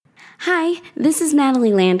Hi, this is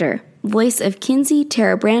Natalie Lander, voice of Kinsey,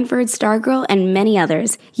 Tara Branford, Stargirl, and many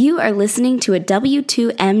others. You are listening to a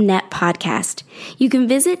W2Mnet podcast. You can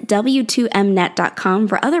visit W2Mnet.com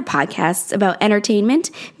for other podcasts about entertainment,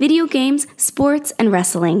 video games, sports, and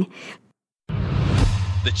wrestling.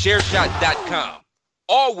 TheChairShot.com.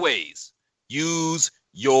 Always use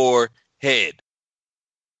your head.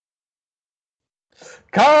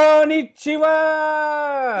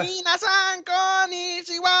 Konnichiwa! Minasan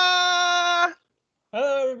konnichiwa!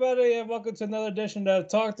 Hello, everybody, and welcome to another edition of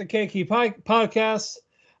Talk to Keki podcast.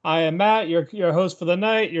 I am Matt, your host for the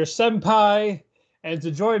night, your senpai, and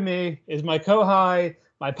to join me is my co-high,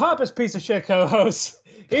 my pompous piece of shit co-host,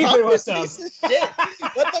 Ethan. What's up? Piece of shit.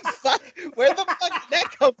 What the fuck? Where the fuck did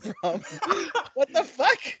that come from? What the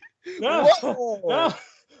fuck? No, hold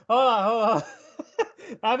on.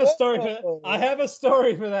 I have a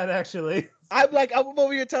story for that, actually. I'm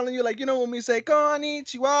over here telling you, when we say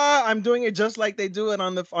konnichiwa, I'm doing it just like they do it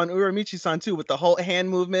on Uramichi-san too, with the whole hand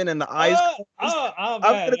movement and the eyes. I'm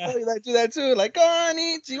gonna tell you do that too, like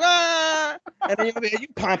konnichiwa, and then you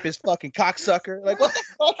pompous fucking cocksucker. Like, what the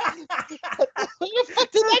fuck? Where the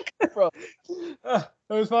fuck did that come from?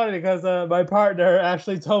 It was funny because my partner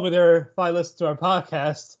actually told me they were finally listening to our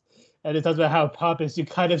podcast. And it talks about how pompous you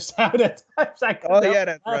kind of sound at times. That's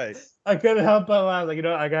right. I couldn't help but laugh.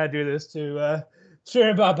 I gotta do this to cheer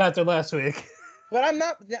him up after last week. But I'm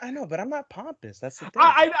not. I know, but I'm not pompous. That's the thing.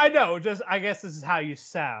 I know. Just I guess this is how you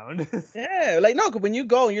sound. Yeah, no. Cause when you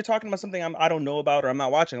go and you're talking about something I don't know about or I'm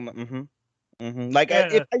not watching, I'm like, Like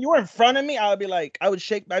if you were in front of me, I would be like, I'd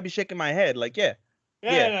be shaking my head, like, yeah.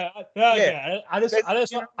 I just thought it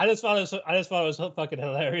was fucking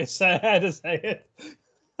hilarious. I had to say it.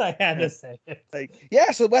 Like, yeah,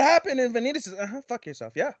 so what happened in Vanitas is, fuck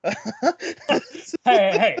yourself, yeah.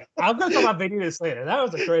 hey, I'm going to talk about Vanitas later. That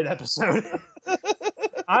was a great episode.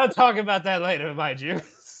 I'll talk about that later, mind you.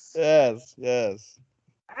 Yes.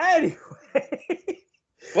 Anyway.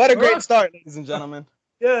 What a great start, ladies and gentlemen.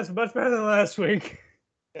 Yes, much better than last week.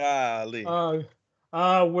 Golly.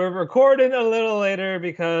 We're recording a little later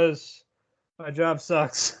because my job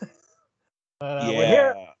sucks. But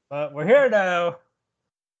we're here now.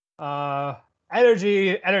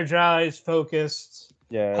 Energized, focused.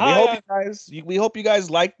 Yeah, we hope you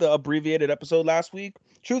guys liked the abbreviated episode last week.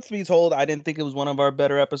 Truth be told, I didn't think it was one of our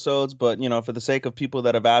better episodes, but for the sake of people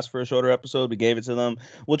that have asked for a shorter episode, we gave it to them.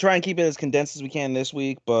 We'll try and keep it as condensed as we can this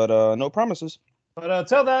week, but no promises. But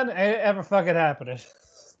until then, ain't ever fucking happening.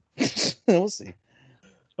 We'll see.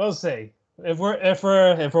 If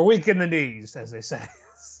we're weak in the knees, as they say.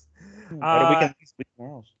 Sacre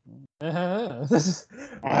bleu.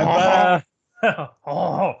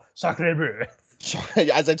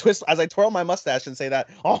 As I twirl my mustache and say that.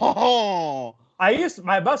 My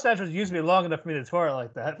mustache was used to be long enough for me to twirl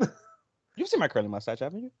like that. You've seen my curly mustache,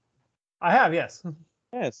 haven't you? I have, yes.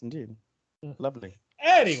 Yes, indeed. Lovely.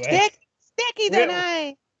 Anyway, sticky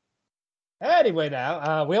tonight. Anyway,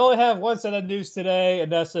 now we only have one set of news today,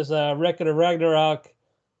 and that's this Record of Ragnarok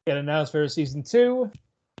get announced for season 2.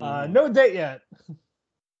 No date yet.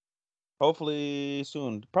 Hopefully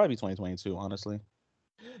soon. Probably 2022, honestly.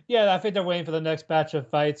 Yeah, I think they're waiting for the next batch of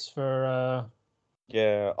fights for.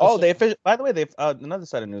 Yeah. Oh, by the way, they've another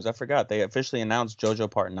set of news. I forgot they officially announced JoJo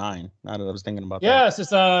Part 9. Now that I was thinking about that. Yes,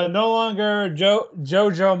 it's no longer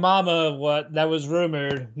JoJo Mama. What that was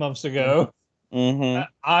rumored months ago. Mm-hmm.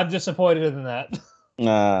 I'm disappointed in that.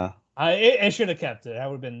 Nah. It should have kept it. That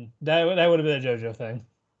would have been a JoJo thing.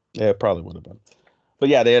 Yeah, it probably would have been. But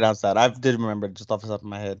yeah, they announced that. I did remember it just off the top of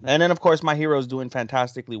my head. And then, of course, My Hero is doing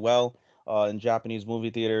fantastically well in Japanese movie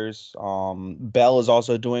theaters. Belle is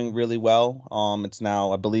also doing really well. It's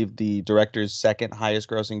now, I believe, the director's second highest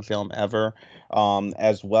grossing film ever,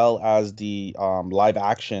 as well as the live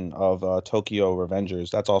action of Tokyo Revengers.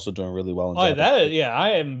 That's also doing really well.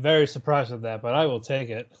 I am very surprised with that, but I will take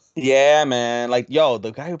it. Yeah, man.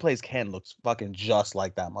 The guy who plays Ken looks fucking just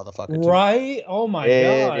like that motherfucker, too. Right? Oh my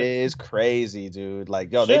god. It is crazy, dude. They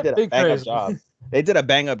did a bang up job. They did a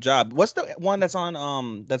bang up job. What's the one that's on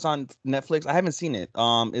Netflix? I haven't seen it.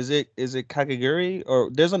 Is it Kakegurui? Or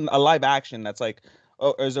there's a live action that's or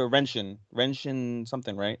is it Renshin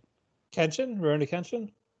something, right? Kenshin? Rurouni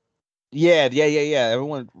Kenshin? Yeah.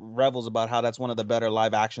 Everyone revels about how that's one of the better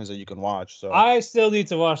live actions that you can watch. So I still need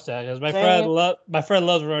to watch that because my friend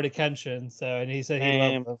loves Rurouni Kenshin, and he said he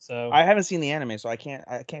loved it. So I haven't seen the anime, so I can't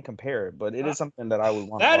compare it, but it is something that I would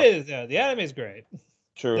want. The anime is great.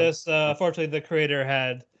 True. This unfortunately the creator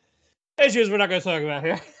had issues we're not going to talk about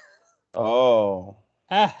here. Oh.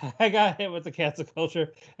 I got hit with the cancel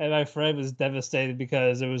culture, and my friend was devastated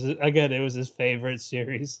because it was his favorite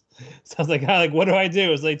series. So I was like, what do I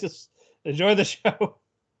do? It's like, just enjoy the show.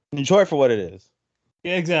 Enjoy it for what it is.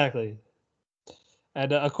 Yeah, exactly.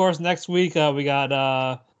 And of course, next week we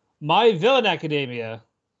got My Villain Academia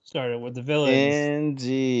started with the villains.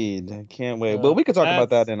 Indeed, I can't wait. But we could talk about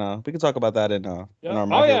that in our My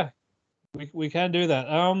Oh Hero. yeah, we can do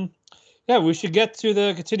that. Yeah, we should get to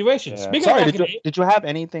the continuation. Yeah. Speaking Sorry, of did you have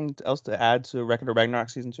anything else to add to Record of Ragnarok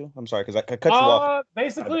season 2? I'm sorry because I cut you off.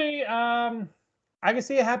 Basically, I can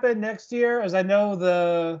see it happen next year, as I know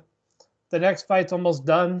the next fight's almost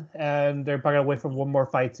done, and they're probably gonna wait for one more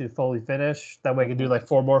fight to fully finish. That way, we can do like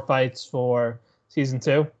 4 more fights for season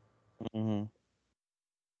 2. Mm-hmm.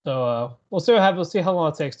 So we'll see what happens. We'll see how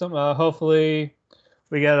long it takes them. Hopefully,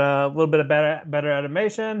 we get a little bit of better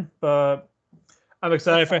animation. But I'm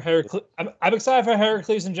excited for Heracles. I'm excited for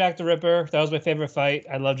Heracles and Jack the Ripper. That was my favorite fight.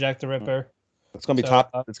 I love Jack the Ripper. It's gonna be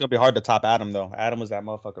it's gonna be hard to top Adam though. Adam was that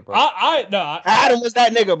motherfucker, bro. Adam was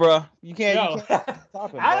that nigga, bro. You can't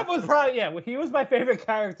top him. Adam was probably he was my favorite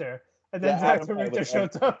character, and then Jack the Ripper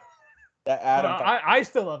showed up. That Adam. I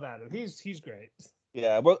still love Adam. He's great.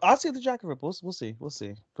 Yeah, well, I'll see the Jack the Ripper. We'll see.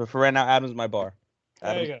 But for right now, Adam's my bar.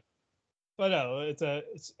 There you go. But no,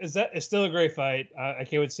 it's still a great fight. I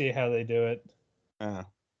can't wait to see how they do it.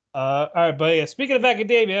 All right, but yeah, speaking of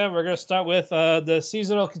Academia, we're gonna start with the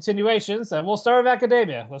seasonal continuations, and we'll start with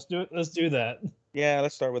Academia. Let's do that. Yeah,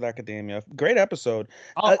 let's start with Academia. Great episode.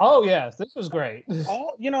 Yes, this was great.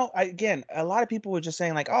 Again, a lot of people were just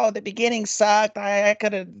saying like, "Oh, the beginning sucked. I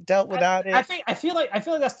could have dealt without it." I feel like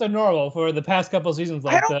that's the normal for the past couple of seasons.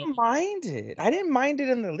 I don't mind it. I didn't mind it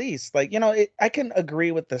in the least. Like, I can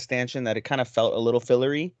agree with the stanchion that it kind of felt a little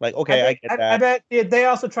fillery. Like, okay, I get that. I bet they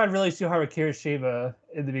also tried really too hard with Kirishima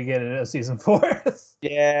in the beginning of season 4.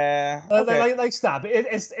 Yeah. Okay. Like stop.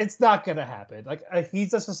 It's not gonna happen. Like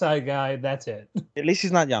he's just a side guy. That's it. At least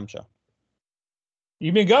he's not Yamcha.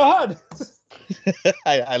 You mean Gohan?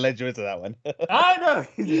 I led you into that one. I know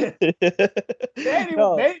you did.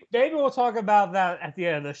 Maybe we'll talk about that at the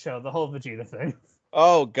end of the show. The whole Vegeta thing.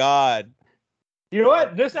 Oh God. You know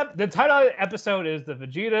what? The title of the episode is the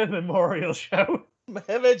Vegeta Memorial Show.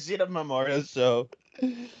 Vegeta Memorial Show.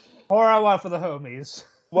 Or I want for the homies.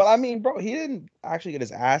 Well, I mean, bro, he didn't actually get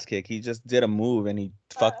his ass kicked. He just did a move and he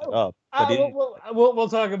fucked it up. We'll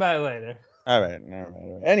talk about it later. All right.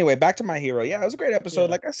 Anyway, back to My Hero. Yeah, it was a great episode.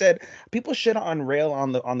 Yeah. Like I said, people shit on rail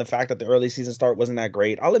on the fact that the early season start wasn't that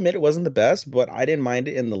great. I'll admit it wasn't the best, but I didn't mind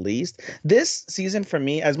it in the least. This season for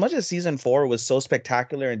me, as much as season 4 was so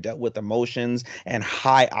spectacular and dealt with emotions and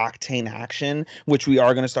high octane action, which we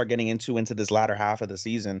are going to start getting into this latter half of the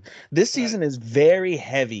season, this season is very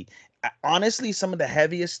heavy. Honestly, some of the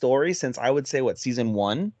heaviest stories since I would say season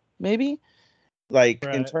 1, maybe. Like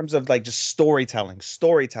in terms of like just storytelling,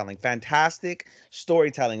 fantastic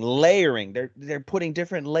storytelling, layering. They're putting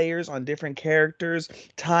different layers on different characters,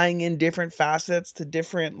 tying in different facets to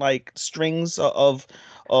different like strings of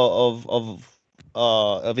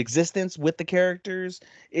existence with the characters.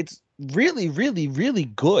 It's really, really, really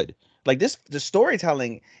good. Like the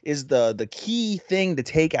storytelling is the key thing to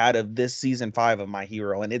take out of this season 5 of My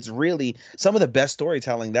Hero, and it's really some of the best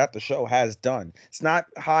storytelling that the show has done. It's not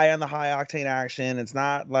high on the high octane action. It's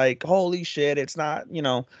not like holy shit. It's not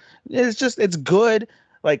it's good,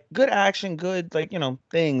 like good action, good like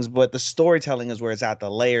things. But the storytelling is where it's at. The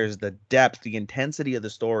layers, the depth, the intensity of the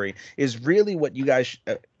story is really what you guys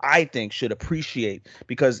I think should appreciate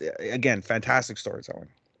because again, fantastic storytelling.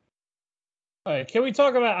 All right, can we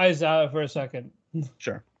talk about Aizawa for a second?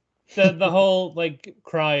 Sure. The whole like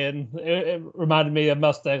crying, it reminded me of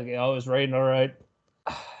Mustang. I was raining all right.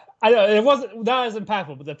 I know it wasn't not as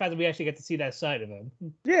impactful, but the fact that we actually get to see that side of him.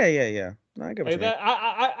 Yeah. I get what you mean.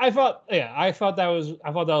 I thought that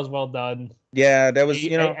was well done. Yeah, that was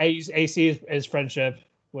AC his friendship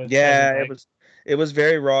with. Yeah, it was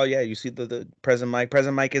very raw. Yeah, you see the present Mike.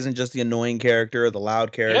 Present Mike isn't just the annoying character or the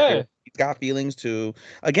loud character. Yeah. He's got feelings too.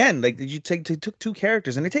 Again, like you took 2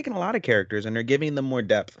 characters and they're taking a lot of characters and they're giving them more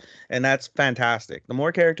depth, and that's fantastic. The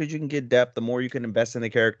more characters you can get depth, the more you can invest in the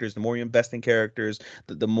characters. The more you invest in characters,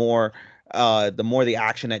 the more the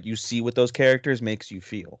action that you see with those characters makes you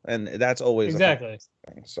feel, and that's always exactly.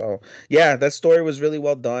 So yeah, that story was really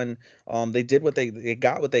well done. They did they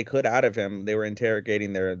got what they could out of him. They were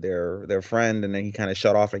interrogating their friend, and then he kind of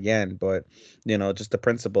shut off again. But just the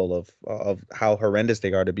principle of how horrendous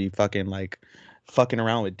they are to be fucking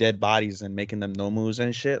around with dead bodies and making them nomus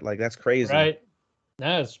and shit. Like that's crazy. Right.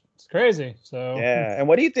 No, it's crazy. So yeah. And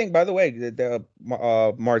what do you think? By the way,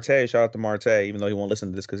 Marte, shout out to Marte, even though he won't listen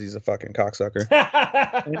to this because he's a fucking cocksucker.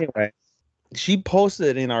 Anyway. she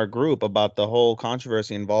posted in our group about the whole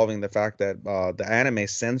controversy involving the fact that the anime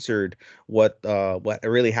censored what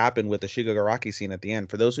really happened with the Shigaraki scene at the end.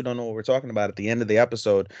 For those who don't know what we're talking about, at the end of the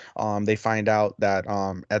episode, they find out that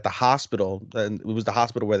at the hospital, and it was the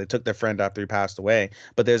hospital where they took their friend after he passed away,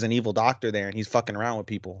 but there's an evil doctor there, and he's fucking around with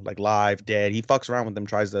people, like live, dead. He fucks around with them,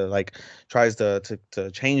 tries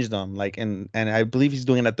to change them, like, and I believe he's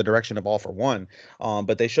doing it at the direction of All for One.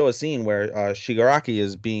 But they show a scene where Shigaraki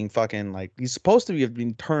is being fucking like he's supposed to have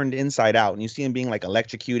been turned inside out, and you see him being like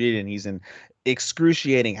electrocuted, and he's in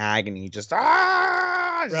excruciating agony, just getting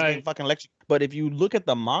Right. fucking electrocuted. But if you look at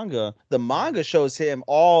the manga shows him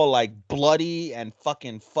all like bloody and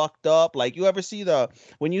fucking fucked up. Like you ever see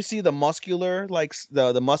when you see the muscular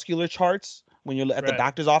the muscular charts when you're at the Right.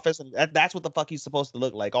 doctor's office, and that's what the fuck he's supposed to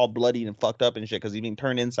look like, all bloody and fucked up and shit, because he's being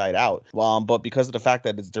turned inside out. But because of the fact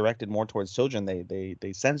that it's directed more towards children,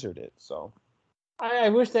 they censored it. So I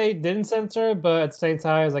wish they didn't censor it, but at the same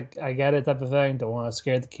time, it's like I get it type of thing. Don't want to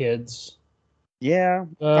scare the kids. yeah,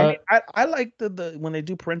 I mean, But I like the when they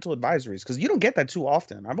do parental advisories, because you don't get that too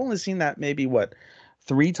often. I've only seen that maybe what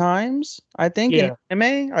 3 times, I think, in yeah,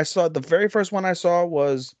 anime. I saw the very first one I saw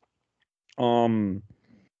was um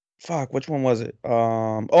fuck, which one was it?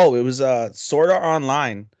 Oh, it was Sword Art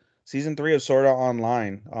Online, season 3 of Sword Art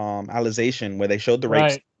Online, Alicization, where they showed the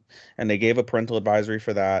rapes right. and they gave a parental advisory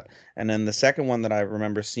for that. And then the second one that I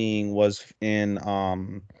remember seeing was in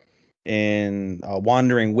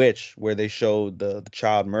Wandering Witch, where they showed the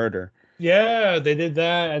child murder. Yeah, they did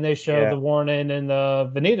that, and they showed Yeah. the warning in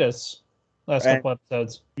the Vanitas last And couple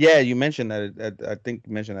episodes. yeah, you mentioned that I think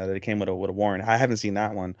you mentioned that it came with a warrant. I haven't seen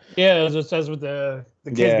that one. Yeah, it just says with the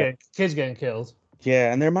Yeah. kids getting killed.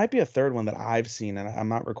 Yeah, and there might be a third one that I've seen, and I'm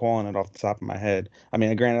not recalling it off the top of my head. I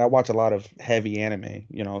mean, granted, I watch a lot of heavy anime,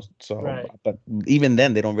 so Right. but even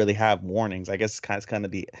then, they don't really have warnings. I guess it's kind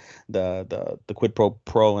of the quid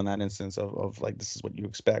pro in that instance of like this is what you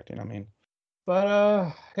expect. You know what I mean?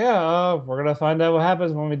 But yeah, we're gonna find out what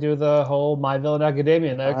happens when we do the whole My Villain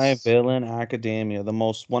Academia My next. Villain Academia,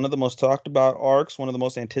 one of the most talked about arcs, one of the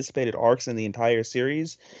most anticipated arcs in the entire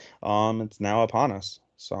series. It's now upon us.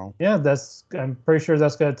 So Yeah, I'm pretty sure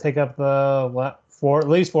that's gonna take up at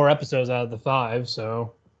least 4 episodes out of the 5.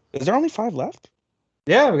 So is there only 5 left?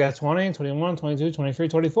 yeah, we got 20, 21, 22, 23,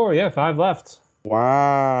 24. Yeah, 5 left.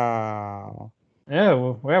 Wow. Yeah,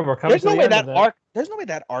 we're coming to the end of it. There's no way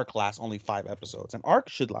that arc lasts only 5 episodes. An arc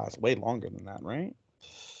should last way longer than that, right?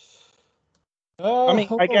 I mean, I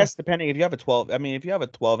Hold on. guess depending if you have a 12, I mean, if you have a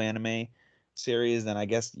 12 anime series, then I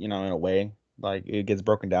guess, in a way, like it gets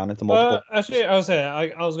broken down into multiple. Actually, I was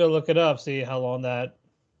gonna look it up, see how long that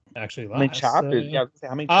actually How many lasts. chapters? Yeah, I was gonna say,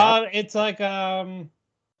 how many chapters? It's like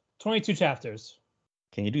 22 chapters.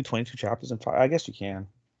 Can you do 22 chapters in 5? I guess you can.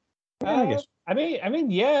 Yeah, I guess.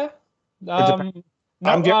 Yeah. It depends. No,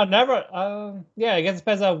 I'm very, never. Yeah, I guess it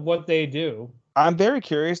depends on what they do. I'm very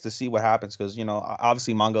curious to see what happens, because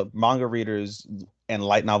obviously manga readers and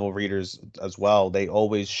light novel readers as well, they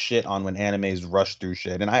always shit on when animes rush through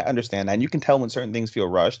shit, and I understand that. And you can tell when certain things feel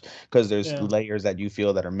rushed because there's Yeah. layers that you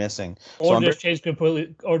feel that are missing. So Or I'm very, just change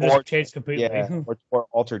completely. Or or just change completely. yeah, or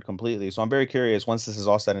altered completely. So I'm very curious, once this is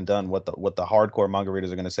all said and done, what the hardcore manga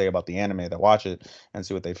readers are going to say about the anime that watch it, and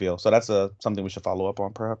see what they feel. So that's something we should follow up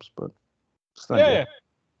on, perhaps. But just an idea. Yeah.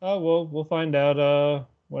 Oh, we'll find out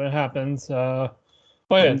when it happens. But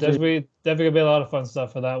yeah, Indeed, we definitely gonna be a lot of fun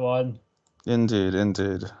stuff for that one. indeed.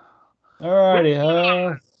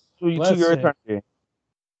 Alrighty. To Let's your see. eternity.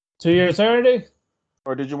 To your eternity.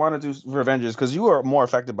 Or did you want to do Revengers? Because you were more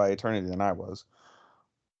affected by Eternity than I was.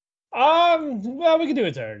 Well, we can do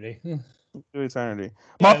eternity. Do Eternity.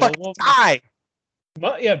 Yeah, Motherfucker, die!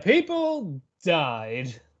 But yeah, people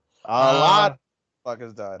died. A lot of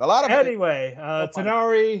fuckers died. A lot of Anyway, so funny.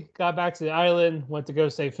 Tanari got back to the island, went to go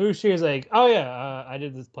save Fushi. He's like, "Oh yeah, I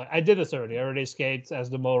did this already. I already escaped as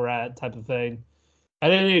the mole rat type of thing. I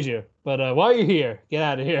didn't need you, but while you're here, get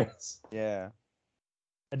out of here." Yeah.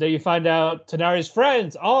 And then you find out Tanari's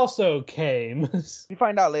friends also came. You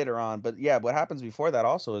find out later on, but yeah, what happens before that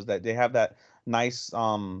also is that they have that nice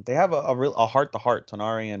they have a real heart to heart.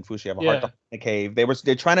 Tonari and Fushi have a heart to Yeah. heart in the cave.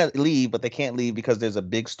 They're trying to leave, but they can't leave because there's a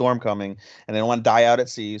big storm coming, and they don't want to die out at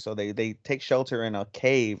sea. So they take shelter in a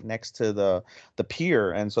cave next to the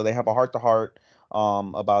pier, and so they have a heart to heart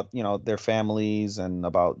about their families, and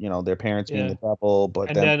about their parents being Yeah. the devil.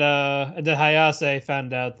 But And then Hayase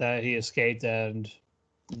found out that he escaped, and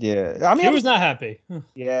yeah, I mean, he was not happy.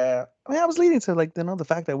 yeah, I mean, I was leading to the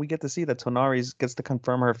fact that we get to see that Tonari gets to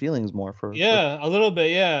confirm her feelings more for Yeah, a little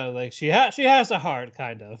bit. Yeah, like she has a heart,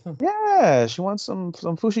 kind of. yeah, she wants some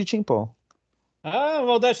Fushi Chimpo.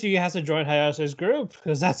 Well, that she has to join Hayase's group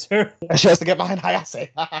because that's her. She has to get behind Hayase.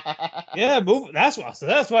 Yeah, move. That's why. So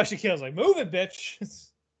that's why she kills. Like, move it, bitch.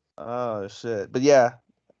 Oh shit! But yeah,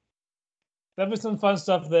 That was some fun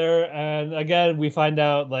stuff there, and again, we find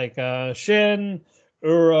out like Shin,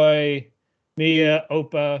 Uroi, Mia,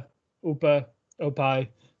 Upa, Opai.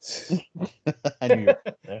 I knew.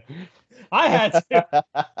 I had to.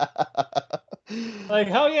 Like,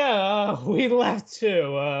 hell yeah, we left too.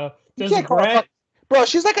 You Does can't call her Brand? bro,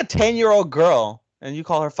 she's like a 10-year-old girl, and you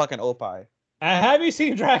call her fucking Opie. Have you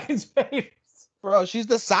seen Dragon's Fate? Bro, she's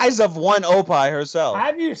the size of one Opie herself.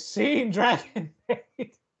 Have you seen Dragon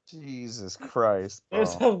Fate? Jesus Christ. Bro.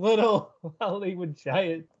 There's a little Hollywood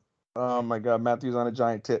giant. Oh my god, Matthew's on a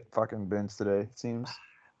giant tit fucking binge today, it seems.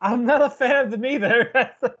 I'm not a fan of them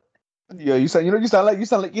either. Yo, you sound like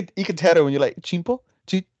Ikatero when you're like chimpo?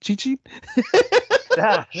 Chi.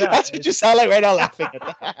 Yeah. That's what you sound like right now laughing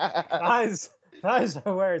at that. Eyes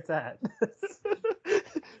are where it's at.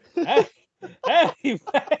 Anyway.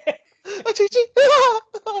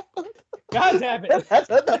 God damn it. That's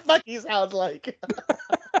what the fuck he sounds like.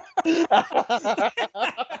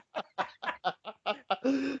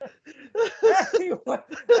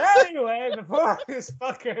 Anyway, before this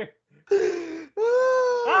fucker.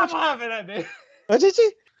 I'm laughing at me.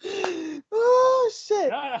 Oh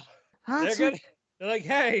shit. They're like,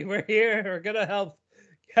 hey, we're here. We're gonna help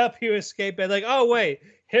you escape. And like, oh wait,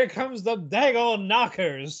 here comes the daggone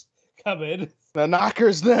knockers coming. The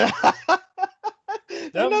knockers.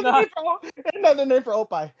 Another name for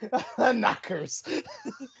Opie. The knockers.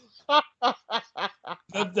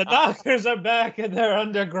 The knockers are back and they're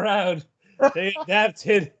underground. They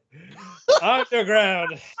adapted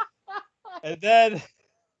underground. And then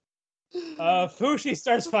Fushi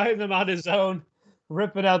starts fighting them on his own,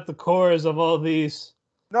 ripping out the cores of all these.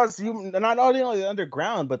 No, they're not only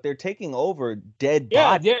underground, but they're taking over dead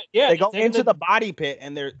bodies. Yeah. They go into the body pit,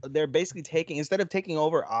 and they're basically taking, instead of taking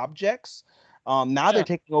over objects, now they're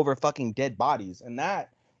taking over fucking dead bodies, and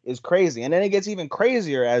that is crazy. And then it gets even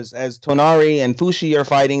crazier as Tonari and Fushi are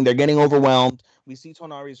fighting. They're getting overwhelmed. We see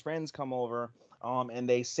Tonari's friends come over, and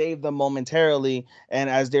they save them momentarily. And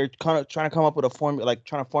as they're kind of trying to come up with a formula, like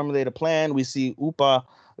trying to formulate a plan, we see Upa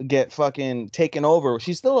get fucking taken over.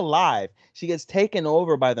 She's still alive. She gets taken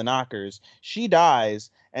over by the knockers. She dies,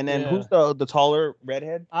 and then who's the taller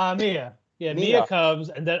redhead? Mia. Yeah, Mia comes,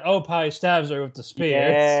 and then Opie stabs her with the spear.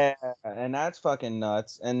 Yeah, and that's fucking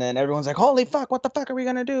nuts. And then everyone's like, "Holy fuck! What the fuck are we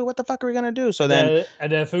gonna do? What the fuck are we gonna do?" So then,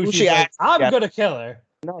 Fushi asks, "I'm gonna kill her."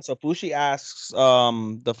 No, so Fushi asks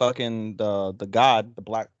the fucking the god, the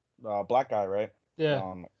black guy, right?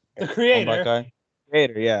 Yeah, the creator. Black guy.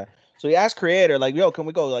 Creator, yeah. So he asked Creator, like, yo, can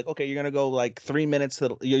we go? Like, okay, you're gonna go like 3 minutes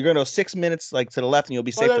you're gonna go 6 minutes like to the left, and you'll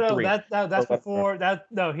be safe for 3. That's before that.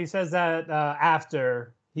 No, he says that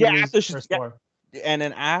after. After she's and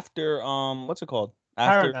then after what's it called?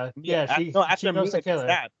 After she goes to kill her.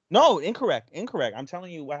 Stabbed. No, incorrect. I'm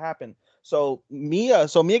telling you what happened. So Mia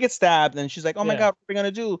gets stabbed, and she's like, "Oh my god, what are we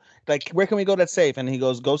gonna do? Like, where can we go that's safe?" And he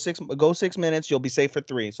goes, "Go 6 minutes. You'll be safe for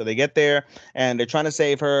 3." So they get there, and they're trying to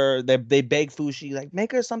save her. They beg Fushi, like,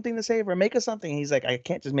 "Make her something to save her. Make her something." He's like, "I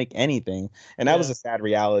can't just make anything," and that was a sad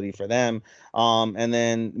reality for them. And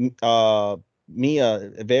then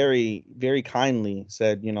Mia very, very kindly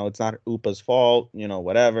said, "You know, it's not Upa's fault. You know,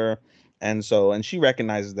 whatever." And she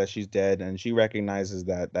recognizes that she's dead, and she recognizes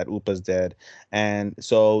that Upa's dead. And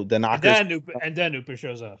so the knockers. And then Upa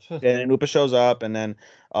shows up. And Upa shows up, and then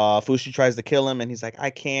Fushi tries to kill him, and he's like,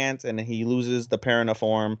 "I can't," and then he loses the Parana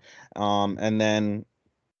form. And then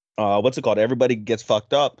what's it called? Everybody gets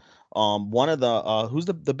fucked up. One of the who's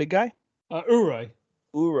the big guy? Uroi.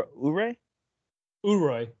 Uroi.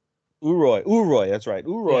 That's right.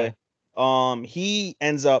 Uroi. Yeah. He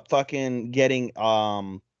ends up fucking getting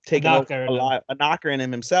taking a knocker in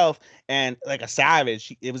him himself, and like a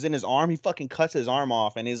savage, it was in his arm. He fucking cuts his arm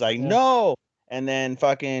off, and he's like, "No!" And then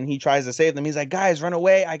fucking he tries to save them. He's like, "Guys, run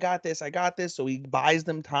away! I got this! So he buys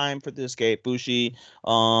them time for the escape. Fushi,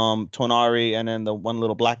 Tonari, and then the one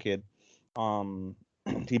little black kid.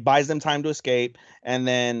 He buys them time to escape, and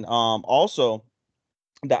then also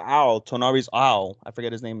the owl, Tonari's owl. I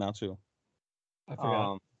forget his name now too. I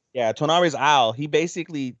forgot. Yeah, Tonari's owl. He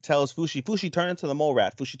basically tells Fushi, turn into the mole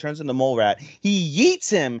rat. Fushi turns into the mole rat. He yeets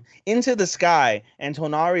him into the sky, and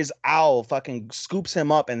Tonari's owl fucking scoops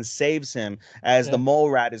him up and saves him as the mole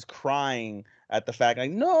rat is crying at the fact,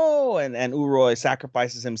 like, no, and Uroi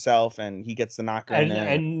sacrifices himself, and he gets the knocker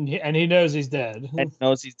and he knows he's dead. And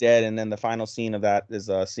knows he's dead, and then the final scene of that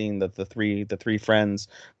is seeing that the three friends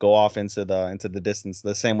go off into the distance,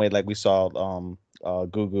 the same way like we saw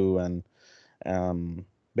Gugu and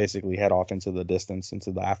basically head off into the distance,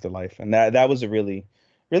 into the afterlife. And that was a really,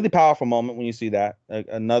 really powerful moment when you see that.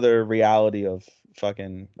 Another reality of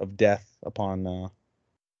death upon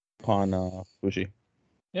Fushi.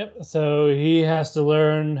 Yep. So he has to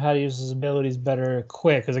learn how to use his abilities better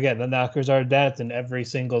quick. Because again, the knockers are death in every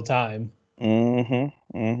single time.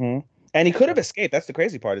 Mm-hmm. Mm-hmm. And he could have escaped. That's the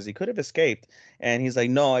crazy part, is he could have escaped. And he's like,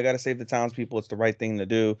 no, I gotta save the townspeople. It's the right thing to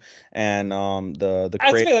do. And the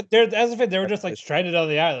creator, as if they were just like stranded on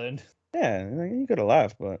the island. yeah, he could have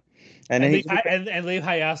left, but and And then leave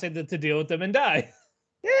Hayase to deal with them and die.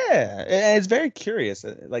 yeah, and it's very curious.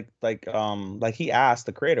 Like he asked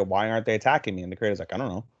the creator, why aren't they attacking me? And the creator's like, I don't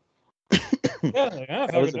know. Yeah, like,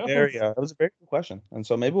 That was a very good question. And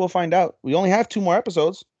so maybe we'll find out. We only have 2 more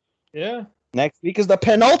episodes. Yeah. Next week is the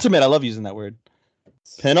penultimate. I love using that word.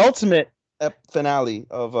 Penultimate finale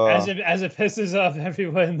of as it pisses off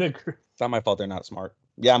everyone in the group. It's not my fault they're not smart.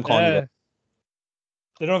 Yeah, I'm calling you that.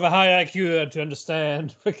 They don't have a high IQ to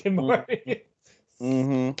understand Rick and Morty.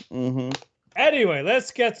 Anyway,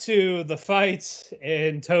 let's get to the fight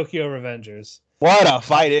in Tokyo Revengers. What a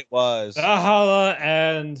fight it was. Valhalla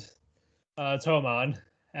and Toman.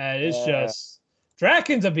 And it's just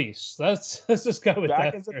Draken's a beast. Let's just go with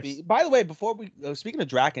Draken's that. A beast. By the way, before we speaking of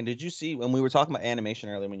Draken, did you see when we were talking about animation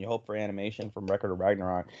earlier, when you hope for animation from Record of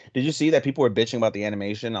Ragnarok, did you see that people were bitching about the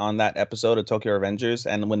animation on that episode of Tokyo Revengers?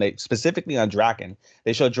 And when they specifically on Draken,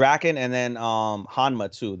 they showed Draken and then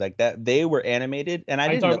Hanma too, like that they were animated. And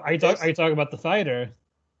are you talking about the fighter?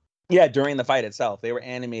 Yeah, during the fight itself, they were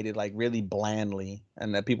animated like really blandly,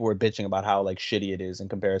 and that people were bitching about how like shitty it is in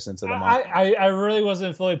comparison to the manga. I really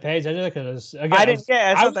wasn't fully paying attention because I didn't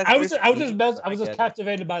care. I was just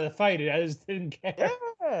captivated by the fight. I just didn't care.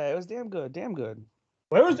 Yeah, it was damn good, damn good.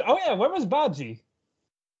 Where was Baji?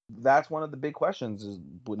 That's one of the big questions. Is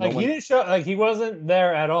like he didn't show, like he wasn't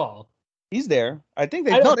there at all. He's there. I think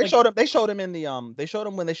they showed him. They showed him in the They showed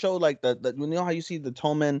him when they showed like the you know how you see the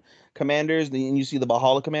Toman commanders and you see the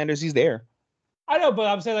Valhalla commanders. He's there. I know, but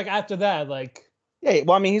I'm saying like after that, like yeah.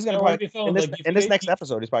 Well, I mean, he's gonna probably in this next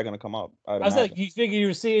episode. He's probably gonna come up. I was like, you figure you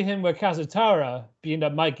were seeing him with Kazutora beating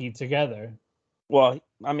up Mikey together. Well,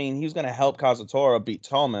 I mean, he's gonna help Kazutora beat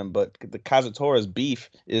Toman, but the Kazutora's beef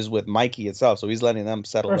is with Mikey itself, so he's letting them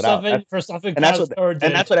settle it out. For something, and that's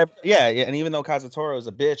what. Yeah. And even though Kazutora was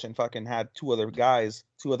a bitch and fucking had 2 other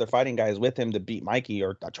fighting guys with him to beat Mikey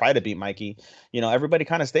or try to beat Mikey, you know, everybody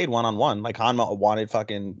kind of stayed 1-on-1. Like Hanma wanted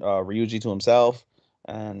fucking Ryuji to himself,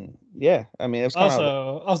 and yeah, I mean, it's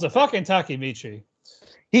also fucking Takemichi.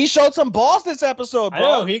 He showed some balls this episode, bro. I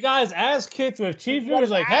know, he got his ass kicked with Chief. He was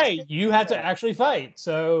like, hey, you have to actually fight.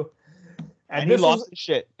 So and he lost his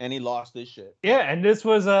shit. Yeah, and this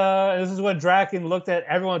is what Draken looked at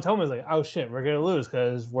everyone and told me, was like, oh shit, we're gonna lose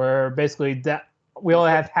because we're basically we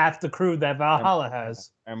only have half the crew that Valhalla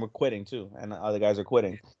has. And we're quitting too. And the other guys are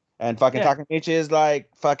quitting. And fucking Takemichi is like,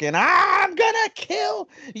 fucking, I'm gonna kill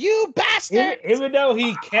you, bastard! Even though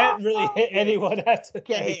he can't really hit anyone at the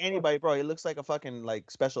can't hit anybody, bro. He looks like a fucking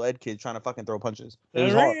like special ed kid trying to fucking throw punches.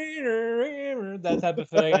 That type of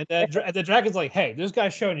thing. And the Dragon's like, hey, this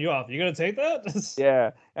guy's showing you off. You gonna take that?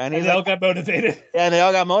 Yeah. And they all got motivated. Yeah, and they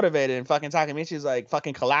all got motivated. And fucking Takemichi's like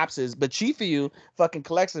fucking collapses. But Chifuyu fucking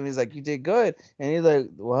collects him. He's like, you did good. And he's like,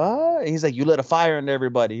 what? And he's like, you lit a fire under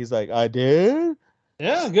everybody. He's like, I did?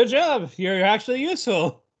 Yeah, good job. You're actually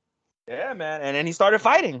useful. Yeah, man. And then he started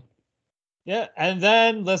fighting. Yeah, and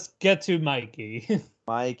then let's get to Mikey.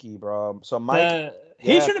 Mikey, bro. So Mikey,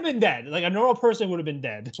 he should have been dead. Like a normal person would have been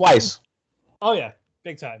dead. Twice. Oh yeah,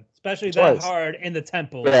 big time. Especially that hard in the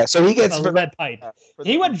temple. Yeah, so he gets a lead pipe.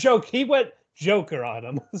 He went Joker on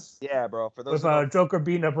him. Yeah, bro. For those with Joker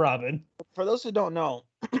beating up Robin. For those who don't know,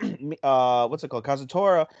 what's it called?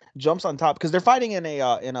 Kazutora jumps on top because they're fighting in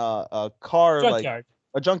a car junkyard. Like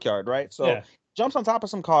a junkyard, right? So jumps on top of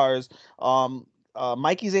some cars.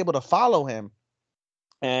 Mikey's able to follow him,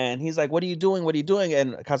 and he's like, "What are you doing? What are you doing?"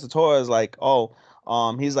 And Kazutora is like, "Oh."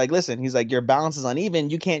 He's like, listen, he's like, your balance is uneven.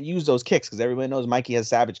 You can't use those kicks because everybody knows Mikey has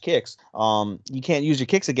savage kicks. You can't use your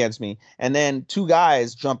kicks against me. And then 2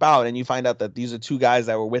 guys jump out, and you find out that these are 2 guys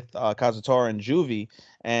that were with Kazutora and Juvie.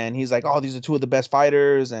 And he's like, oh, these are 2 of the best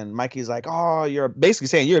fighters. And Mikey's like, oh, you're basically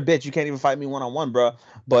saying you're a bitch. You can't even fight me 1-on-1, bro.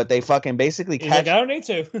 But they fucking basically catch. Like, I don't need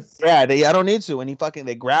to. Yeah, I don't need to. And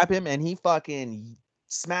they grab him, and he fucking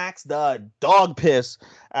smacks the dog piss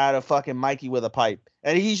out of fucking Mikey with a pipe.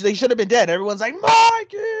 And they should have been dead. Everyone's like,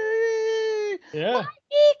 Mikey! Yeah.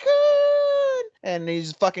 Mikey-kun! And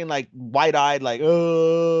he's fucking like wide-eyed, like,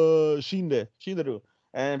 Shinderu.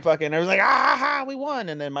 And fucking everyone's like, we won.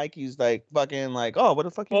 And then Mikey's like, fucking like, oh, what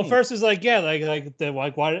the fuck you mean? First is like, yeah, what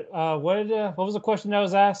was the question that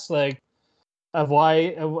was asked? Like, of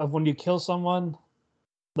when you kill someone,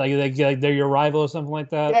 like they're your rival or something like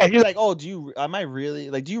that. Yeah, he's like, "Oh, do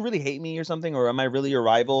you really hate me or something, or am I really your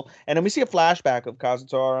rival?" And then we see a flashback of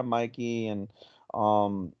Kazutora and Mikey, and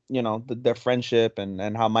their friendship,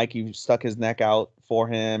 and how Mikey stuck his neck out for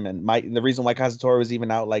him, and the reason why Kazutora was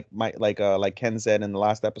even out, like Ken said in the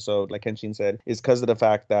last episode, like Kenshin said, is because of the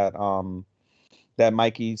fact that that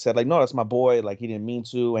Mikey said, like, no, that's my boy, like he didn't mean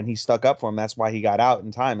to, and he stuck up for him. That's why he got out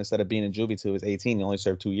in time instead of being in juvie till he was 18. He only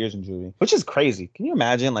served 2 years in juvie, which is crazy. Can you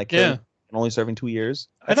imagine, like, killing and only serving 2 years?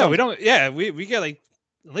 I know we don't. Yeah, we get like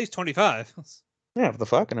at least 25. Yeah, what the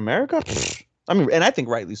fuck in America? I mean, and I think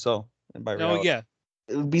rightly so. And by no, yeah,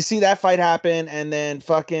 we see that fight happen, and then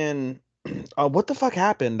fucking, what the fuck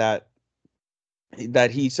happened that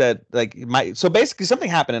he said, like, so basically something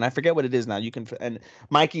happened, and I forget what it is now. You can, and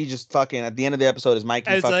Mikey just fucking at the end of the episode is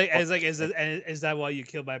Mikey. Is that why you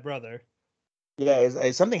killed my brother?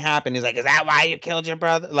 Yeah, something happened. He's like, is that why you killed your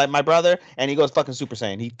brother? Like my brother? And he goes fucking Super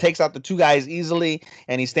Saiyan. He takes out the 2 guys easily,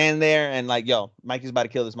 and he's standing there and like, yo, Mikey's about to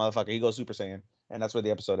kill this motherfucker. He goes Super Saiyan, and that's where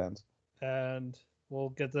the episode ends. And we'll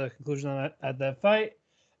get the conclusion on that at that fight.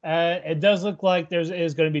 It does look like there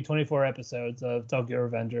is going to be 24 episodes of Tokyo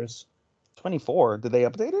Revengers. 24? Did they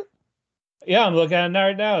update it? Yeah, I'm looking at it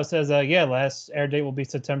right now. It says, last air date will be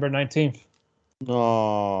September 19th.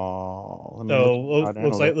 Oh,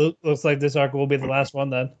 so looks like this arc will be the last one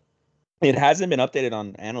then. It hasn't been updated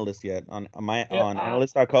on Analyst yet. On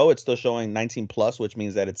Analyst.co, it's still showing 19 plus, which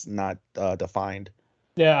means that it's not defined.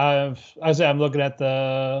 Yeah, I'm looking at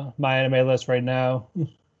my anime list right now.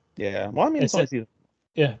 Yeah, well, I mean, it's only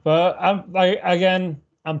yeah, but I'm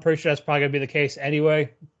pretty sure that's probably gonna be the case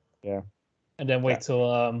anyway. Yeah. And then wait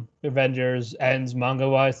till Avengers ends manga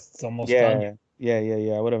wise. It's almost done. Yeah.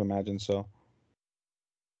 I would have imagined so.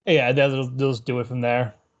 Yeah, they'll just do it from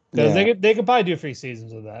there because they could probably do 3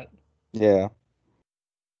 seasons of that. Yeah.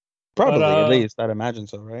 Probably at least I'd imagine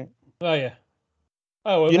so, right? Oh yeah.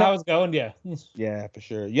 Oh, well, how it's going? Yeah. Yeah, for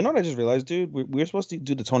sure. You know what I just realized, dude? We're supposed to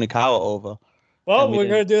do the Tonikawa OVA. Well, we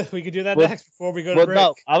could do that next before we go to break.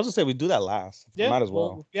 No, I was gonna say we do that last. Yeah, might as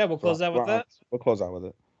well. We'll close out with that. We'll close out with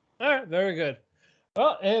it. All right, very good.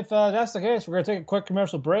 Well, if that's the case, we're going to take a quick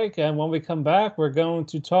commercial break, and when we come back, we're going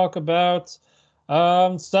to talk about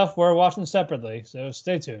stuff we're watching separately, so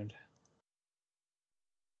stay tuned.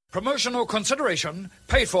 Promotional consideration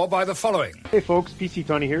paid for by the following. Hey folks, PC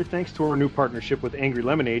Tony here. Thanks to our new partnership with Angry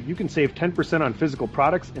Lemonade, you can save 10% on physical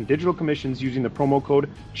products and digital commissions using the promo code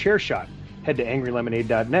ChairShot. Head to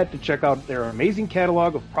angrylemonade.net to check out their amazing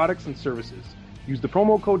catalog of products and services. Use the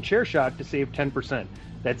promo code ChairShot to save 10%.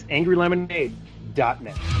 That's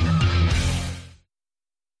angrylemonade.net.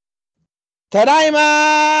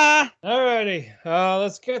 Tadaima! Alrighty,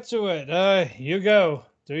 let's get to it. You go.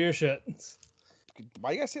 Do your shit.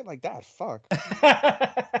 Why you gotta say it like that? Fuck.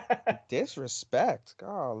 Disrespect.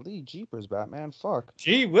 Golly jeepers, Batman. Fuck. Golly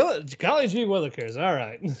G Willikers. All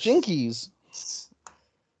right. Jinkies.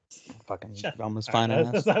 Fucking Velma's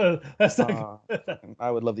finance. That's not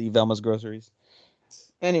I would love to eat Velma's groceries.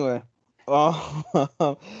 Anyway. So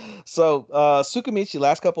Tsukimichi,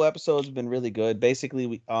 last couple episodes have been really good.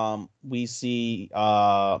 Basically, we see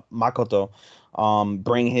Makoto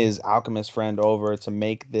bring his alchemist friend over to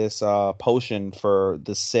make this potion for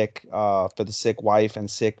the sick wife and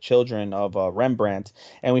sick children of Rembrandt,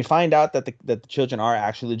 and we find out that the children are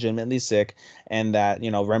actually legitimately sick, and that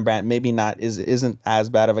Rembrandt maybe isn't as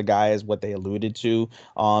bad of a guy as what they alluded to.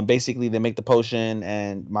 Basically, they make the potion,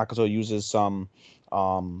 and Makoto uses some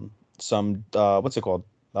what's it called,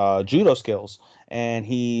 judo skills, and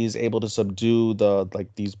he's able to subdue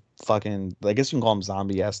these fucking, I guess you can call them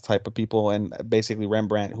zombie-esque type of people. And basically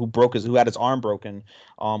Rembrandt, who had his arm broken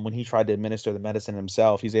when he tried to administer the medicine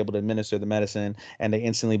himself, he's able to administer the medicine and they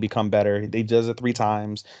instantly become better. He does it 3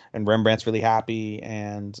 times, and Rembrandt's really happy.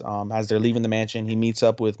 And as they're leaving the mansion, he meets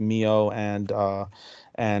up with Mio and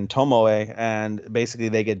Tomoe, and basically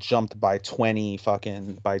they get jumped by 20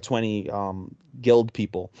 guild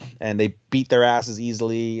people, and they beat their asses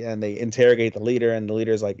easily, and they interrogate the leader, and the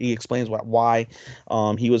leader's like, he explains why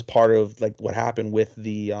he was part of like what happened with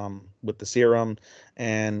the serum,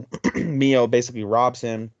 and Mio basically robs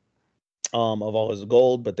him of all his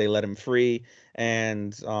gold, but they let him free,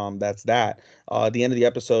 and that's that. The end of the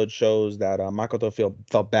episode shows that Makoto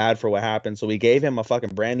felt bad for what happened, so we gave him a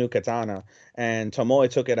fucking brand new katana, and Tomoe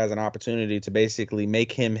took it as an opportunity to basically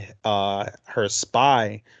make him her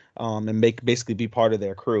spy and basically be part of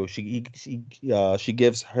their crew. She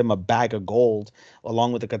gives him a bag of gold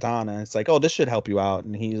along with the katana. It's like, oh, this should help you out,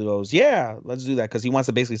 and he goes, yeah, let's do that, because he wants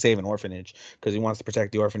to basically save an orphanage, because he wants to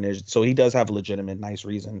protect the orphanage. So he does have a legitimate, nice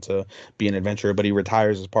reason to be an adventurer, but he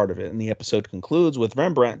retires as part of it. And the episode concludes with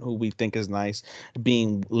Rembrandt, who we think is nice,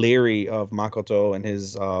 being leery of Makoto and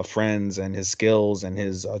his friends and his skills and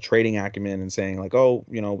his trading acumen, and saying like, oh,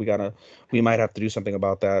 we might have to do something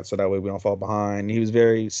about that, so that way we don't fall behind. He was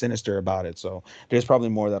very sinister about it. So there's probably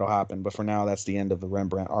more that'll happen. But for now, that's the end of the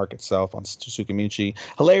Rembrandt arc itself on Tsukimichi.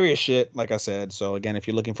 Hilarious shit, like I said. So again, if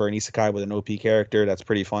you're looking for an isekai with an OP character that's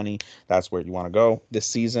pretty funny, that's where you want to go this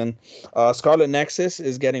season. Scarlet Nexus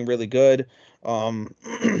is getting really good. I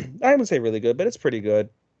wouldn't say really good, but it's pretty good.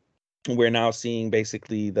 We're now seeing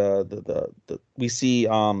basically we see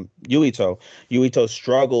Yuito. Yuito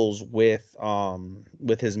struggles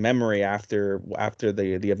with his memory after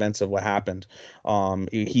the events of what happened.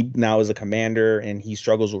 He now is a commander, and he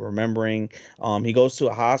struggles with remembering. He goes to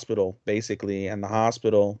a hospital basically, and the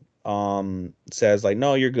hospital says like,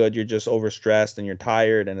 no, you're good, you're just overstressed and you're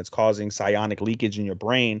tired, and it's causing psionic leakage in your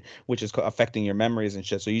brain, which is affecting your memories and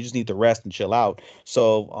shit, so you just need to rest and chill out.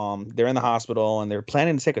 So they're in the hospital, and they're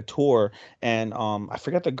planning to take a tour, and I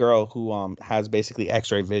forget the girl who has basically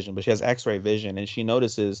x-ray vision, but she has x-ray vision, and she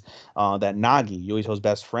notices that Nagi, Yuito's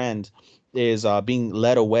best friend, is being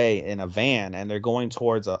led away in a van, and they're going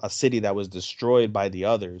towards a city that was destroyed by the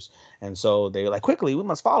others. And so they're like, quickly, we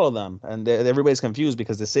must follow them. And everybody's confused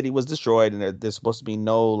because the city was destroyed, and there's supposed to be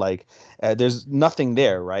no there's nothing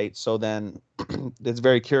there, right? So then it's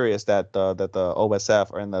very curious that the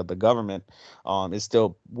OSF and the government is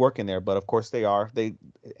still working there. But of course they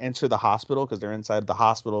enter the hospital, because they're inside the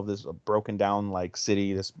hospital of this broken down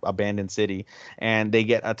city, this abandoned city, and they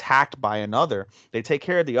get attacked by another. They take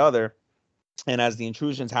care of the other. And as the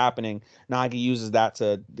intrusion's happening, Nagi uses that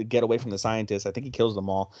to get away from the scientists. I think he kills them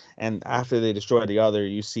all. And after they destroy the other,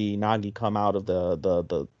 you see Nagi come out of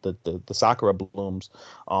the sakura blooms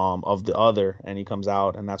of the other, and he comes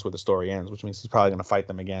out, and that's where the story ends, which means he's probably going to fight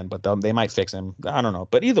them again. But they might fix him. I don't know.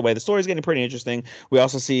 But either way, the story's getting pretty interesting. We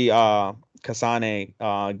also see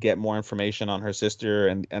Kasane get more information on her sister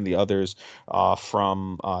and the others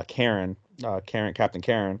from Captain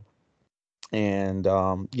Karen. And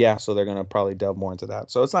so they're gonna probably delve more into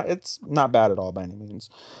that. So it's not bad at all by any means.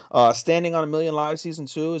 Standing on a Million Lives season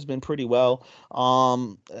 2 has been pretty well.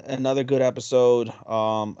 Another good episode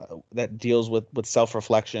that deals with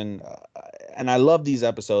self-reflection, and I love these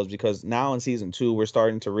episodes because now in season 2 we're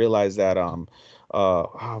starting to realize that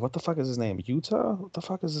what the fuck is his name? Yuta? What the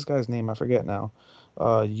fuck is this guy's name? I forget now.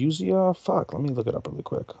 Yuzia? Fuck, let me look it up really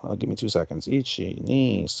quick. Give me 2 seconds. Ichi,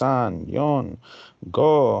 ni, san, yon,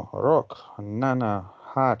 go, rok, nana,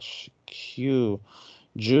 hach, kyu,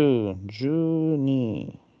 ju,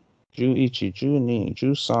 ni, ju ichi, ju ni,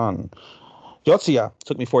 ju san. Yotsuya.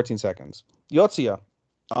 Took me 14 seconds. Yotsuya.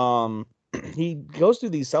 He goes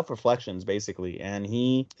through these self-reflections basically, and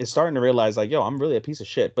he is starting to realize like, yo, I'm really a piece of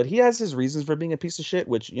shit. But he has his reasons for being a piece of shit,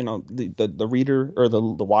 which, the reader or the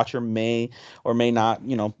watcher may or may not,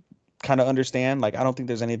 kind of understand. Like, I don't think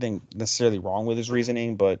there's anything necessarily wrong with his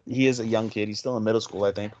reasoning, but he is a young kid. He's still in middle school,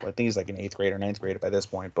 I think. I think he's like in 8th grade or 9th grade by this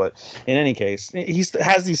point. But in any case, he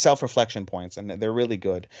has these self-reflection points, and they're really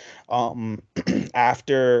good.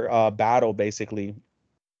 After battle, basically,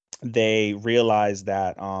 they realize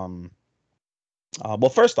that well,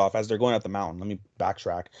 first off, as they're going up the mountain, let me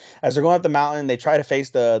backtrack. As they're going up the mountain, they try to face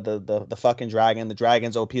the fucking dragon. The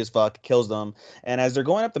dragon's OP as fuck, kills them. And as they're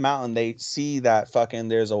going up the mountain, they see that fucking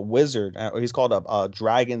there's a wizard, or he's called a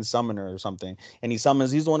dragon summoner or something. And he's the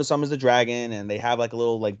one who summons the dragon, and they have like a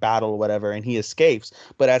little battle or whatever, and he escapes.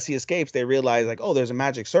 But as he escapes, they realize like, oh, there's a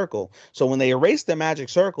magic circle. So when they erase the magic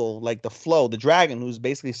circle, like the flow, the dragon who's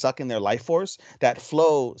basically sucking their life force, that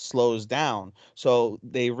flow slows down. So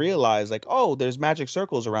they realize like, oh, there's magic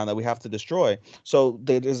circles around that we have to destroy. So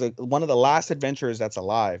there's one of the last adventurers that's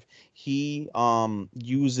alive. He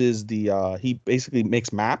uses he basically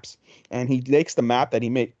makes maps, and he takes the map that he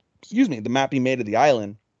made. The map he made of the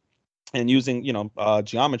island, and using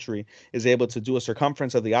geometry is able to do a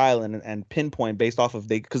circumference of the island and pinpoint based off of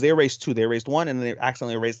because they erased 2. They erased 1 and then they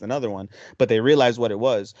accidentally erased another one, but they realized what it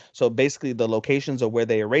was. So basically the locations of where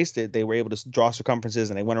they erased it, they were able to draw circumferences,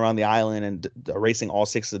 and they went around the island and erasing all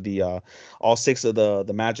 6 of the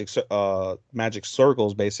magic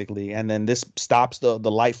circles basically. And then this stops the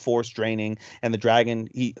life force draining, and the dragon,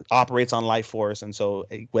 he operates on life force, and so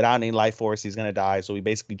without any life force he's going to die. So he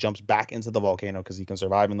basically jumps back into the volcano because he can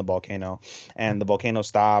survive in the volcano. volcano, and the volcano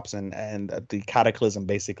stops, and the cataclysm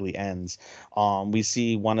basically ends. We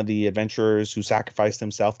see one of the adventurers who sacrificed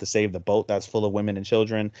himself to save the boat that's full of women and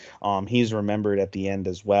children. He's remembered at the end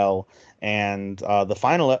as well. And the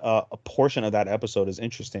final portion of that episode is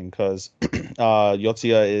interesting because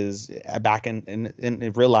Yotsuya is back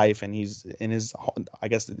in real life, and he's in his, I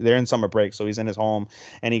guess they're in summer break, so he's in his home,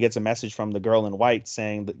 and he gets a message from the girl in white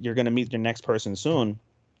saying that you're going to meet your next person soon.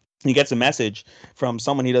 He gets a message from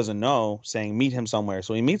someone he doesn't know saying meet him somewhere.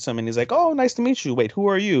 So he meets him and he's like, oh, nice to meet you. Wait, who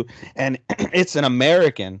are you? And it's an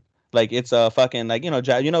American. Like it's a fucking like,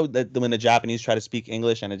 that when the Japanese try to speak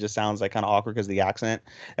English and it just sounds like kind of awkward because the accent.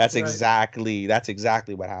 That's Right.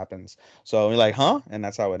 exactly what happens. So we're like, huh? And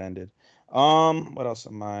that's how it ended. What else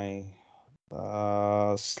am I?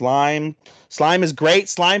 Slime is great.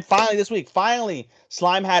 Slime finally this week. Finally,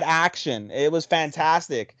 Slime had action. It was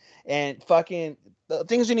fantastic. And fucking the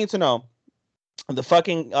things you need to know. The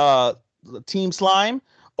fucking Team Slime,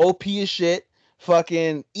 OP as shit.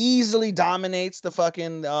 Fucking easily dominates the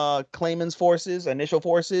fucking Clayman's forces, initial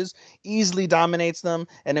forces, easily dominates them.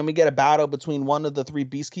 And then we get a battle between one of the three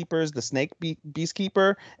Beastkeepers, the Snake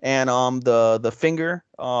Beastkeeper, and the Finger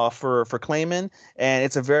for Clayman. And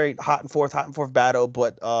it's a very hot and forth battle,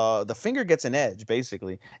 but the Finger gets an edge,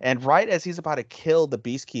 basically. And right as he's about to kill the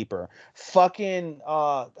Beastkeeper, fucking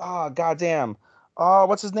goddamn. Oh,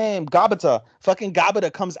 what's his name? Gabata. Fucking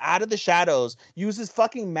Gabata comes out of the shadows, uses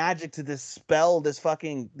fucking magic to dispel this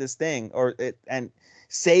thing, and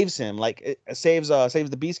saves him. Like it saves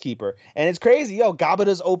the Beastkeeper. And it's crazy, yo.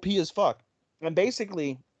 Gabata's OP as fuck. And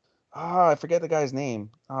basically, I forget the guy's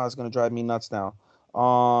name. Oh, it's gonna drive me nuts now.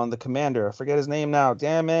 The commander. I forget his name now.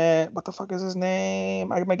 Damn it. What the fuck is his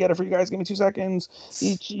name? I might get it for you guys. Give me 2 seconds.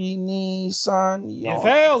 Ichi-ni-san. You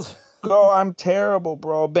failed. Oh, I'm terrible,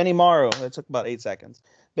 bro. Benimaru. It took about 8 seconds.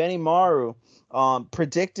 Benimaru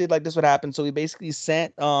predicted like this would happen. So he basically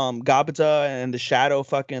sent Gabata and the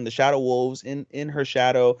shadow wolves in her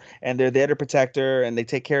shadow, and they're there to protect her, and they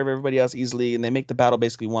take care of everybody else easily, and they make the battle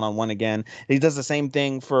basically one-on-one again. He does the same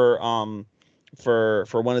thing for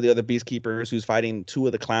one of the other Beastkeepers who's fighting two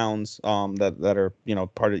of the clowns that are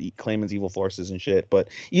part of Clayman's evil forces and shit. But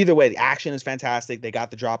either way, the action is fantastic. They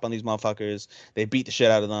got the drop on these motherfuckers. They beat the shit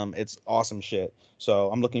out of them. It's awesome shit.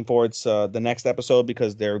 So I'm looking forward to the next episode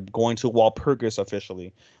because they're going to Walpurgis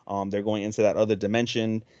officially. They're going into that other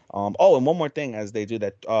dimension. And one more thing as they do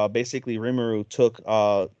that, basically Rimuru took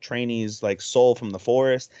trainee's like soul from the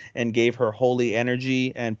forest and gave her holy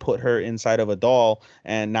energy and put her inside of a doll,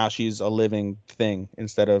 and now she's a living thing and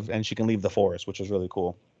she can leave the forest, which is really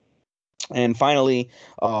cool. And finally,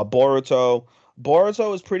 Boruto.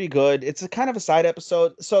 Boruto is pretty good. It's a kind of a side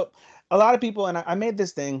episode. So a lot of people, and I made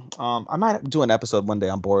this thing. I might do an episode one day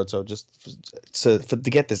on Boruto just to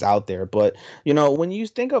get this out there. But when you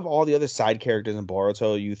think of all the other side characters in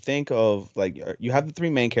Boruto, you think of like you have the three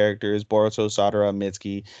main characters: Boruto, Sadara,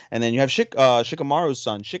 Mitsuki, and then you have Shikamaru's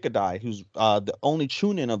son, Shikadai, who's the only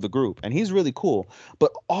chunin of the group, and he's really cool.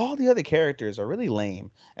 But all the other characters are really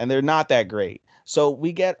lame, and they're not that great. So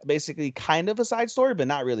we get basically kind of a side story, but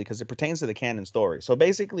not really because it pertains to the canon story. So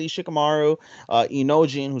basically, Shikamaru,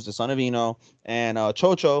 Inojin, who's the son of Ino, and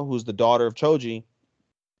Chocho, who's the daughter of Choji.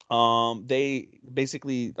 They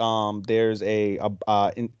basically there's a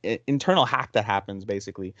internal hack that happens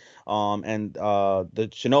basically, and the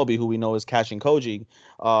shinobi who we know is Kashin Koji,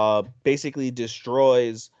 basically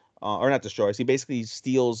destroys. Or not destroys. He basically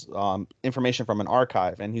steals information from an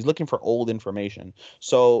archive, and he's looking for old information.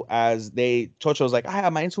 So Chocho's like,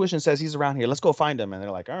 my intuition says he's around here. Let's go find him. And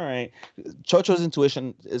they're like, all right. Chocho's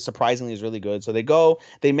intuition is really good. So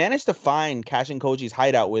they manage to find Kashin Koji's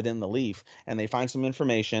hideout within the leaf, and they find some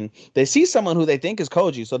information. They see someone who they think is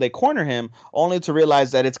Koji, so they corner him, only to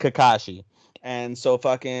realize that it's Kakashi. And so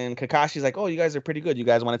fucking Kakashi's like, oh, you guys are pretty good. You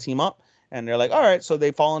guys want to team up? And they're like, all right. So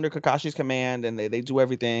they fall under Kakashi's command, and they do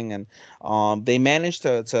everything. And they manage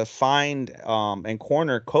to find and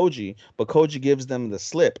corner Koji, but Koji gives them the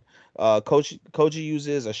slip. Koji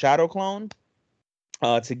uses a shadow clone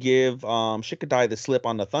to give Shikadai the slip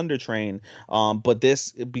on the Thunder Train. But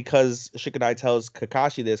because Shikadai tells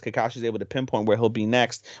Kakashi this, Kakashi's able to pinpoint where he'll be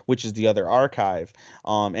next, which is the other archive.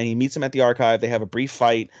 And he meets him at the archive. They have a brief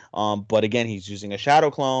fight. But again, he's using a shadow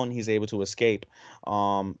clone. He's able to escape.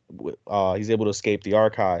 He's able to escape the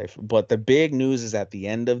archive. But the big news is at the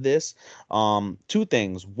end of this. Two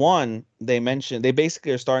things. One, they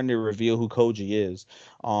basically are starting to reveal who Koji is.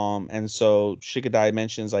 And so Shikadai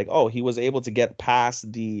mentions like, oh, he was able to get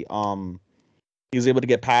past the He was able to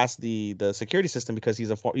get past the security system because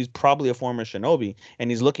he's probably a former shinobi, and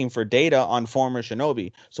he's looking for data on former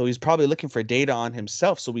shinobi. So he's probably looking for data on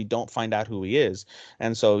himself, so we don't find out who he is.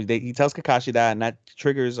 And so he tells Kakashi that, and that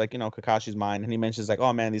triggers Kakashi's mind, and he mentions like,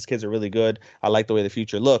 oh man, these kids are really good. I like the way the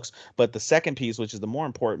future looks. But the second piece, which is the more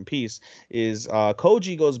important piece, is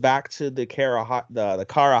Koji goes back to the Kara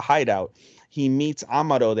hideout. He meets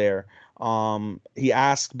Amado there. He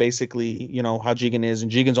asks basically, how Jigen is,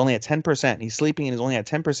 and Jigen's only at 10%. He's sleeping and he's only at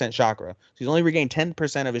 10% chakra. So he's only regained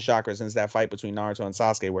 10% of his chakra since that fight between Naruto and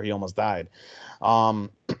Sasuke where he almost died. And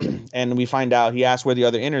we find out, he asks where the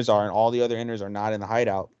other inners are, and all the other inners are not in the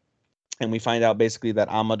hideout. And we find out basically that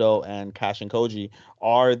Amado and Cash and Koji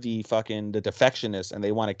are the defectionists, and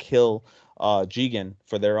they want to kill Jigen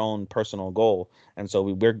for their own personal goal. And so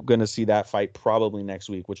we're going to see that fight probably next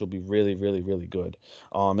week, which will be really, really, really good.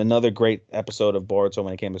 Another great episode of Boruto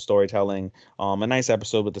when it came to storytelling. A nice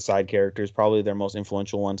episode with the side characters, probably their most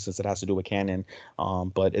influential one since it has to do with canon.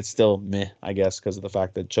 But it's still meh, I guess, because of the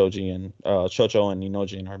fact that Chocho and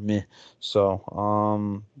Inojin are meh.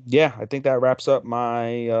 So, yeah, I think that wraps up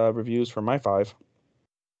my reviews for my 5.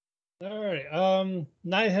 All right.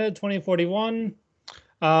 Nighthead 2041.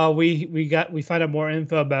 We find out more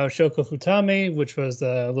info about Shoko Futami, which was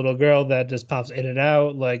the little girl that just pops in and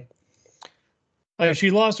out. Like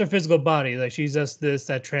she lost her physical body. Like she's just this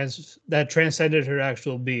that transcended her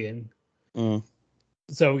actual being.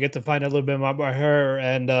 So we get to find out a little bit more about her.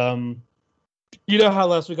 And you know how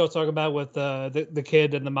last week I was talking about with the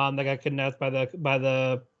kid and the mom that got kidnapped by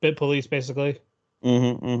the bit police, basically.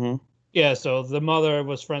 Yeah. So the mother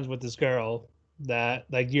was friends with this girl that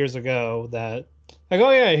years ago that. Like, oh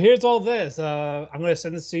yeah, here's all this. I'm gonna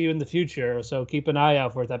send this to you in the future, so keep an eye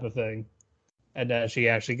out for it, type of thing. And she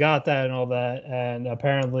actually got that and all that. And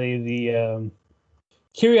apparently the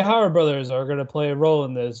Kirihara brothers are gonna play a role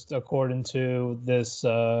in this, according to this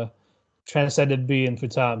transcended being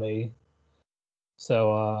Futami.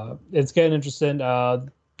 So it's getting interesting. The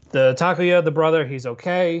Takuya, the brother, he's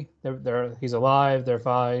okay. He's alive. They're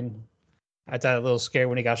fine. I got a little scared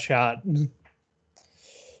when he got shot.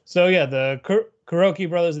 So yeah, the Kuroki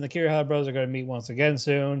brothers and the Kirihara brothers are going to meet once again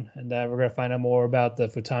soon, and we're going to find out more about the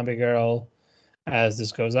Futami girl as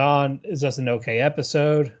this goes on. It's just an okay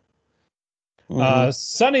episode.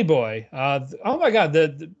 Sunny Boy. Oh my God,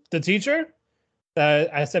 the teacher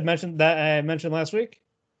that I mentioned last week.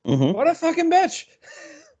 What a fucking bitch!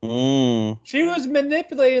 She was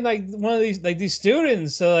manipulating like one of these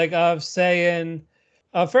students. So saying,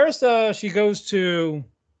 first she goes to.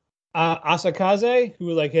 Asakaze,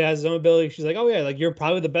 who has his own ability, she's like, oh yeah, you're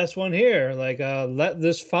probably the best one here. Let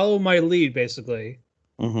this follow my lead, basically.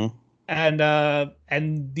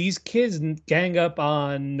 And these kids gang up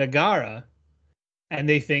on Nagara, and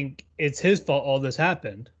they think it's his fault all this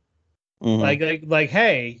happened.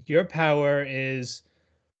 Hey, your power is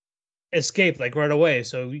escape right away,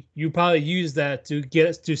 so you probably use that to get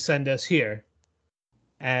us to send us here.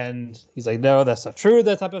 And he's like, no, that's not true,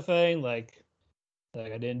 that type of thing.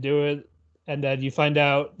 I didn't do it. And then you find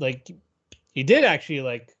out he did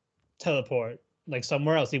actually teleport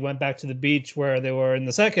somewhere else. He went back to the beach where they were in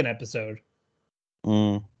the second episode.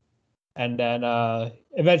 And then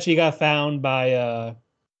eventually got found by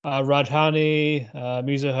Rajhani,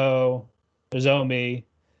 Mizuho, Nozomi.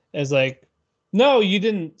 It's no, you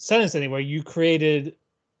didn't send us anywhere. You created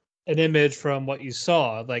an image from what you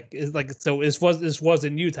saw. So this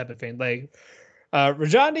wasn't you, type of thing.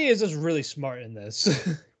 Rajani is just really smart in this.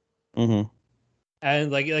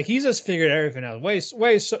 And he's just figured everything out way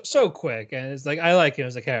so quick, and it's I like him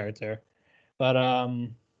as a character. But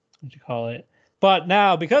what you call it? But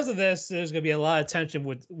now because of this, there's gonna be a lot of tension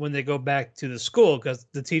when they go back to the school, because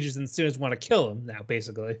the teachers and students want to kill him now,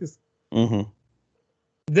 basically.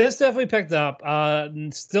 This definitely picked up.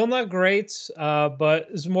 Still not great, but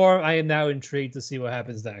it's more. I am now intrigued to see what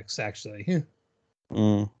happens next. Actually.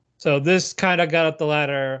 So this kind of got up the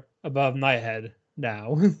ladder above Nighthead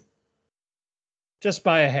now. Just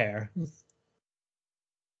by a hair.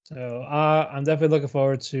 So I'm definitely looking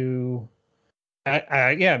forward to...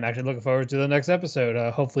 I'm actually looking forward to the next episode.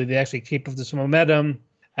 Hopefully they actually keep up this momentum.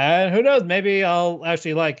 And who knows, maybe I'll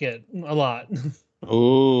actually like it a lot.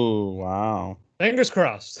 Oh, wow. Fingers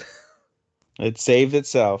crossed. It saved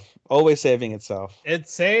itself. Always saving itself. It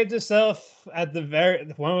saved itself when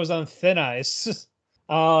it was on thin ice.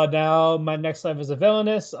 Now my next life is a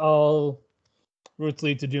villainess. All routes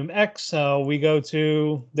lead to Doom X. So they go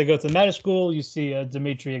to medical school. You see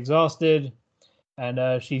Dimitri exhausted,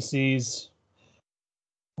 and she sees,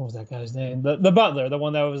 what was that guy's name? The butler, the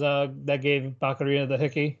one that was that gave Bakurina the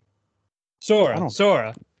hickey.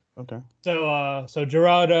 Sora. Okay. So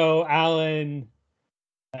Gerardo, Alan,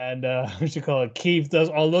 And what you call it? Keith does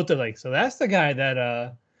all look like. So that's the guy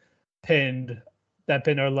that pinned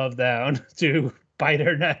her love down to bite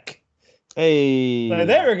her neck. Hey. So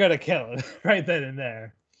they were gonna kill it right then and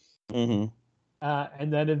there. Mm-hmm.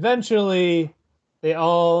 And then eventually, they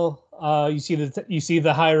all you see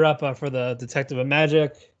the higher up for the detective of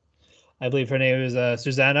magic. I believe her name is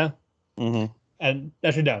Susanna. Mm-hmm. And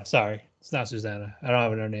actually, no, sorry, it's not Susanna. I don't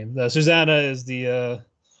have her name. Susanna is the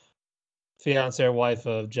fiance or wife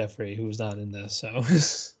of Jeffrey, who's not in this. So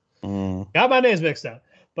got my names mixed up.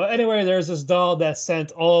 But anyway, there's this doll that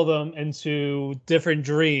sent all of them into different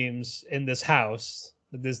dreams in this house.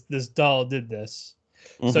 This doll did this.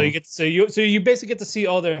 Mm-hmm. So you basically get to see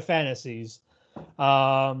all their fantasies.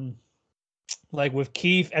 Like with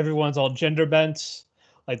Keith, everyone's all gender bent.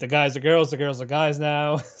 Like the guys are girls, the girls are guys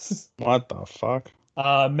now. What the fuck?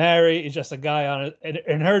 Mary is just a guy on it.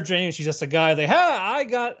 In her dream, she's just a guy. Like, I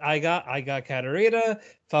got Katarina.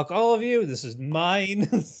 Fuck all of you. This is mine.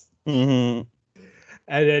 Mm-hmm.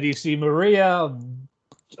 And then you see Maria,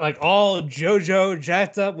 like all JoJo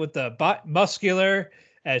jacked up with the muscular,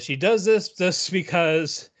 and she does this just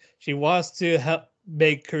because she wants to help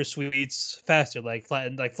make her sweets faster, like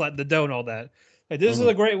flatten the dough and all that. Like, this is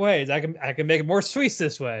a great way. I can make more sweets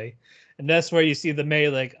this way, and that's where you see the maid.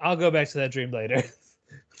 Like, I'll go back to that dream later.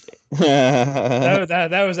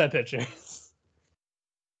 that was that picture.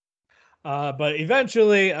 But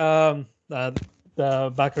eventually,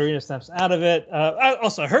 the Baccarina snaps out of it.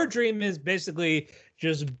 Also, her dream is basically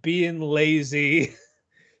just being lazy,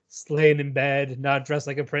 laying in bed, not dressed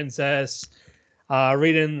like a princess,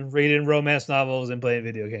 reading romance novels and playing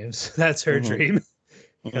video games. That's her dream,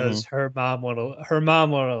 because her mom won't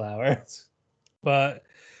allow her. But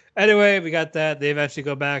anyway, we got that. They eventually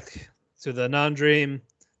go back to the non-dream,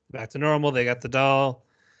 back to normal. They got the doll,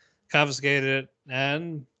 confiscated it,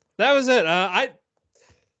 and that was it.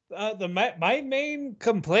 My main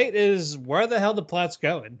complaint is where the hell the plot's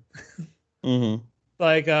going.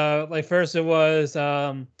 Like first it was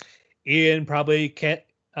Ian probably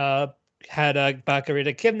had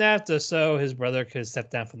Baccarina kidnapped just so his brother could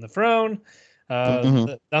step down from the throne.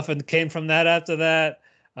 Nothing came from that after that.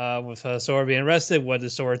 With Sora being arrested, what did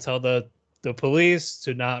Sora tell the police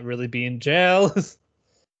to not really be in jail?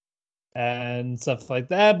 And stuff like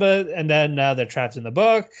that. And then now they're trapped in the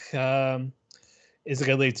book. Is it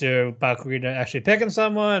going to lead to Baccarina actually picking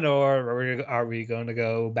someone, or are we going to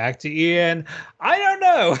go back to Ian? I don't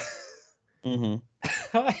know.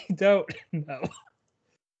 I don't know.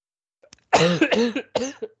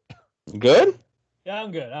 Good? Yeah,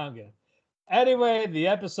 I'm good. Anyway, the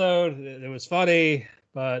episode, it was funny,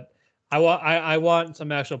 but I want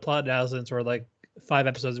some actual plot now since we're like 5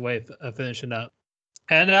 episodes away of finishing up.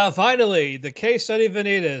 And now finally, the case study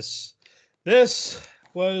Vanitas. This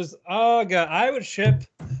was, oh god, I would ship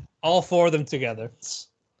all 4 of them together.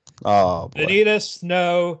 Oh boy. Vanitas,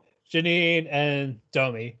 Snow, Janine, and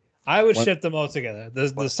Domi. I would ship them all together.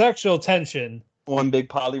 The sexual tension. One big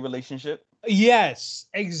poly relationship. Yes,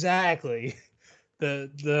 exactly.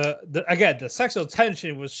 The sexual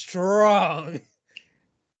tension was strong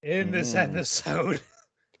in this episode.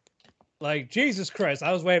 Like, Jesus Christ,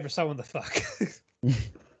 I was waiting for someone to fuck.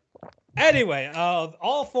 Anyway,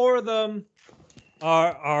 all 4 of them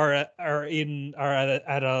are at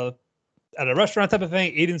a restaurant type of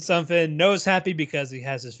thing, eating something. Noah's happy because he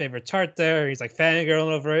has his favorite tart there. He's like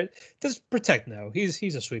fangirling over it. Just protect Noah.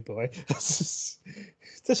 He's a sweet boy. Just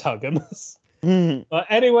hug him. But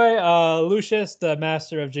anyway, Lucius, the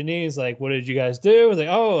master of Janine, is like, "What did you guys do?" He's like,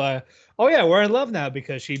 "Oh yeah, we're in love now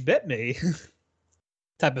because she bit me."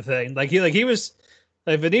 Type of thing. Like he was.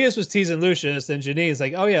 Like Vanitas was teasing Lucius, and Janine's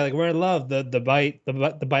like, "Oh yeah, like we're in love. The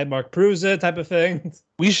bite mark proves it," type of thing.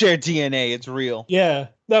 We share DNA. It's real. Yeah,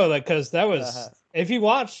 no, like because that was if you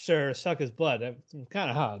watched her suck his blood, it was kind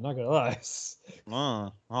of hot. Not gonna lie.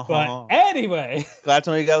 But anyway, glad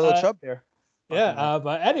somebody got a little chub there. Yeah,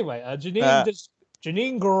 but anyway,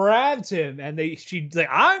 Janine grabbed him, and she's like,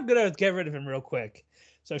 "I'm gonna get rid of him real quick."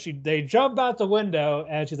 So they jump out the window,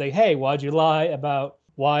 and she's like, "Hey, why'd you lie about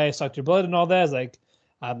why I sucked your blood and all that?" It's like,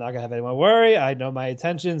 "I'm not gonna have anyone worry. I know my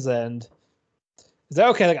intentions." And he's like,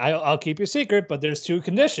 "Okay, like I'll keep your secret, but there's 2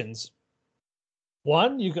 conditions.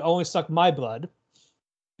 One, you can only suck my blood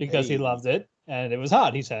because he loved it and it was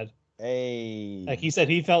hot." He said, "Hey," like he said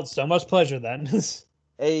he felt so much pleasure then.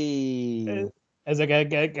 Hey, as like,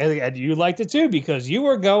 and you liked it too because you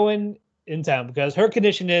were going in town. Because her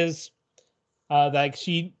condition is,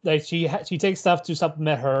 she takes stuff to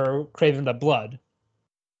supplement her craving the blood.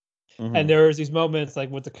 And there was these moments like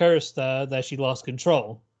with the curse that she lost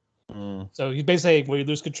control. So he's basically, when you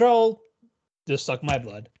lose control, just suck my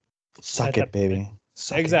blood. Suck it, baby.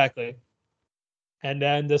 Exactly. And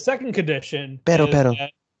then the second condition Pero.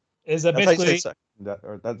 is That's how you say basically, suck.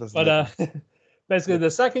 That's but basically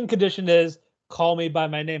the second condition is call me by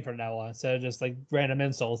my name from now on, instead of just like random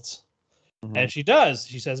insults. Mhm. And she does.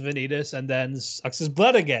 She says Vanitas, and then sucks his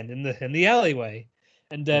blood again in the alleyway.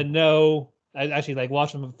 And then I actually like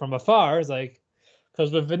watch him from afar. It's like,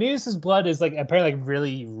 because with Vanitas' blood is like apparently like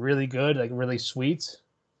really really good, like really sweet.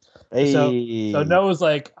 So Hey. Noah's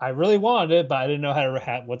like, I really wanted it, but I didn't know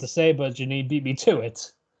what to say. But Janine beat me to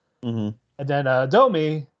it. Mhm. And then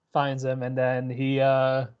Domi finds him, and then he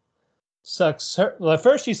sucks her. Well,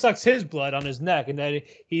 first he sucks his blood on his neck, and then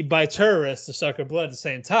he bites her wrist to suck her blood at the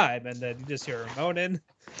same time, and then you just hear her moaning.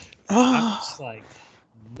 I'm just like,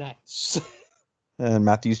 nice. And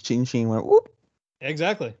Matthew's chin chin went whoop.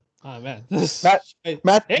 Exactly. Oh man,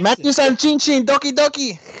 Matthew san chin chin doki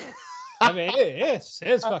doki. I mean, it's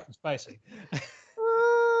fucking spicy.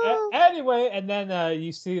 Anyway, and then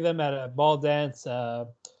you see them at a ball dance.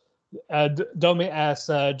 Domi asks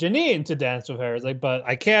Janine to dance with her. It's like, but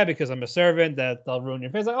I can't because I'm a servant. That they'll ruin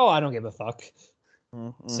your face. Like, oh, I don't give a fuck.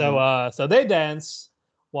 Mm-hmm. So they dance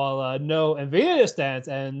while No and Vanitas dance,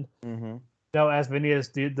 and No asks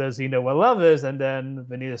Vanitas, does he know what love is? And then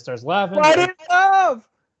Vanitas starts laughing. What is love?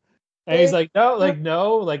 And he's like, no,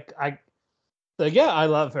 yeah, I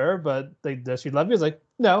love her, but like, does she love you? He's like,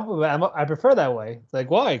 no, I prefer that way. Like,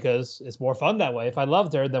 why? Because it's more fun that way. If I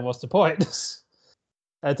loved her, then what's the point?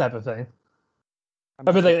 That type of thing.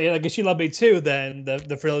 I mean, like if she loved me too, then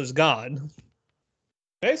the thrill is gone.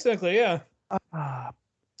 Basically, yeah.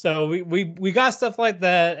 So we got stuff like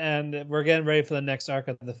that, and we're getting ready for the next arc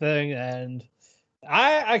of the thing, and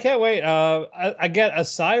I can't wait. Again,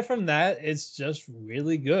 aside from that, it's just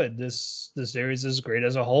really good. The series is great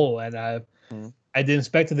as a whole, and I didn't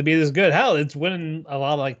expect it to be this good. Hell, it's winning a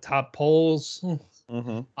lot of like top polls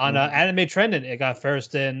on Anime Trending. It got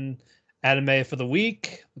first in Anime for the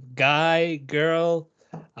Week, guy, girl,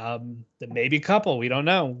 maybe couple. We don't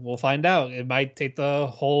know. We'll find out. It might take the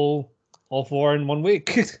whole 4 in 1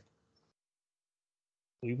 week.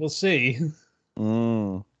 We will see.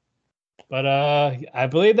 But I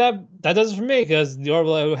believe that does it for me, because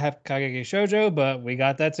normally I would have Kageki Shojo, but we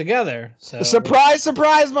got that together. So surprise,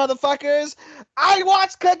 motherfuckers! I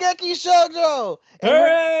watched Kageki Shojo.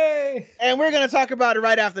 Hooray! And we're gonna talk about it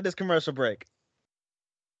right after this commercial break.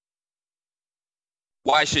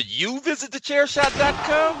 Why should you visit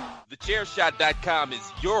thechairshot.com? Thechairshot.com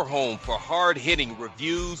is your home for hard-hitting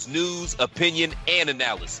reviews, news, opinion, and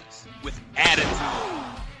analysis with attitude.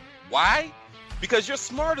 Why? Because you're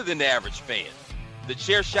smarter than the average fan.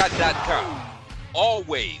 Thechairshot.com.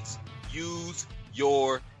 Always use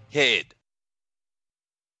your head.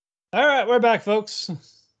 All right, we're back, folks.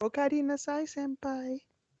 Ocarina Nasai senpai.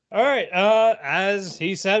 All right, as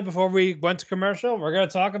he said before we went to commercial, we're going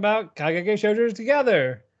to talk about Kageki Shoujo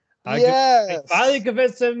together. I finally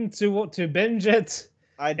convinced him to binge it.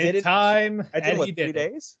 I did it. Time. I did what, 3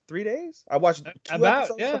 days? 3 days? I watched two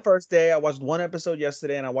episodes the first day. I watched one episode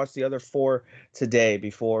yesterday, and I watched the other 4 today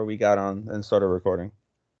before we got on and started recording.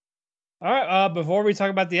 All right. Before we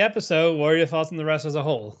talk about the episode, what are your thoughts on the rest as a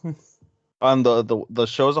whole? On the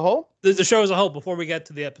show as a whole? The show as a whole before we get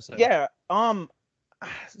to the episode. Yeah.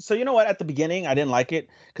 So you know what? At the beginning, I didn't like it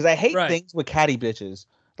because I hate things with catty bitches.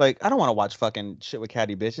 Like, I don't want to watch fucking shit with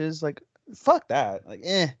catty bitches. Like, fuck that. Like,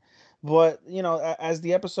 But, you know, as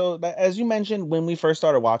the episode, as you mentioned when we first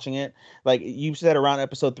started watching it, like you said around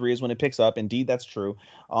episode 3 is when it picks up. Indeed, that's true.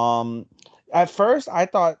 At first, I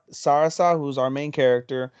thought Sarasa, who's our main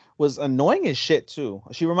character, was annoying as shit, too.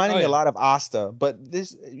 She reminded me a lot of Asta, but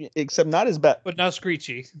except not as bad. But not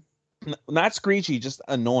screechy. Not screechy, just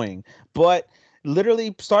annoying. But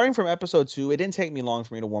literally, starting from episode 2, it didn't take me long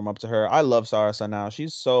for me to warm up to her. I love Sarasa now.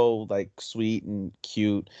 She's so, like, sweet and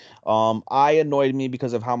cute. I annoyed me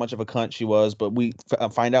because of how much of a cunt she was, but we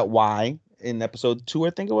find out why in episode 2, I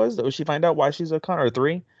think it was. She find out why she's a cunt, or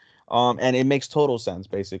 3. And it makes total sense,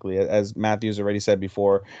 basically. As Matthew's already said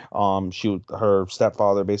before, her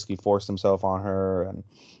stepfather basically forced himself on her, and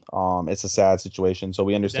it's a sad situation. So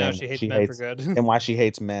we understand she hates men for good. and why she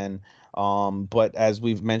hates men. But as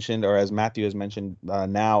we've mentioned, or as Matthew has mentioned,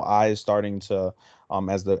 now Ai is starting to,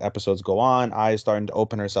 as the episodes go on, Ai is starting to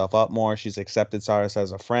open herself up more. She's accepted Cyrus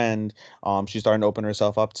as a friend. She's starting to open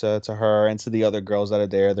herself up to her and to the other girls that are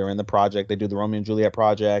there. They're in the project. They do the Romeo and Juliet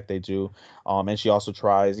project. They do, and she also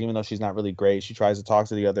tries, even though she's not really great, she tries to talk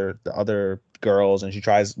to the other girls, and she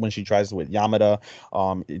tries with Yamada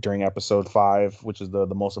during episode 5, which is the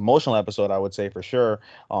most emotional episode, I would say, for sure,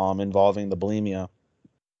 involving the bulimia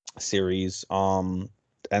series.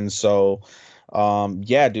 And so,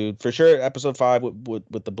 yeah, dude, for sure. Episode 5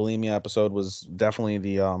 with the bulimia episode was definitely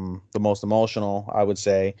the most emotional, I would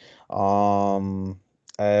say.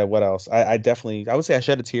 What else? I would say I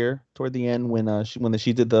shed a tear toward the end when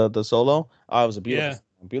she did the solo. It was a Yeah.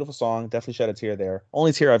 beautiful song. Definitely shed a tear there.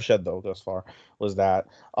 Only tear I've shed though thus far was that.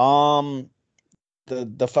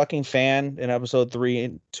 The fucking fan in episode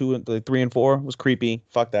 3 and 4 was creepy.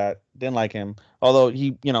 Fuck that. Didn't like him. Although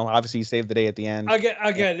he, obviously he saved the day at the end. I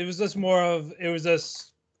get. It was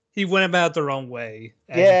just he went about the wrong way.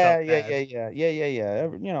 And he Yeah. felt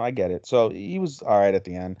bad. I get it. So he was all right at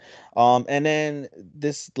the end. And then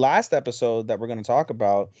this last episode that we're gonna talk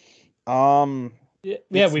about,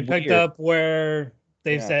 Yeah, we picked weird. up where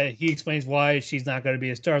they said he explains why she's not going to be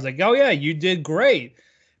a star. It's like, oh yeah, you did great,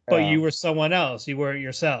 but you were someone else. You weren't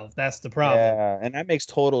yourself. That's the problem. Yeah, and that makes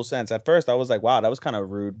total sense. At first, I was like, wow, that was kind of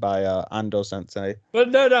rude by Ando Sensei. But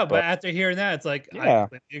no. But after hearing that, it's like, I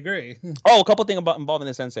completely agree. Oh, a couple things involving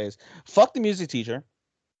the senseis. Fuck the music teacher.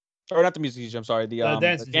 Or not the music teacher, I'm sorry, the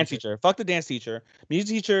dance teacher. Fuck the dance teacher. Music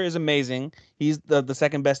teacher is amazing. He's the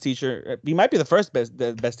second best teacher. He might be the first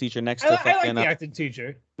best teacher next to I like the acting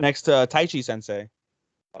teacher. Next to Taichi Sensei.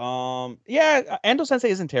 Ando Sensei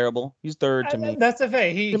isn't terrible. He's third to me. That's the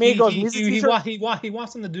thing. He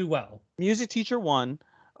wants him to do well. Music teacher 1,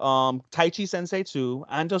 Taichi Sensei 2,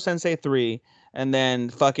 Ando Sensei 3, and then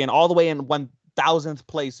fucking all the way in 1000th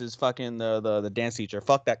place is fucking the dance teacher.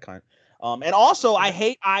 Fuck that cunt. And also I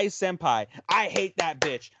hate Ai Senpai. I hate that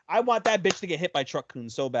bitch. I want that bitch to get hit by Truck Kun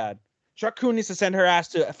so bad. Truck Kun needs to send her ass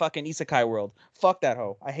to a fucking isekai world. Fuck that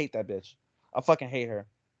hoe. I hate that bitch. I fucking hate her.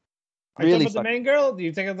 Are you talking about the main girl? Do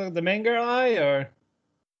you think of the main girl Ai or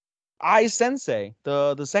Ai Sensei,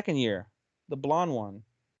 the second year, the blonde one,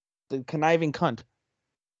 the conniving cunt.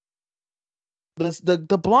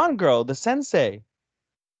 The blonde girl, the sensei.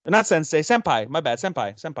 Not sensei, senpai. My bad,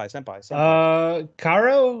 senpai.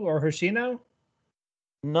 Karo or Hoshino?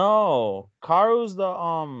 No, Karu's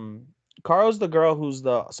the girl who's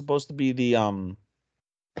supposed to be the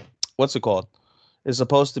what's it called? Is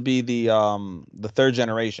supposed to be the third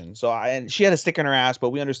generation. So and she had a stick in her ass, but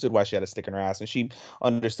we understood why she had a stick in her ass, and she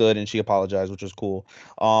understood and she apologized, which was cool.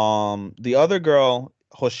 The other girl,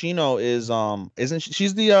 Hoshino,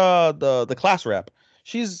 she's the class rep.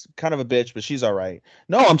 She's kind of a bitch, but she's all right.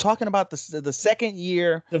 No, I'm talking about the second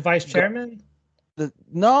year. The vice chairman?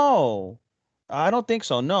 No, I don't think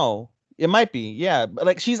so. No, it might be. Yeah, but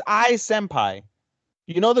like she's Ai Senpai.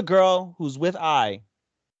 You know the girl who's with Ai,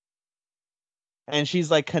 and she's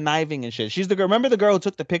like conniving and shit. She's the girl. Remember the girl who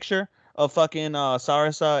took the picture of fucking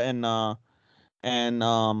Sarasa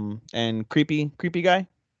and creepy guy.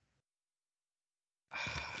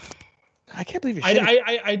 I can't believe you're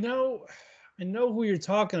shitting. I know who you're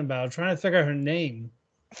talking about. I'm trying to figure out her name.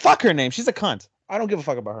 Fuck her name. She's a cunt. I don't give a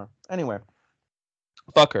fuck about her. Anyway,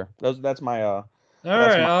 fuck her. That's my. All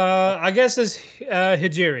right. I guess it's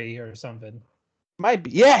Hijiri or something. Might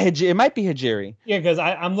be. Yeah, it might be Hijiri. Yeah, because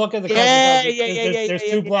I'm looking at the cover. There's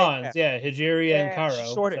two blondes. Yeah, Hijiri and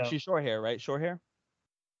Karo. She's short hair, right? Short hair.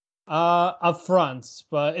 Up front,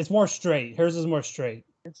 but it's more straight. Hers is more straight.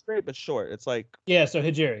 It's straight but short. It's like. Yeah. So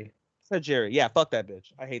Hijiri. Jerry, yeah, fuck that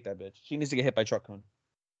bitch. I hate that bitch. She needs to get hit by Truck Kun.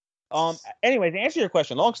 Anyway, to answer your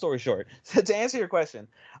question, long story short, to answer your question,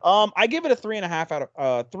 I give it a 3.5 out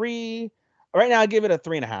of 3. Right now, I give it a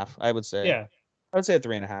 3.5. I would say. Yeah, I would say a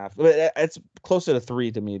 3.5. But it's closer to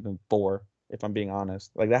 3 to me than 4, if I'm being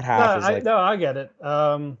honest. Like that half is like. No, I get it.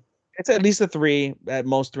 It's at least a 3, at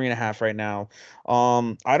most 3.5 right now.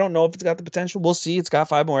 I don't know if it's got the potential. We'll see. It's got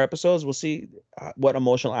 5 more episodes. We'll see what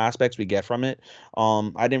emotional aspects we get from it.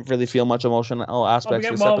 I didn't really feel much emotional aspects.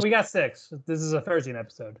 We got 6. This is a 13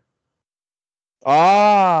 episode.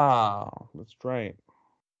 Ah, that's right.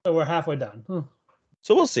 So we're halfway done.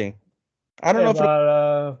 So we'll see. I don't know.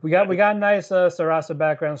 But we got a nice Sarasa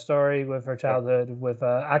background story with her childhood with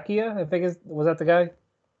Akia. I think was that the guy?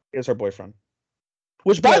 It's her boyfriend.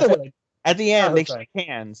 Which, by the way, at the end, they shake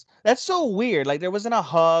hands. That's so weird. Like, there wasn't a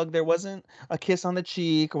hug. There wasn't a kiss on the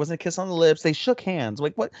cheek. Or wasn't a kiss on the lips. They shook hands.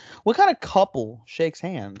 Like, what kind of couple shakes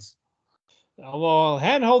hands? Well,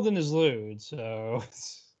 hand-holding is lewd, so...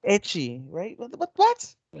 Itchy, right?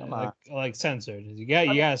 What? Like censored. You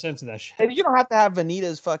gotta censor that shit. And you don't have to have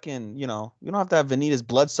Vanita's fucking, you don't have to have Vanita's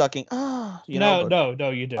blood-sucking. No, you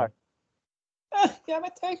do. Yeah, my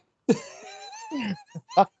take.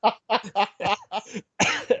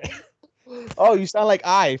 Oh, you sound like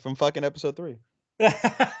I from fucking episode 3.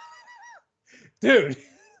 Dude.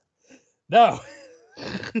 No.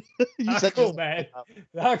 Not cool, man.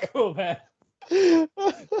 Not cool, man.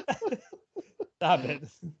 Stop it.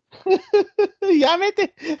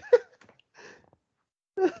 Yamete.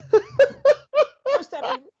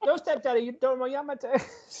 No stepdaddy, you don't know Yamate.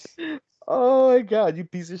 Oh my god, you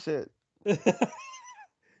piece of shit.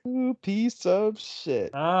 You piece of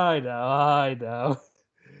shit. I know.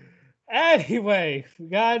 Anyway, we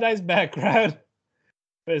got a nice background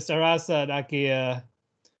with Sarasa and Akia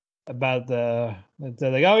about they're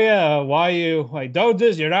like, oh yeah, why you like don't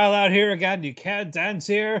this? You're not allowed here again. You can't dance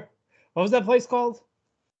here. What was that place called?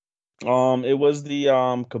 It was the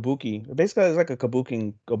kabuki. Basically, it's like a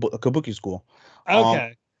kabuki school.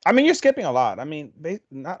 Okay. I mean, you're skipping a lot. I mean,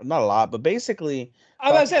 not a lot, but basically, I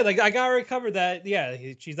was gonna say, like, I already covered that. Yeah,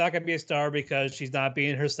 she's not gonna be a star because she's not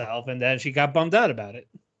being herself, and then she got bummed out about it.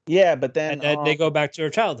 yeah, but then And then they go back to her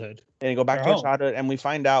childhood. and they go back Her to her home. childhood, and we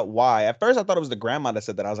find out why. At first, I thought it was the grandma that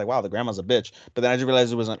said that. I was like, wow, the grandma's a bitch. But then I just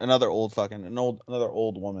realized it was another another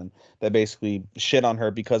old woman that basically shit on her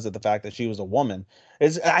because of the fact that she was a woman.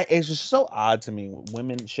 It's just so odd to me,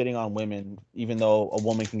 women shitting on women, even though a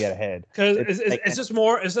woman can get ahead. Because it's just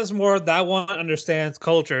more that one understands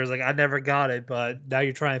culture. It's like I never got it, but now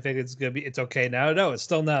you're trying to think it's okay now. No, it's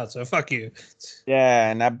still not. So fuck you. Yeah,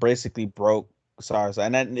 and that basically broke Sarsa.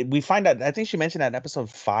 And then we find out, I think she mentioned that in episode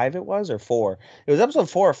 5 it was, or 4. It was episode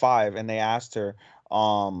 4 or 5, and they asked her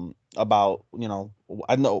about,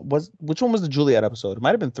 I don't know, which one was the Juliet episode? It might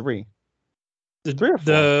have been 3. 3 or 4.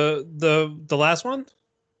 The last one?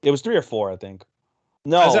 It was 3 or 4, I think.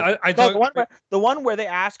 No, I no, thought the one where they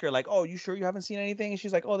ask her like, "Oh, you sure you haven't seen anything?" And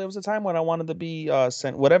she's like, "Oh, there was a time when I wanted to be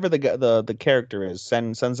sent whatever the character is,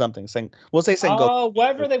 send something, send we'll say send go." Oh,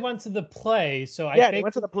 wherever they went to the play. So I Yeah, think they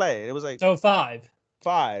went to the play. It was like so 5.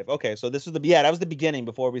 5. Okay, so this was that was the beginning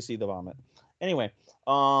before we see the vomit. Anyway,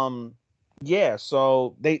 yeah,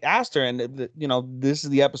 so they asked her, and this is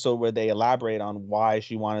the episode where they elaborate on why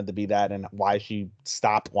she wanted to be that and why she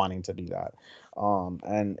stopped wanting to be that.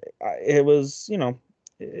 And it was,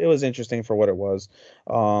 it was interesting for what it was.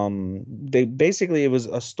 It was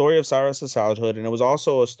a story of Sarah's childhood, and it was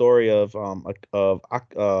also a story of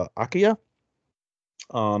Akiya. It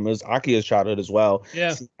was Akiya's childhood as well.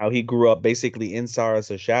 Yeah. How he grew up basically in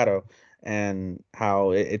Sarah's shadow, and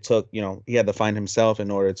how it took, he had to find himself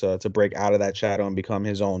in order to break out of that shadow and become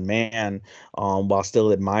his own man, while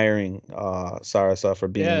still admiring Sarasa for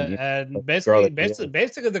being and basically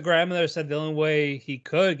the grandmother said the only way he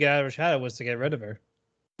could get out of her shadow was to get rid of her.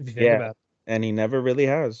 If you think about it. And he never really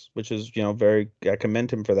has, which is, I commend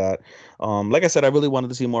him for that. Like I said, I really wanted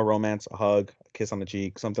to see more romance, a hug, a kiss on the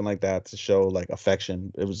cheek, something like that to show like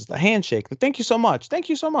affection. It was just a handshake. Thank you so much. Thank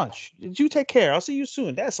you so much. You take care. I'll see you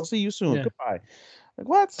soon. I'll see you soon. Yeah. Goodbye. Like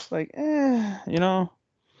what? Like,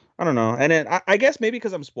 I don't know. And then I guess maybe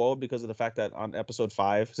because I'm spoiled because of the fact that on episode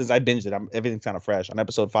 5, since I binged it, everything's kind of fresh. On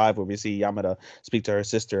episode 5, where we see Yamada speak to her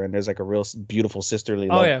sister, and there's like a real beautiful sisterly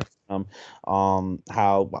love. Yeah.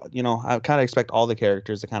 How I kind of expect all the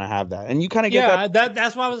characters to kind of have that, and you kind of get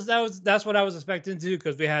that's what I was expecting too,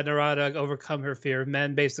 because we had Narada overcome her fear of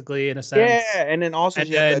men, basically, in a sense. Yeah, and then also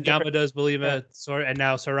Yamada's believe it, and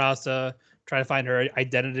now Sarasa trying to find her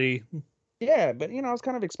identity. Yeah, but I was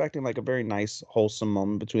kind of expecting like a very nice, wholesome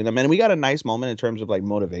moment between them, and we got a nice moment in terms of like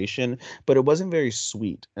motivation, but it wasn't very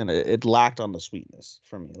sweet, and it lacked on the sweetness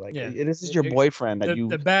for me. Like, this is your boyfriend that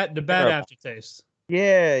the bad aftertaste.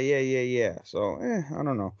 Yeah. So, I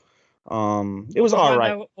don't know. It was all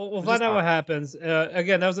right. We'll find out what happens.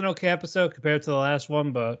 Again, that was an okay episode compared to the last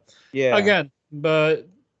one, but yeah. Again,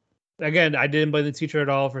 I didn't blame the teacher at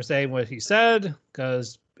all for saying what he said,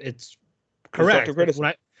 because it's correct. Because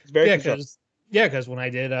when I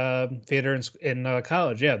did theater in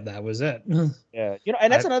college, that was it. Yeah,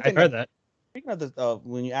 and that's another thing. I heard that. Speaking of this,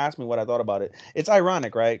 when you asked me what I thought about it, it's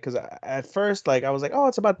ironic, right? Because at first, like, I was like, oh,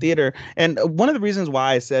 it's about theater. And one of the reasons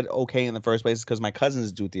why I said okay in the first place is because my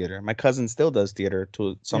cousins do theater. My cousin still does theater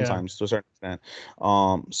sometimes to a certain extent.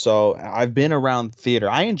 So I've been around theater.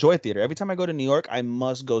 I enjoy theater. Every time I go to New York, I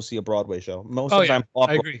must go see a Broadway show. Most of the time off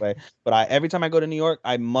Broadway. But every time I go to New York,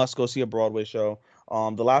 I must go see a Broadway show.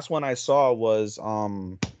 The last one I saw was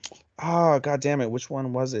god damn it, which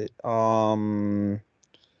one was it?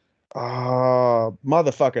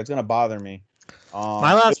 Motherfucker, it's gonna bother me.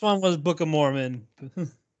 My last one was Book of Mormon.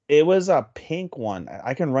 It was a pink one.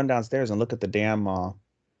 I can run downstairs and look at the damn.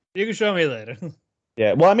 You can show me later.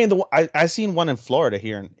 Yeah, well, I mean, I seen one in Florida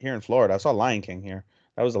here in Florida. I saw Lion King here.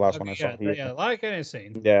 That was the last one I saw. Yeah, Lion King is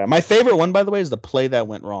seen. Yeah, my favorite one, by the way, is The Play That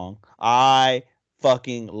Went Wrong. I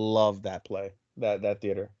fucking love that play. That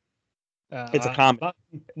theater. It's a comedy.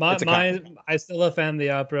 I still love Family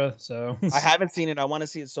Opera, so I haven't seen it. I want to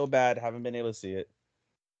see it so bad. Haven't been able to see it.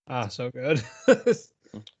 So good.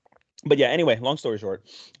 But yeah, anyway, long story short,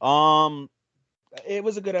 it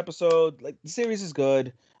was a good episode. Like, the series is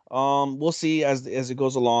good. We'll see as it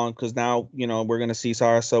goes along, because now we're gonna see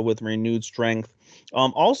Sarasa with renewed strength.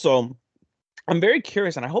 Also, I'm very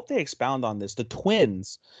curious, and I hope they expound on this. The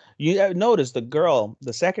twins, you notice the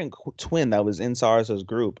second twin that was in Sarasa's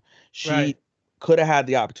group, Right. she could have had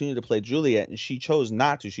the opportunity to play Juliet, and she chose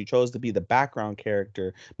not to. She chose to be the background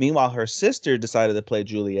character. Meanwhile, her sister decided to play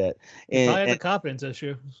Juliet, He probably had and the confidence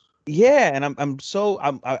issue. yeah, and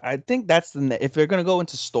I think that's if they're gonna go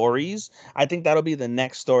into stories, I think that'll be the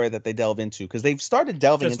next story that they delve into, because they've started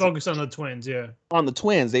delving Just into focus on the twins, yeah. on the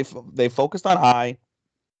twins. They focused on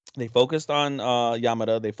they focused on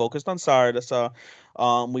Yamada. They focused on Sarada.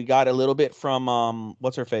 We got a little bit from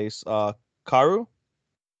what's her face? Karu.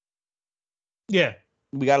 Yeah.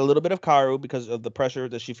 We got a little bit of Karu because of the pressure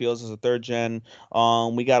that she feels as a third gen.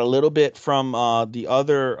 We got a little bit from the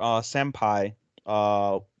other senpai,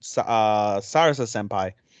 Sarasa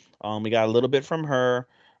senpai. We got a little bit from her.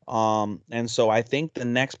 And so I think the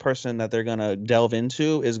next person that they're gonna delve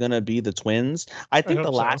into is gonna be the twins. I think the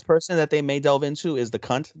hope so. last person that they may delve into is the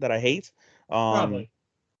cunt that I hate. Probably.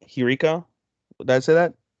 Hirika. Did I say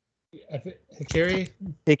that? Hikari?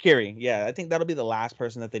 Hikari. Yeah, I think that'll be the last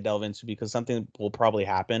person that they delve into, because something will probably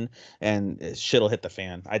happen and shit'll hit the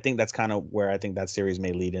fan. I think that's kind of where I think that series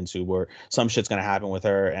may lead into, where some shit's gonna happen with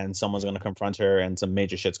her and someone's gonna confront her and some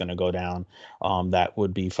major shit's gonna go down. That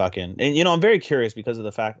would be fucking. And I'm very curious because of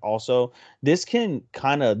the fact also this can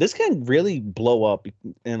really blow up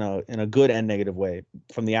in a good and negative way,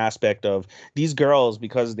 from the aspect of these girls,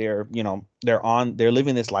 because they're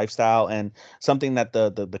living this lifestyle, and something that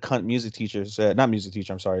the cunt music teacher said, not music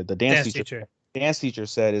teacher, I'm sorry, the dance teacher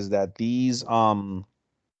said, is that these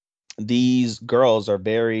girls are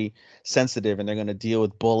very sensitive, and they're going to deal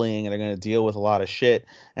with bullying, and they're going to deal with a lot of shit,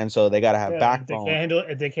 and so they got to have backbone.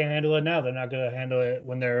 If they can't handle it now, they're not going to handle it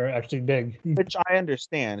when they're actually big. Which I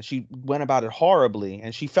understand. She went about it horribly,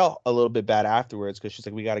 and she felt a little bit bad afterwards, because she's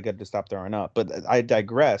like, we got to get to stop throwing up. But I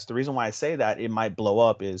digress. The reason why I say that it might blow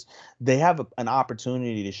up is they have an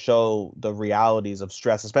opportunity to show the realities of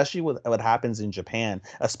stress, especially with what happens in Japan,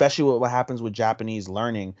 especially with what happens with Japanese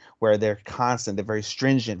learning, where they're constant, they're very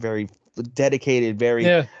stringent, very dedicated,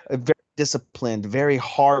 very disciplined, very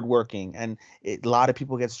hardworking, and a lot of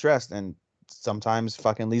people get stressed, and sometimes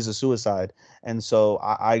fucking leads to suicide. And so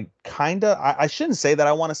I shouldn't say that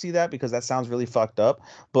I want to see that, because that sounds really fucked up,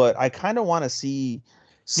 but I kind of want to see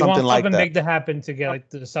something like that. Big to happen to get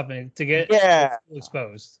something to get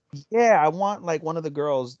exposed. Yeah, I want like one of the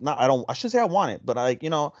girls. I should say I want it, but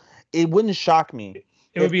it wouldn't shock me.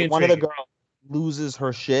 It would be one of the girls loses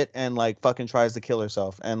her shit and like fucking tries to kill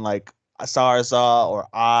herself, and like Sarasa or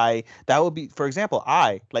that would be, for example,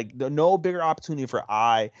 no bigger opportunity for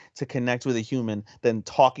to connect with a human than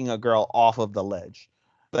talking a girl off of the ledge.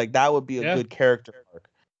 Like that would be a good character arc.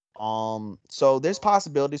 So there's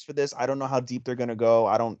possibilities for this. I don't know how deep they're gonna go.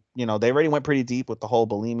 I don't, they already went pretty deep with the whole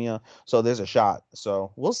bulimia, so there's a shot.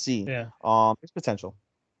 So we'll see. Yeah. There's potential.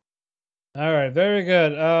 All right, very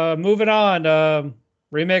good. Moving on.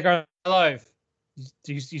 Remake Our Life.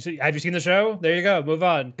 Have you seen the show? There you go. Move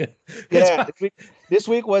on. Yeah, this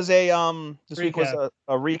week was a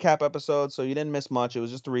recap episode, so you didn't miss much. It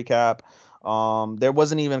was just a recap. There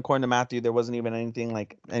wasn't even, according to Matthew, there wasn't even anything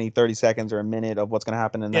like any 30 seconds or a minute of what's gonna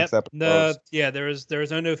happen in the next episode. There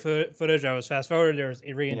was no new footage. I was fast forward. There was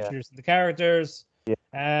reintroducing the characters,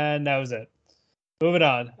 and that was it. Moving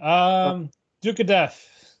on. Duke of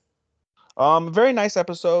Death. Very nice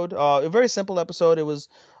episode. A very simple episode. It was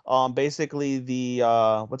basically the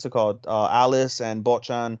what's it called? Alice and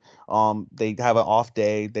Botchan. They have an off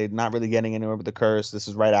day. They're not really getting anywhere with the curse. This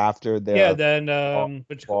is right after their the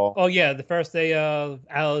first day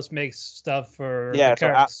Alice makes stuff for the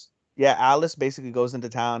curse. Alice basically goes into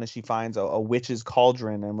town and she finds a witch's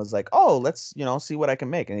cauldron and was like, oh, let's see what I can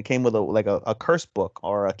make. And it came with a curse book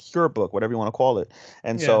or a cure book, whatever you want to call it.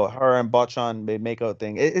 And so her and Botchan, they make a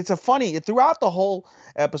thing. It's a funny, throughout the whole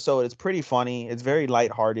episode, it's pretty funny. It's very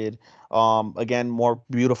lighthearted. Again, more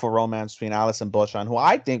beautiful romance between Alice and Botchan, who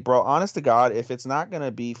I think, bro, honest to God, if it's not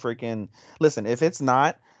gonna be freaking, listen, if it's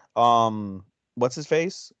not what's his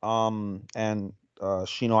face and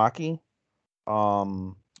Shinoaki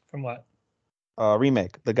from what?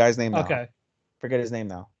 Remake. The guy's name now. Okay. Forget his name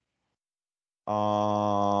now.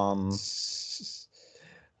 What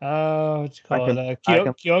you call it?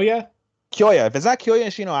 Kyoya? Kyoya. If it's not Kyoya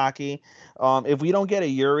and Shinoaki, if we don't get a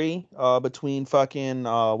Yuri between fucking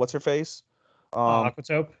what's her face?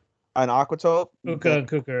 Aquatope. An Aquatope. Fuka and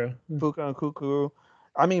Kukuru.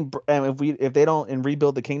 I mean, and if they don't in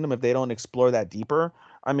Rebuild the Kingdom, if they don't explore that deeper,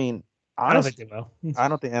 I mean, I don't think they will. I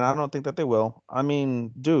don't think that they will. I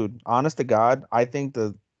mean, dude, honest to God, I think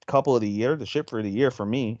the couple of the year, the ship for the year for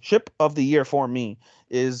me, ship of the year for me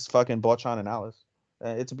is fucking Bochan and Alice.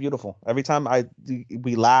 It's beautiful. Every time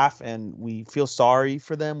we laugh and we feel sorry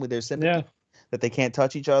for them with their sympathy that they can't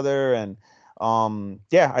touch each other. And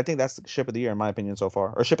yeah, I think that's the ship of the year in my opinion so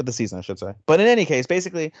far, or ship of the season, I should say. But in any case,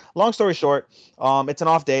 basically, long story short, it's an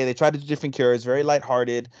off day. They tried to do different cures, very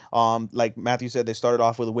lighthearted. Like Matthew said, they started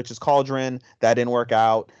off with a witch's cauldron that didn't work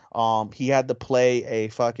out. He had to play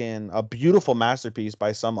a beautiful masterpiece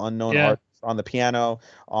by some unknown artist on the piano.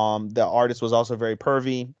 The artist was also very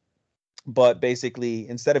pervy. But basically,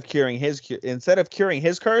 instead of curing his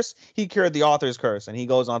curse, he cured the author's curse, and he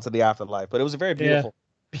goes on to the afterlife. But it was a very beautiful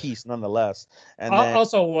piece, nonetheless. And then,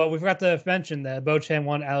 also, we forgot to mention that Bochan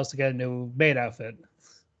wanted Alice to get a new maid outfit.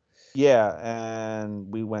 Yeah, and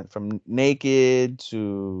we went from naked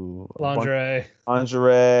to lingerie,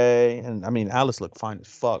 and I mean, Alice looked fine as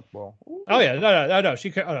fuck, bro. Oh yeah, no,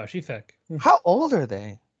 she thick. How old are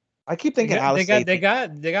they? I keep thinking Alice. They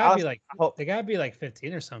gotta be like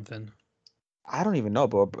 15 or something. I don't even know,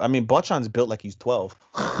 bro. I mean, Bochan's built like he's 12.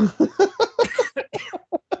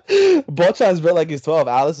 Bochan's built like he's 12.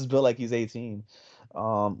 Alice is built like he's 18.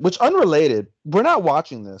 Which unrelated. We're not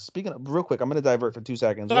watching this. Speaking of, real quick, I'm gonna divert for 2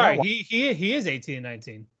 seconds. Sorry, he is 18 and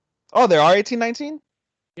 19. Oh, there are 18, 19?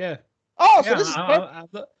 Yeah. Oh, so this is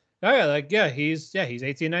he's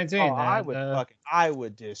 18, 19. Oh, I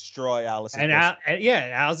would destroy Alice.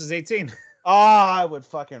 Alice is 18. Oh, I would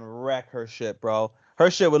fucking wreck her shit, bro. Her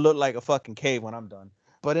shit would look like a fucking cave when I'm done.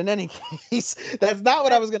 But in any case, that's not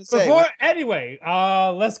what I was gonna say.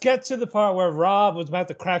 Let's get to the part where Rob was about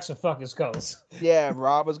to crack some fucking skulls. Yeah,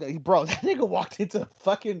 Rob was gonna. Bro, that nigga walked into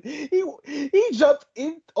fucking. He jumped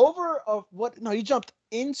in over a what? No, he jumped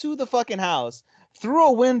into the fucking house through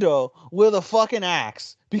a window with a fucking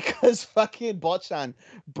axe because fucking Bochan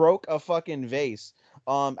broke a fucking vase.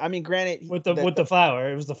 I mean, granted, with the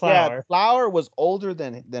flower, it was the flower. Yeah, the flower was older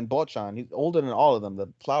than Bochan. He's older than all of them. The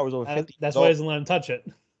flower's over 50. That's why he doesn't let him touch it.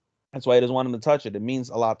 That's why he doesn't want him to touch it. It means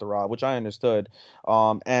a lot to Rob, which I understood.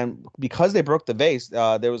 And because they broke the vase,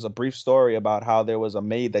 there was a brief story about how there was a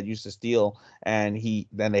maid that used to steal, and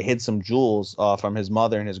then they hid some jewels from his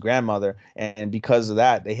mother and his grandmother, and because of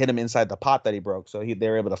that, they hid him inside the pot that he broke. So they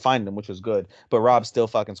were able to find him, which was good. But Rob still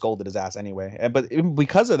fucking scolded his ass anyway. But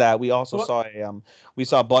because of that, we also saw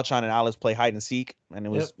Bochan and Alice play hide and seek, and it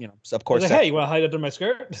was of course. Hey, you want to hide under my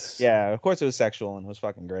skirt? Yeah, of course it was sexual and it was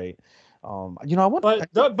fucking great. Don't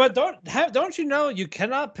you know you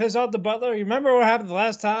cannot piss off the butler? You remember what happened the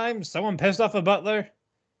last time someone pissed off a butler?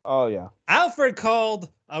 Oh yeah. Alfred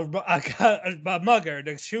called a mugger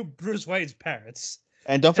to shoot Bruce Wayne's parents.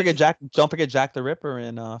 And don't forget Jack the Ripper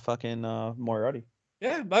and fucking Moriarty.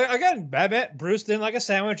 Yeah, but again, Bruce didn't like a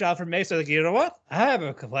sandwich. Alfred May said, you know what? I have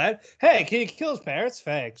a plan. Hey, can you kill his parents?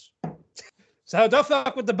 Thanks. So don't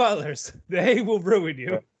fuck with the butlers. They will ruin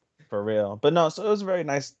you. For real. But no, so it was a very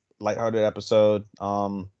nice lighthearted episode.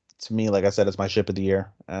 To me, like I said, it's my ship of the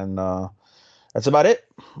year, and that's about it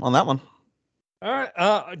on that one. All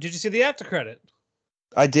right. Did you see the after credit?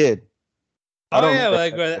 I did.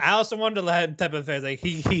 Like Alice in Wonderland type of thing. Like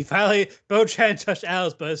he finally Bochan touched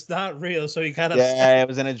Alice, but it's not real, so he kind of it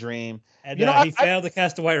was in a dream. And he failed to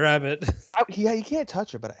cast a white rabbit. He can't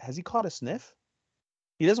touch her, but has he caught a sniff?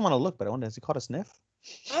 He doesn't want to look, but I wonder, has he caught a sniff?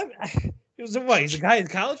 He's a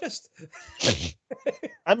gynecologist?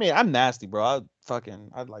 I mean, I'm nasty, bro.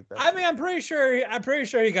 I'd like that. I mean, I'm pretty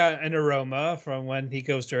sure he got an aroma from when he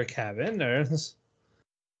goes to her cabin.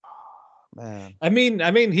 Man. I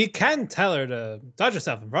mean, he can tell her to touch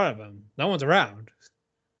herself in front of him. No one's around.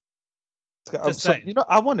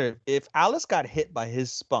 I wonder if Alice got hit by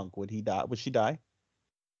his spunk, would he die? Would she die?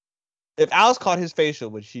 If Alice caught his facial,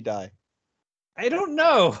 would she die? I don't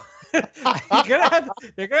know. You're gonna have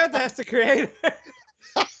to ask the creator.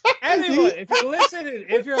 Anyone, if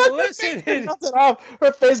you're listening,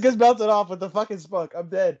 her face gets melted off with the fucking spunk. I'm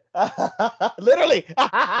dead. Literally.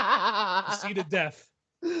 The seed of death.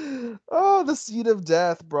 Oh, the seed of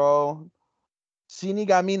death, bro.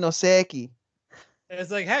 Shinigami no Seki.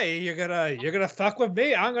 It's like, hey, you're gonna fuck with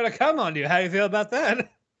me. I'm gonna come on you. How do you feel about that?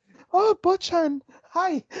 Oh, Bochan,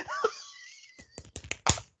 hi.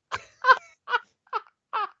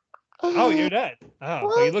 Oh, you're dead.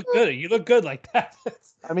 Oh, but you look good. You look good like that.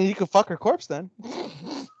 I mean, you could fuck her corpse then.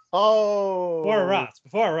 Oh. Before it rots.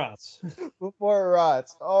 Before it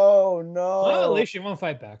rots. Oh, no. Well, at least she won't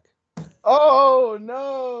fight back. Oh,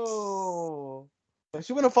 no.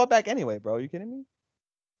 She wouldn't have fought back anyway, bro. Are you kidding me?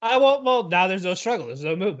 Well, now there's no struggle. There's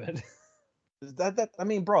no movement. I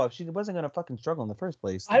mean, bro, if she wasn't going to fucking struggle in the first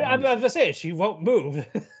place. I'm about to say, she won't move.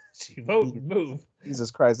 Move.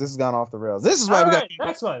 Jesus Christ, this has gone off the rails. This is All why we right,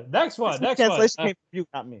 got next one. cancellation came from you,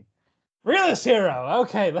 not me. Realist Hero.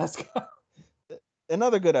 Okay, let's go.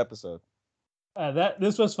 Another good episode.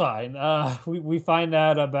 This was fine. We find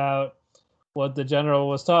out about what the general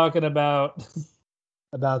was talking about.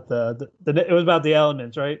 About it was about the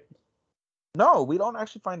elements, right? No, we don't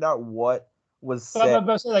actually find out what was But said.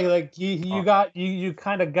 I'm saying, like you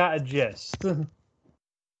kind of got a gist.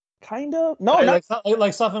 Kind of. No, like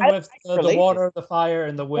something with the water, the fire,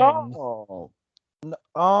 and the wind. No.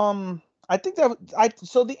 I think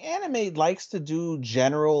so the anime likes to do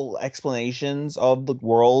general explanations of the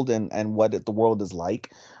world and what the world is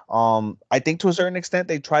like. I think to a certain extent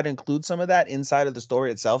they try to include some of that inside of the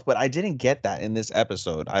story itself, but I didn't get that in this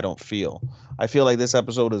episode. I feel like this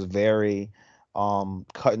episode is very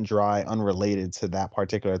cut and dry, unrelated to that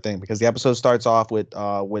particular thing, because the episode starts off with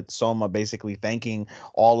Soma basically thanking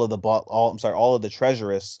all of the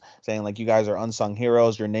treasurists, saying like, you guys are unsung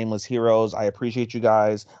heroes, you're nameless heroes, I appreciate you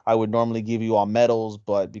guys, I would normally give you all medals,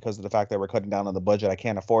 but because of the fact that we're cutting down on the budget, I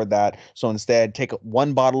can't afford that, so instead take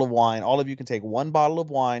one bottle of wine, all of you can take one bottle of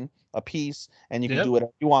wine a piece, and you can do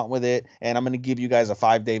whatever you want with it, and I'm gonna give you guys a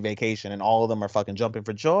 5-day vacation. And all of them are fucking jumping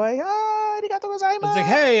for joy. Arigato gozaimasu. It's like,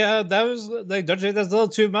 hey, that was like, don't you think that's a little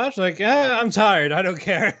too much? Like, I'm tired, I don't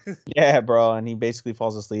care. Yeah, bro. And he basically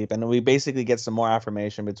falls asleep, and we basically get some more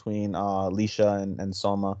affirmation between Lisha and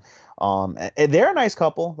Soma. And they're a nice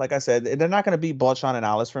couple. Like I said, they're not going to be Bloodshot and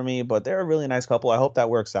Alice for me, but they're a really nice couple. I hope that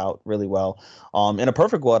works out really well. In a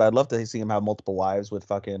perfect world, I'd love to see him have multiple wives with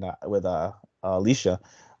Lisha.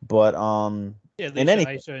 But Yeah, in any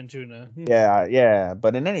Aisha and Tuna. yeah.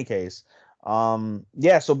 But in any case,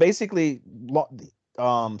 yeah. So basically,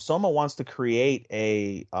 Soma wants to create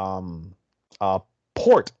a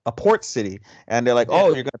port city, and they're like, oh,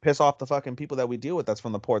 you're gonna piss off the fucking people that we deal with that's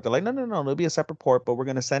from the port. They're like, no, it'll be a separate port, but we're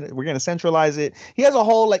gonna centralize it. He has a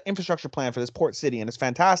whole like infrastructure plan for this port city, and it's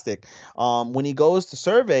fantastic. When he goes to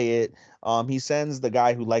survey it, he sends the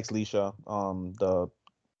guy who likes Lisha,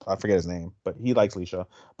 I forget his name, but he likes Lisha.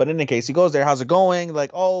 But in any case, he goes there. How's it going? Like,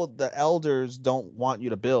 oh, the elders don't want you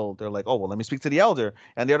to build. They're like, oh, well, let me speak to the elder.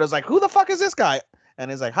 And the elder's like, who the fuck is this guy? And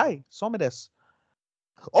he's like, hi, Somedes.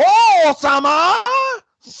 Oh, Sama!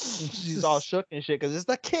 She's all shook and shit because it's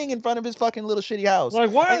the king in front of his fucking little shitty house. Like,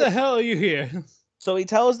 why the hell are you here? So he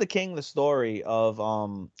tells the king the story of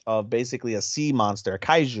basically a sea monster, a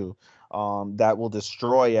kaiju, that will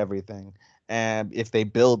destroy everything. And if they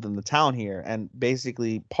build in the town here, and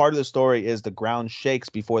basically part of the story is the ground shakes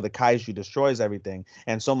before the kaiju destroys everything,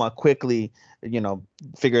 and Soma quickly,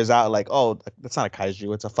 figures out like, oh, that's not a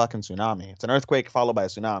kaiju, it's a fucking tsunami. It's an earthquake followed by a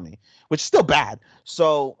tsunami, which is still bad.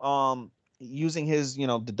 So using his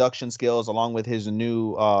deduction skills along with his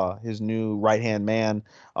new right hand man,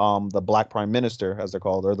 the Black Prime Minister, as they're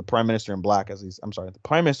called, or the Prime Minister in Black, the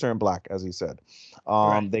Prime Minister in Black, as he said.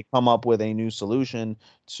 They come up with a new solution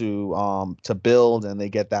to build, and they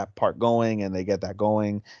get that part going, and and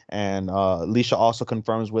Lisha also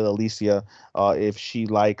confirms with Alicia if she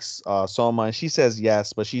likes Soma, and she says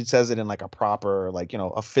yes, but she says it in like a proper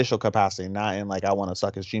official capacity, not in like I want to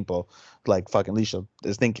suck his chimpo like fucking Lisha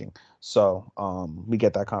is thinking. So we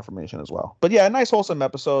get that confirmation as well. But yeah, a nice wholesome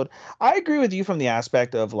episode. I agree with you from the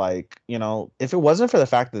aspect of like, if it wasn't for the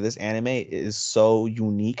fact that this anime is so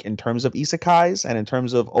unique in terms of isekais and in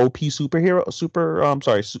terms of OP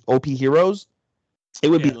OP heroes, it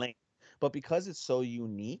would be lame. But because it's so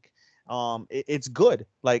unique, it's good.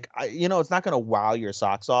 Like it's not gonna wow your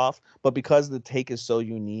socks off, but because the take is so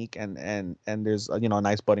unique and there's a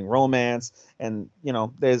nice budding romance, and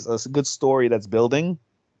there's a good story that's building,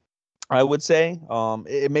 I would say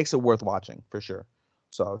it makes it worth watching for sure.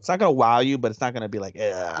 So it's not gonna wow you, but it's not gonna be like,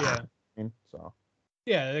 yeah. So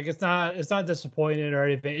yeah, like it's not disappointing or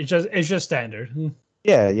anything. It's just standard.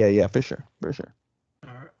 Yeah, for sure.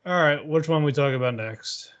 All right, which one we talk about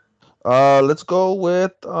next? Let's go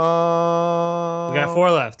with we got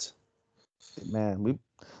 4 left. Man,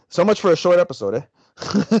 so much for a short episode, eh?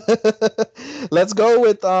 Let's go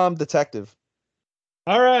with Detective.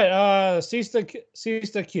 All right, Siesta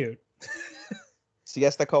cute.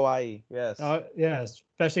 Siesta kawaii, yes. Yes,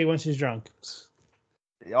 especially when she's drunk.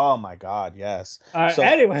 Oh my god, yes. All right, so,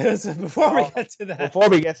 anyway, before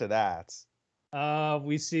we get to that,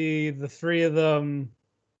 we see the 3 of them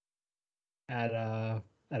at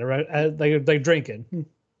like drinking.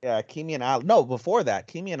 Yeah, Kimi and Alice. No, before that,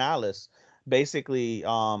 Kimi and Alice. Basically,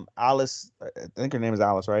 Alice. I think her name is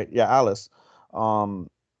Alice, right? Yeah, Alice.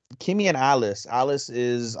 Kimi and Alice. Alice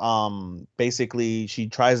is basically she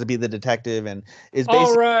tries to be the detective and is Oh,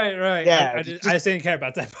 basically right. yeah I just didn't care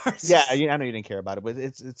about that part. yeah, I know you didn't care about it, but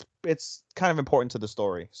it's kind of important to the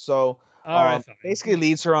story. So, All right, fine. basically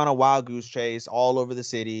leads her on a wild goose chase all over the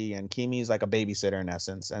city, and Kimi's like a babysitter in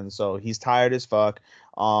essence, and so he's tired as fuck.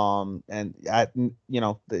 And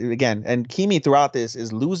again, and Kimi throughout this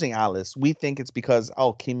is losing Alice. We think it's because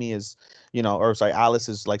Kimi is, or sorry, Alice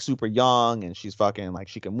is like super young and she's fucking like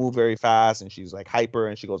she can move very fast and she's like hyper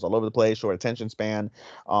and she goes all over the place, short attention span.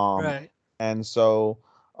 Right. And so.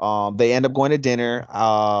 They end up going to dinner.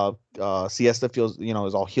 Siesta feels,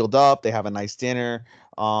 is all healed up. They have a nice dinner.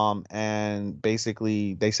 And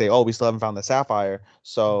basically they say, "Oh, we still haven't found the sapphire."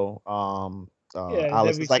 So, Then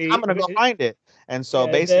Alice we is like, "I'm see. gonna go find it." And so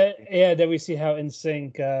basically, Then we see how in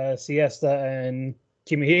sync Siesta and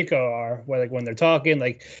Kimihiko are. Where like when they're talking,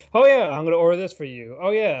 like, "Oh yeah, I'm gonna order this for you. Oh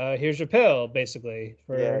yeah, here's your pill, basically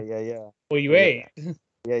for yeah. what you Yeah. ate."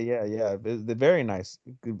 Yeah. They're very nice.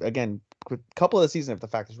 Again, couple of the season if the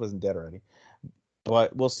fact that she wasn't dead already,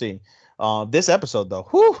 but we'll see. This episode though,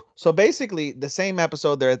 whew. So basically, the same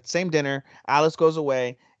episode. They're at the same dinner. Alice goes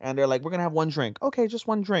away, and they're like, "We're gonna have one drink." Okay, just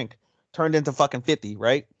one drink. Turned into fucking 50,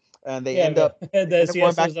 right? And they end up and the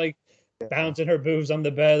going back. Siesta's like bouncing her boobs on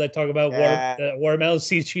the bed. Like talk about Yeah. watermelon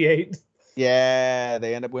seeds she ate. Yeah,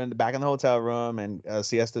 they end up going back in the hotel room, and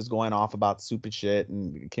Siesta's going off about stupid shit,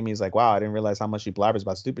 and Kimmy's like, "Wow, I didn't realize how much she blabbers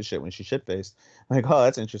about stupid shit when she shit faced." Like, oh,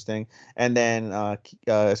 that's interesting. And then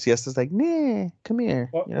Siesta's like, "Nah, come here.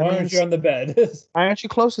 Why aren't you on the bed?" Why aren't you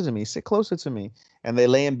closer to me? Sit closer to me." And they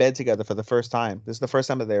lay in bed together for the first time. This is the first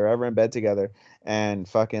time that they were ever in bed together, and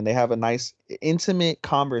fucking, they have a nice, intimate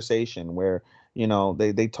conversation where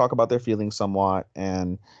they talk about their feelings somewhat,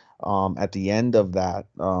 and at the end of that,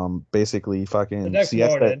 basically The fucking next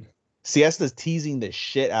morning. Siesta's teasing the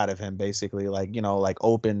shit out of him, basically, like, like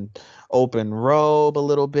open robe a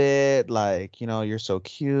little bit, like, you're so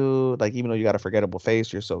cute, like, even though you got a forgettable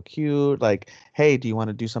face, you're so cute, like, hey, do you want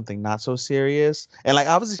to do something not so serious? And like,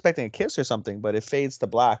 I was expecting a kiss or something, but it fades to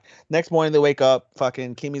black. Next morning they wake up,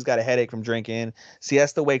 fucking Kimmy's got a headache from drinking.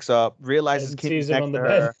 Siesta wakes up, realizes And Kimmy's sees him next on to the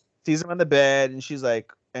bed. her, sees him on the bed, and she's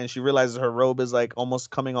like, and she realizes her robe is like almost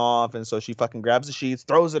coming off, and so she fucking grabs the sheets,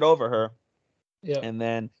 throws it over her. Yeah. And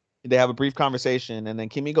then they have a brief conversation, and then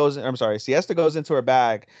Siesta goes into her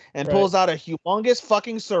bag and pulls out a humongous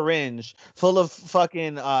fucking syringe full of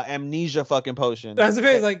fucking amnesia fucking potion. That's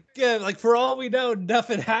amazing. Like, yeah, like for all we know,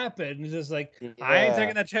 nothing happened. It's just like, I ain't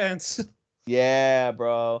taking that chance. Yeah,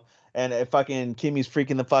 bro. And fucking Kimmy's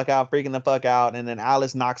freaking the fuck out, and then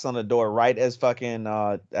Alice knocks on the door right as fucking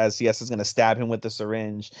as Siesta's gonna stab him with the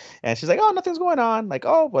syringe, and she's like, "Oh, nothing's going on." Like,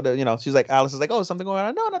 "Oh, but she's like, Alice is like, "Oh, something going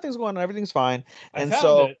on?" "No, nothing's going on. Everything's fine." And I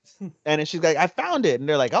found it. and then she's like, "I found it," and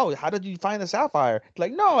they're like, "Oh, how did you find the sapphire?"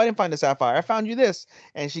 Like, "No, I didn't find the sapphire. I found you this."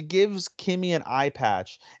 And she gives Kimmy an eye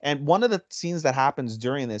patch. And one of the scenes that happens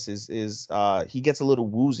during this is he gets a little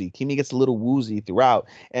woozy. Kimmy gets a little woozy throughout,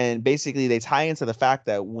 and basically they tie into the fact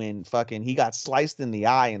that when fucking he got sliced in the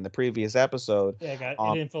eye in the previous episode, Yeah,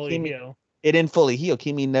 it didn't fully heal. It didn't fully heal.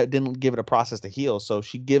 Kimmy didn't give it a process to heal, so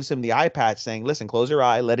she gives him the eye patch, saying, "Listen, close your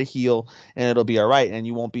eye, let it heal, and it'll be all right, and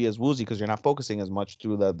you won't be as woozy because you're not focusing as much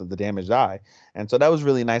through the damaged eye." And so that was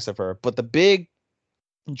really nice of her. But the big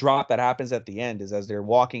drop that happens at the end is as they're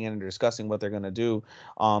walking in and discussing what they're gonna do,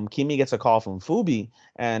 Kimi gets a call from Fubi,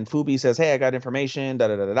 and Fubi says, "Hey, I got information, da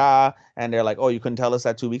da da da da." And they're like, "Oh, you couldn't tell us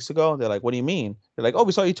that 2 weeks ago?" They're like, "What do you mean?" They're like, "Oh,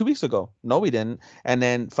 we saw you 2 weeks ago." "No, we didn't." And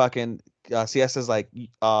then fucking Siesta's like,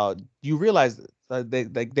 you realize they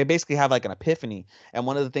basically have like an epiphany, and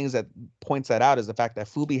one of the things that points that out is the fact that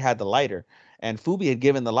Fubi had the lighter, and Fubi had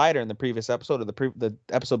given the lighter in the previous episode, or the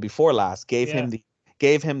episode before last, gave him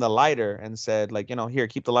the lighter and said, like, "Here,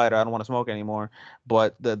 keep the lighter. I don't want to smoke anymore."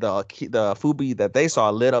 But the Fubi that they saw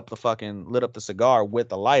lit up the cigar with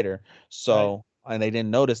the lighter. So, right. And they didn't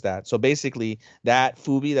notice that. So basically, that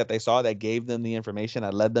Fubi that they saw that gave them the information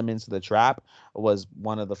that led them into the trap was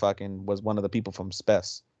one of the people from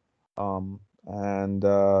Spes. And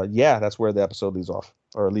yeah, that's where the episode leaves off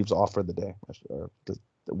for the day, or the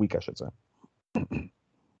week, I should say.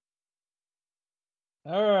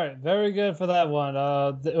 All right, very good for that one.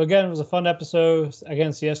 Again, it was a fun episode.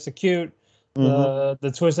 Again, Siesta cute.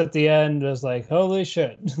 The twist at the end was like, holy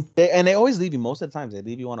shit. They always leave you, most of the times they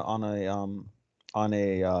leave you on a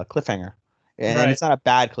cliffhanger, and Right. it's not a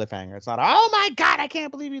bad cliffhanger. It's not, "Oh my god, I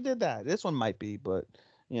can't believe you did that." This one might be, but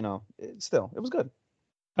it was good.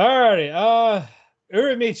 Alrighty,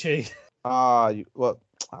 Uramichi. All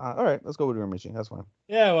right, let's go with Uramichi. That's fine.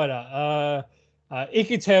 Yeah, why not?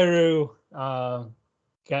 Ikiteru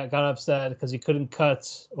got upset because he couldn't cut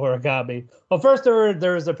origami. Well, first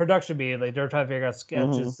there was a production meeting. Like they were trying to figure out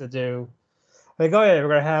sketches to do. Like, oh yeah, we're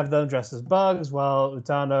gonna have them dressed as bugs, while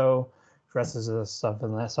Utano dresses as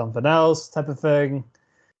something else, type of thing.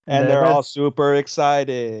 And they're all super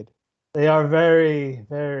excited. They are very,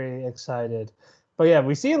 very excited. But yeah,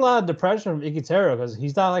 we see a lot of depression from Ikitaro because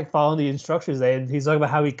he's not like following the instructions. He's talking about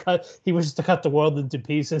how he wishes to cut the world into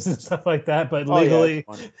pieces and stuff like that. But legally,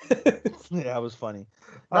 yeah, it was funny.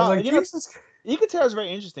 I was like, Ikitaro is very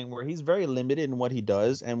interesting, where he's very limited in what he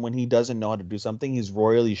does, and when he doesn't know how to do something, he's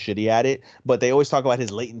royally shitty at it. But they always talk about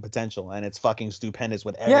his latent potential, and it's fucking stupendous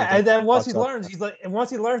with everything. Yeah, and then once he learns, he's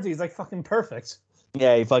like fucking perfect.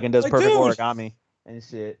 Yeah, he fucking does perfect origami and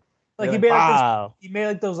shit. Like he made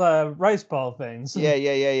like those rice ball things. Yeah.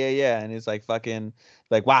 And it's like fucking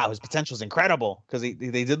like, wow, his potential is incredible because they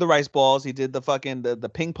did the rice balls, he did the fucking the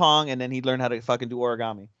ping pong, and then he learned how to fucking do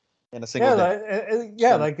origami in a single day.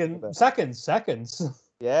 Like in seconds.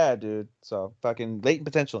 Yeah, dude. So fucking latent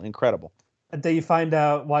potential, incredible. And then you find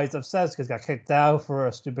out why he's upset because he got kicked out for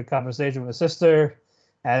a stupid conversation with his sister.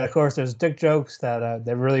 And of course, there's dick jokes that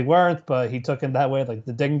they really weren't, but he took it that way, like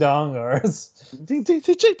the ding dong or ding ding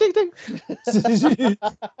ding ding ding.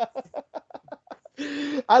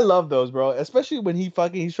 I love those, bro. Especially when he's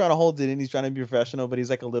trying to hold it in, he's trying to be professional, but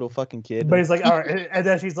he's like a little fucking kid. But he's like, all right, and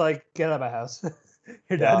then she's like, get out of my house.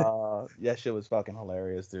 You're dead. Yeah, shit was fucking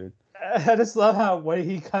hilarious, dude. I just love how when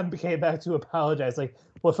he came back to apologize, like,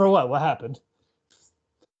 well, for what? What happened?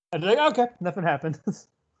 And they're like, okay, nothing happened.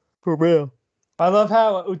 For real. I love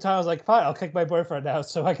how Utano's like, fine, I'll kick my boyfriend out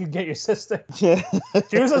so I can get your sister. Yeah.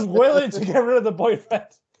 She was just willing to get rid of the boyfriend.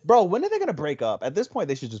 Bro, when are they going to break up? At this point,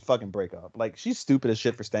 they should just fucking break up. Like, she's stupid as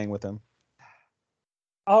shit for staying with him.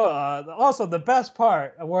 Oh, also, the best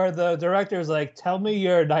part where the director is like, tell me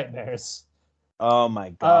your nightmares. Oh, my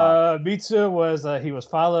God. Mitsu was, he was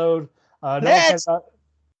followed. No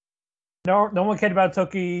one cared about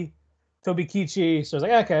Tobikichi. So I was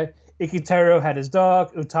like, okay. Ikitaro had his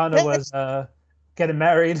dog. Utano was getting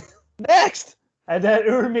married. Next! And then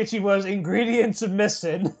Uramichi was ingredients of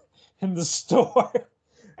missing in the store.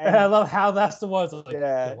 And I love how that's the one. Like,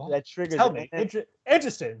 yeah, that triggers. Tell me.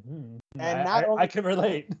 Interesting. And I can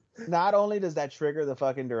relate. Not only does that trigger the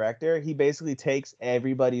fucking director, he basically takes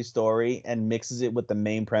everybody's story and mixes it with the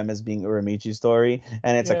main premise being Uramichi's story,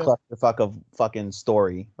 and it's a clusterfuck of fucking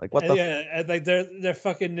story. Like what the? Yeah, and like they're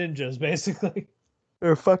fucking ninjas basically.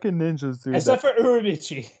 They're fucking ninjas, dude. Except for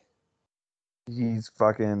Uramichi. He's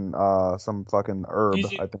fucking some fucking herb.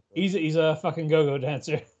 I think he's a fucking go-go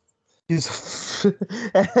dancer.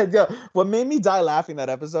 And, what made me die laughing that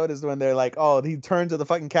episode is when they're like, oh, he turned to the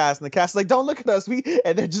fucking cast, and the cast is like, don't look at us,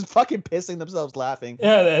 and they're just fucking pissing themselves laughing.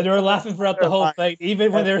 Yeah, they were laughing throughout the whole thing,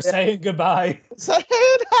 even when they were saying goodbye. And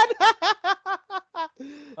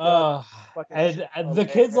the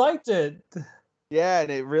kids liked it. Yeah,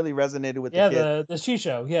 and it really resonated with the kids. Yeah, the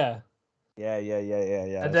Shisho, yeah. Yeah.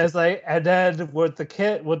 And there's like, and then with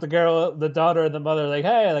the girl, the daughter, and the mother, like,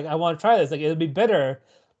 hey, like I want to try this. Like it'll be bitter.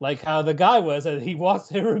 Like how the guy was, and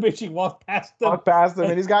Uramichi walked past him.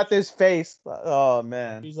 And he's got this face. Oh,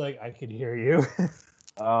 man. He's like, I can hear you.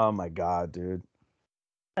 Oh, my God, dude.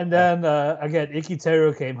 And then, again,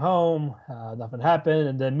 Ikitaro came home. Nothing happened.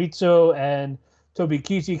 And then Mitsu and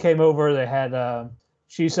Tobikichi came over. They had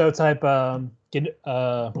shiso type, what you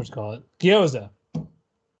call it? Gyoza.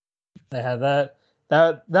 They had that.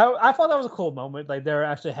 That I thought that was a cool moment. Like, they were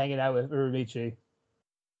actually hanging out with Uramichi.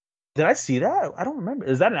 Did I see that? I don't remember.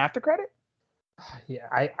 Is that an after credit? Yeah,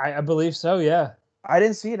 I believe so. Yeah, I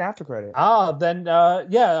didn't see an after credit. Then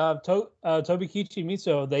Tobikichi and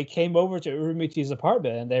Mitsu, they came over to Uramichi's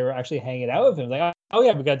apartment and they were actually hanging out with him. Like, oh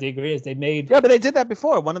yeah, we got the ingredients. They made. Yeah, but they did that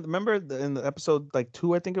before. Remember in the episode like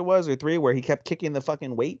 2, I think it was, or 3, where he kept kicking the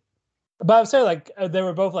fucking weight. But I'm saying like they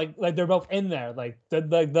were both like they're both in there, like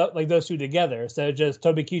those two together. So just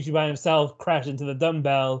Tobikichi by himself crashed into the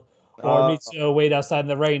dumbbell. Or Mitsu wait outside in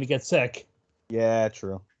the rain to get sick. Yeah,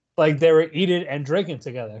 true. Like they were eating and drinking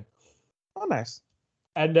together. Oh, nice.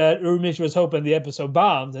 And Uramichi was hoping the episode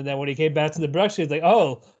bombed, and then when he came back to the production, he's like,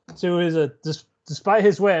 "Oh, so despite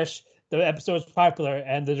his wish, the episode was popular,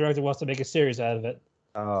 and the director wants to make a series out of it."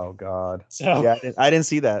 Oh God. So yeah, I didn't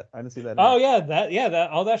see that. Oh yeah,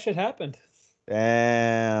 all that shit happened.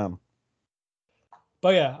 Damn.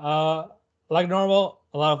 But yeah, like normal.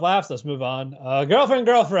 A lot of laughs. Let's move on.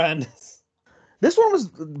 Girlfriend. This one was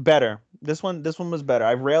better. This one was better.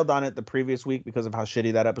 I've railed on it the previous week because of how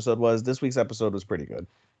shitty that episode was. This week's episode was pretty good.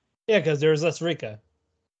 Yeah, because there was less Rika.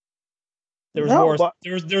 There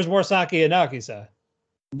was more Saki and Nagisa.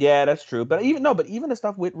 Yeah, that's true. But even the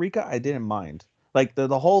stuff with Rika, I didn't mind. Like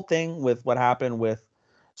the whole thing with what happened with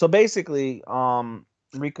So basically,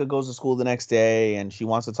 Rika goes to school the next day, and she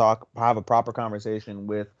wants to have a proper conversation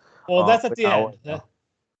with. Well, that's at with the end.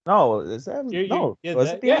 No, is that no? Was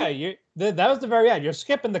it the end? That was the very end. You're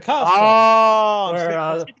skipping the costume. Oh,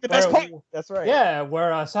 where the best part. That's right. Yeah,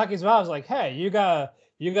 where Saki's mom was like, "Hey, you gotta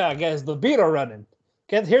get his libido running.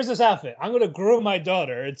 Here's this outfit. I'm gonna groom my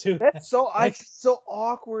daughter into." That's so so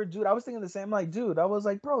awkward, dude. I was thinking the same. Like, dude, I was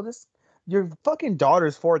like, bro, your fucking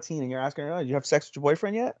daughter's 14, and you're asking her, "Oh, you have sex with your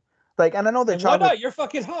boyfriend yet?" Like, and I know they're why not? You're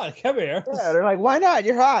fucking hot. Come here. Yeah, they're like, why not?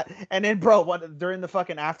 You're hot. And then, bro, during the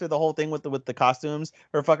fucking after the whole thing with the costumes,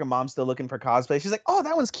 her fucking mom's still looking for cosplay. She's like, oh,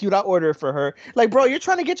 that one's cute. I'll order it for her. Like, bro, you're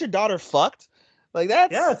trying to get your daughter fucked. Like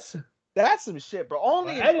that's some shit, bro.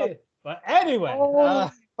 But anyway,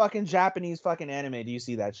 fucking Japanese fucking anime. Do you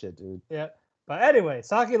see that shit, dude? Yeah. But anyway,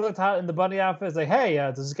 Saki looked hot in the bunny outfit. It's like, hey,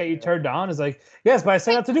 does this get you turned on? It's like, yes, but I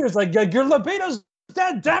say what to do. It's like, your libido's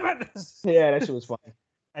dead, damn it. Yeah, that shit was funny.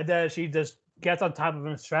 And then she just gets on top of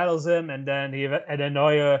him, straddles him, and then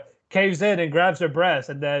Noya caves in and grabs her breast.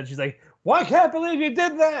 And then she's like, well, I can't believe you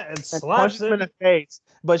did that. And slaps him in the face.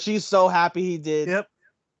 But she's so happy he did. Yep.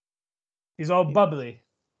 He's all bubbly.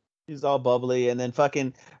 She's all bubbly. And then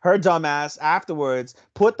fucking her dumbass afterwards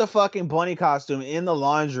put the fucking bunny costume in the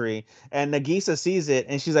laundry. And Nagisa sees it.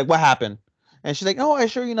 And she's like, what happened? And she's like, "Oh, I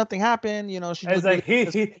assure you, nothing happened." You know, it's like he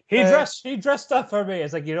dressed up for me.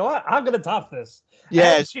 It's like, you know what? I'm gonna top this.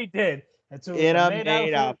 Yeah, and she did. And so in a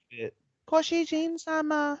maid outfit.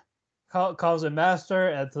 Koshi-jin-sama calls him master,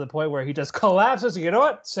 and to the point where he just collapses. You know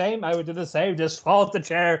what? Same. I would do the same. Just fall off the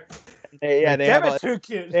chair. They too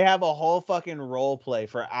cute. They have a whole fucking role play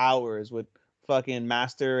for hours with fucking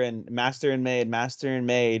master and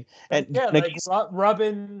maid, and yeah, like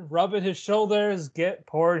rubbing his shoulders,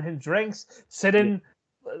 pouring him drinks, sitting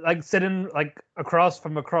across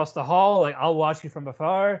the hall, like, I'll watch you from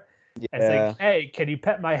afar. Yeah. It's like, hey, can you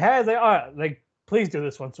pet my head? Like, all right, like, please do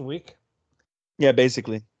this once a week. Yeah,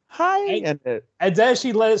 basically. Hi, and then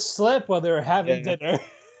she let it slip while they were having dinner,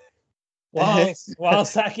 while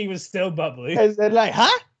Saki was still bubbly. And then like,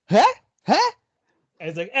 huh? And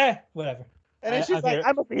it's like, whatever. And then she's like,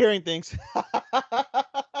 I'm up hearing things.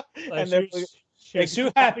 And she's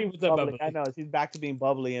too happy with the bubbly. I know, she's back to being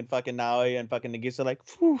bubbly, and fucking Naoi and fucking Nagisa like,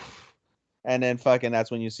 phew. And then fucking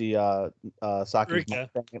that's when you see Saki's mom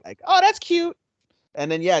like, oh, that's cute.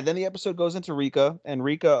 And then then the episode goes into Rika, and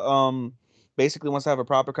Rika basically wants to have a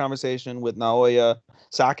proper conversation with Naoya.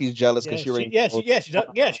 Saki's jealous because she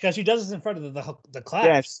does this in front of the class.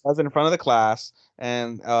 Yeah, she does it in front of the class,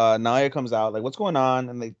 and Naoya comes out like, what's going on?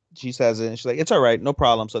 And she says it, and she's like, it's all right, no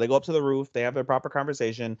problem. So they go up to the roof, they have their proper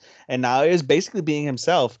conversation, and Naoya is basically being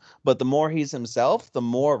himself, but the more he's himself, the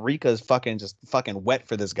more Rika is fucking wet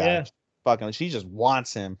for this guy. Yeah. Fucking, she just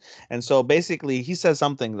wants him. And so basically he says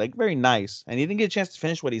something like very nice, and he didn't get a chance to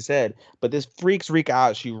finish what he said, but this freaks Rika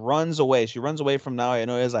out. She runs away from Naoya.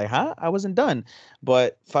 Naoya's like, huh? I wasn't done.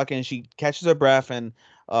 But fucking she catches her breath, and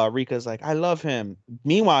Rika's like, I love him.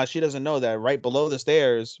 Meanwhile, she doesn't know that right below the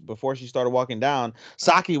stairs, before she started walking down,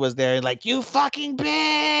 Saki was there like, you fucking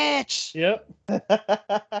bitch. Yep.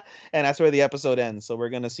 And that's where the episode ends. So we're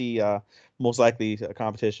gonna see most likely a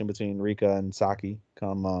competition between Rika and Saki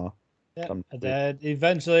come and then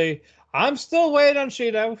eventually, I'm still waiting on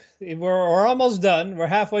Shido. We're almost done. We're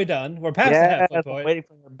halfway done. We're past the halfway point. I'm waiting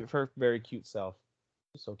for her very cute self.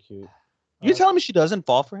 She's so cute. You telling me she doesn't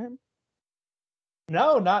fall for him?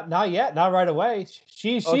 No, not yet. Not right away.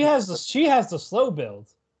 She has the slow build.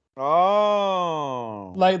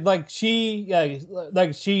 Oh, like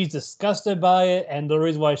she's disgusted by it, and the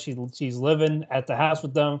reason why she's living at the house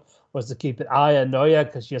with them was to keep an eye on Noya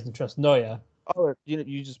because she doesn't trust Noya. Oh,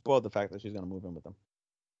 you just spoiled the fact that she's going to move in with them.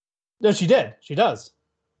 No, she did. She does. To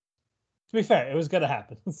be fair, it was going to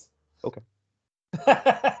happen. Okay.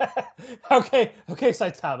 okay,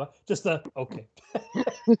 Saitama. Just okay.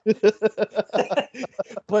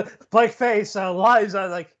 Blank face, lies. I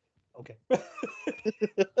like. Okay.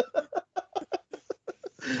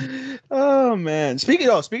 Oh man. Speaking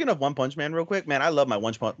of One Punch Man, real quick, man, I love my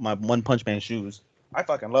One Punch Man shoes. I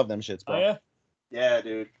fucking love them shits, bro. Oh, yeah? Yeah,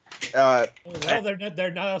 dude. Well,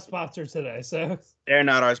 they're not a sponsor today, so they're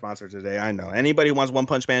not our sponsor today. I know. Anybody who wants One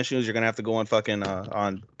Punch Man shoes, you're gonna have to go on fucking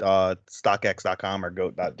on StockX.com or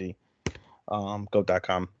Goat.com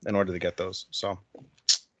in order to get those. So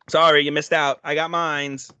sorry, you missed out. I got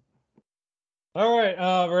mines. All right,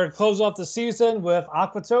 we're gonna close off the season with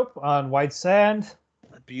Aquatope on White Sand.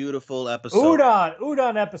 A beautiful episode.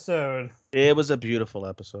 Udon episode. It was a beautiful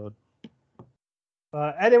episode.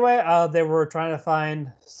 Anyway, they were trying to find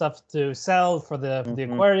stuff to sell for the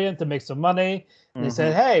aquarium to make some money. And they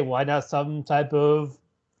said, hey, why not some type of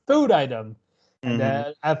food item? And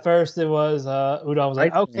then at first it was udon was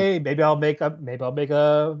like, okay, maybe I'll make a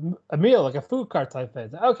meal, like a food cart type thing.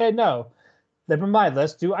 Okay, no, never mind.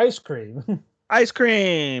 Let's do ice cream. Ice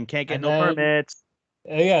cream can't get permits.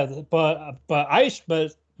 Yeah, but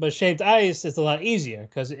shaved ice is a lot easier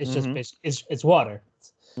because it's just it's water.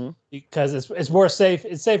 Because it's more safe.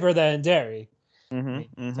 It's safer than dairy.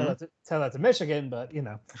 Tell that to Michigan, but you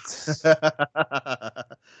know.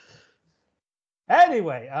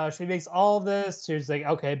 Anyway, she makes all of this. She's like,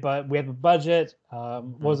 okay, but we have a budget.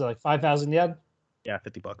 What was it, like 5,000 yen? Yeah,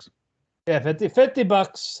 $50. Yeah,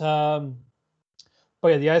 $50. But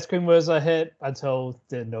yeah, the ice cream was a hit until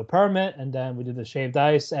the no permit, and then we did the shaved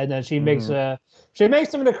ice, and then she makes them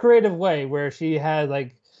in a creative way where she had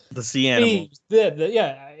like the sea animals.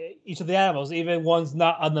 Each of the animals, even one's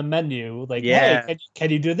not on the menu. Like, hey, can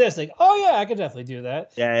you do this? Like, oh yeah, I can definitely do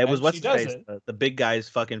that. Yeah, it was what's his face, the big guy's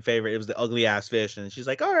fucking favorite. It was the ugly ass fish, and she's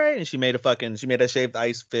like, all right, and she made a shaved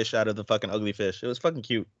ice fish out of the fucking ugly fish. It was fucking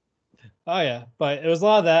cute. Oh yeah, but it was a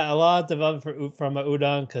lot of that, a lot of development from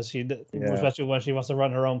udon because especially when she wants to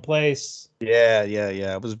run her own place. Yeah.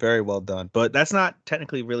 It was very well done, but that's not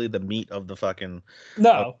technically really the meat of the fucking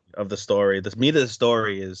of the story. The meat of the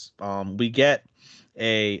story is we get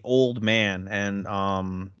a old man and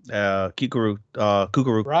Kukuru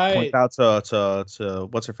points out to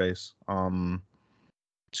what's her face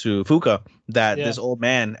to Fuka that this old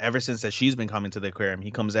man, ever since that she's been coming to the aquarium,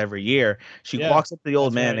 he comes every year. She walks up to the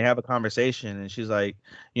old man, they have a conversation, and she's like,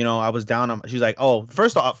 I was down on, she's like, oh,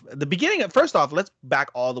 first off, let's back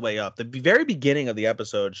all the way up. The very beginning of the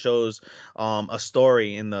episode shows a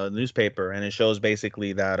story in the newspaper, and it shows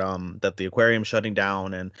basically that that the aquarium's shutting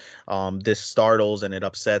down, and this startles and it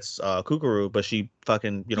upsets Kukuru, but she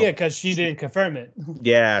fucking, because she didn't confirm it.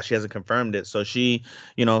 Yeah, she hasn't confirmed it, so she,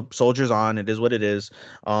 soldiers on. It is what it is.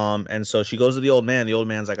 And so she goes to the old man. The old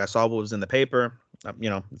man's like, I saw what was in the paper.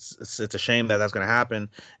 It's a shame that that's going to happen.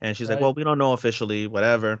 And she's like, well, we don't know officially,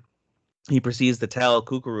 whatever. He proceeds to tell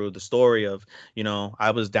Kukuru the story of,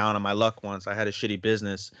 I was down on my luck once. I had a shitty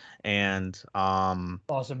business, and I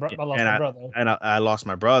lost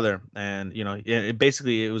my brother. And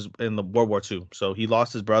it was in the World War II. So he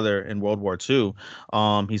lost his brother in World War II.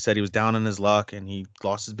 He said he was down on his luck, and he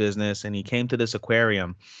lost his business, and he came to this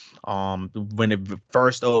aquarium. When it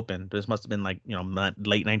first opened, this must have been like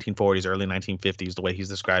late 1940s, early 1950s, the way he's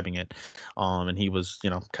describing it. And he was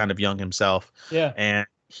kind of young himself. Yeah. And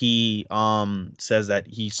he says that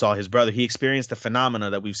he saw his brother. He experienced the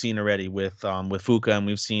phenomena that we've seen already with Fuka, and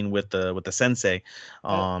we've seen with the sensei,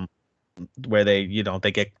 where they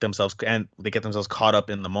get themselves caught up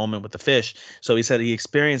in the moment with the fish. So he said he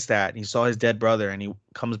experienced that, and he saw his dead brother, and he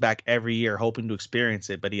comes back every year hoping to experience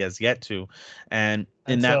it, but he has yet to. And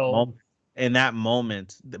in that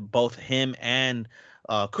moment, both him and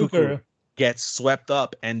Kukuru gets swept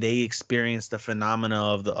up, and they experience the phenomena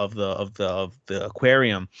of the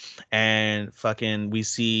aquarium. And fucking we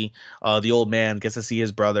see the old man gets to see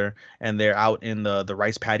his brother, and they're out in the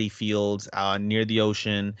rice paddy fields near the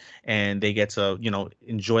ocean, and they get to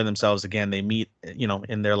enjoy themselves again. They meet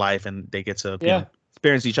in their life, and they get to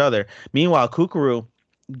experience each other. Meanwhile, Kukuru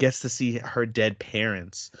gets to see her dead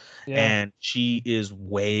parents, and she is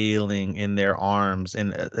wailing in their arms,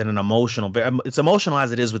 and an emotional, it's emotional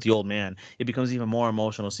as it is with the old man. It becomes even more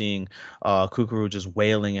emotional seeing Kukuru just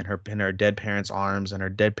wailing in her dead parents' arms, and her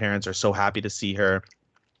dead parents are so happy to see her.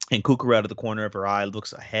 And Kukuru, out of the corner of her eye,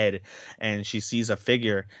 looks ahead, and she sees a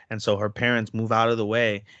figure. And so her parents move out of the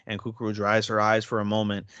way, and Kukuru dries her eyes for a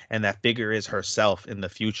moment, and that figure is herself in the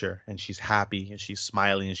future. And she's happy, and she's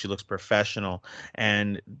smiling, and she looks professional.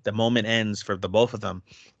 And the moment ends for the both of them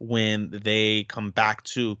when they come back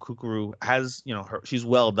to Kukuru. Has she's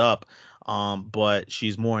welled up, but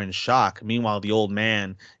she's more in shock. Meanwhile, the old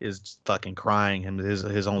man is fucking crying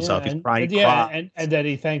his own self. He's crying. And then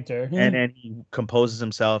he thanked her. And then he composes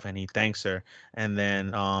himself and he thanks her. And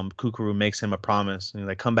then Kukuru makes him a promise. And he's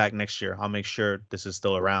like, come back next year. I'll make sure this is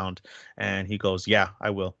still around. And he goes, yeah,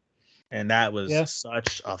 I will. And that was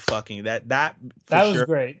such a fucking that was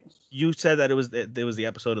great. You said that it was the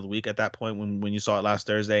episode of the week at that point when you saw it last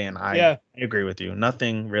Thursday, and I agree with you.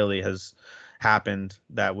 Nothing really has happened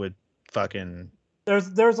that would fucking.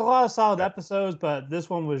 There's a lot of solid episodes, but this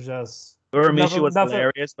one was just. Uramichi was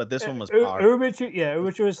hilarious, but this one was powerful.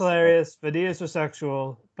 Uramichi was hilarious. Videos were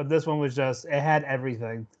sexual. but this one was just it had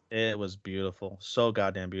everything. It was beautiful. So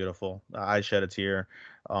goddamn beautiful. I shed a tear.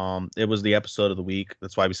 It was the episode of the week.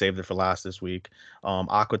 That's why we saved it for last this week.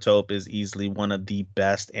 Aquatope is easily one of the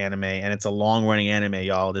best anime, and it's a long-running anime,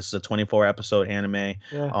 y'all. This is a 24-episode anime.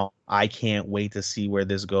 Yeah. I can't wait to see where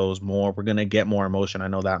this goes more. We're gonna get more emotion. I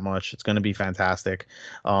know that much. It's gonna be fantastic.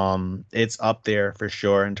 It's up there for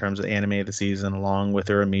sure in terms of anime of the season, along with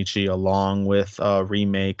Uramichi, along with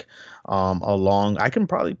Remake. I can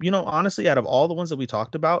probably, honestly, out of all the ones that we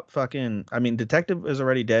talked about, Detective is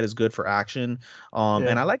Already Dead is good for action.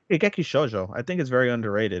 And I like Kageki Shojo. I think it's very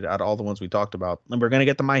underrated out of all the ones we talked about. And we're gonna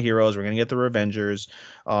get the My Heroes, we're gonna get the Revengers,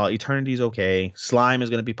 Eternity's okay, Slime is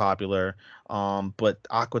gonna be popular. But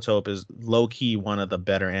Aquatope is low key one of the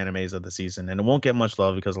better animes of the season, and it won't get much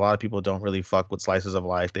love because a lot of people don't really fuck with slices of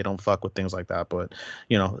life. They don't fuck with things like that. But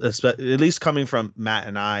at least coming from Matt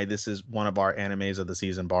and I, this is one of our animes of the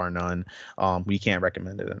season, bar none. We can't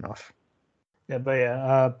recommend it enough. Yeah, but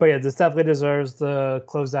yeah, this definitely deserves the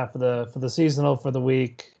closeout for the seasonal for the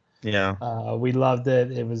week. Yeah, we loved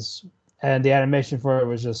it. And the animation for it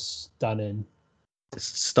was just stunning.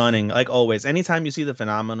 Stunning, like always. Anytime you see the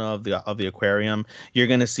phenomena of the aquarium, you're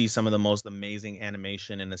gonna see some of the most amazing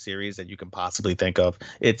animation in the series that you can possibly think of.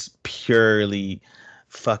 It's purely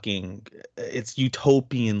it's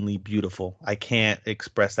utopianly beautiful. I can't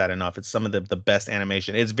express that enough. It's some of the best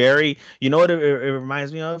animation. It's very, what it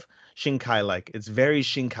reminds me of? Shinkai like. It's very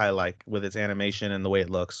Shinkai like with its animation and the way it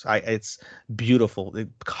looks. It's beautiful. The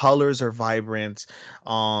colors are vibrant.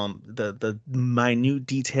 The minute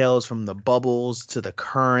details from the bubbles to the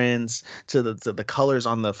currents to the colors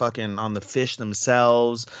on the fish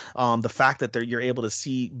themselves. The fact that you're able to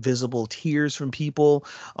see visible tears from people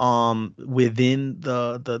within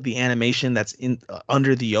the animation that's in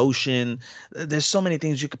under the ocean. There's so many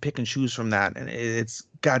things you could pick and choose from that, and it's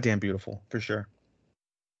goddamn beautiful for sure.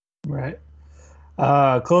 Right.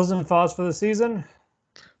 Closing thoughts for the season?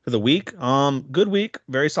 For the week? Good week.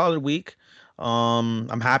 Very solid week.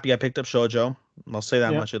 I'm happy I picked up Shoujo. I'll say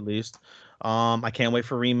that much at least. I can't wait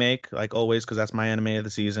for Remake, like always, because that's my anime of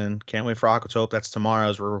the season. Can't wait for Aquatope. That's tomorrow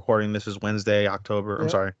as we're recording. This is Wednesday,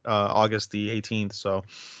 August the 18th. So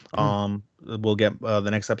we'll get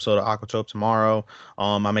the next episode of Aquatope tomorrow.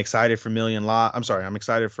 I'm excited for I'm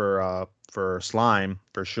excited for Slime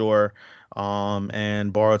for sure.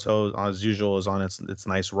 And Boruto, as usual, is on its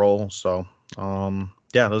nice roll. So those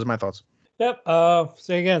are my thoughts. Yep. So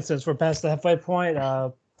again, since we're past the halfway point,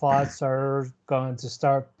 plots are going to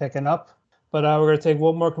start picking up. But we're going to take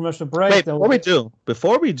one more commercial break. Wait,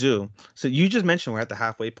 before we do, so you just mentioned we're at the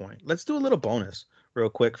halfway point. Let's do a little bonus real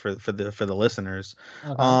quick for the listeners.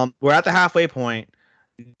 Okay. We're at the halfway point.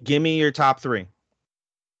 Give me your top three.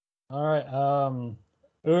 All right.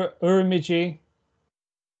 Uramichi,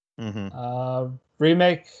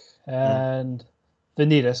 Remake, and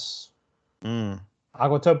Vanitas.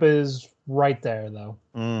 Aquatope is right there, though.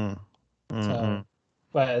 So,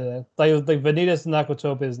 but like Vanitas and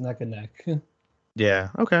Aquatope is neck and neck. Yeah.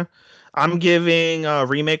 Okay. I'm giving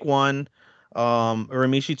Remake 1,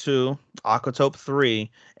 Uramichi 2, Aquatope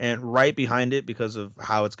 3, and right behind it, because of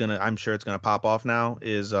how I'm sure it's gonna pop off now,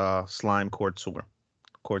 is Slime Core 2.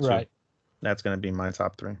 Right. That's gonna be my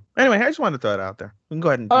top 3. Anyway, I just wanted to throw it out there. We can go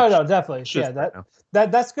ahead and. Oh no, definitely. Yeah,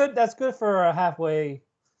 that's good. That's good for a halfway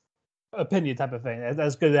opinion type of thing.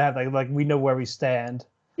 That's good to have like we know where we stand.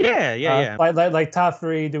 Yeah. Like top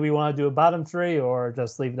 3. Do we want to do a bottom 3 or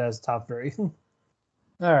just leave it as top 3? All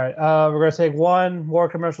right. We're gonna take one more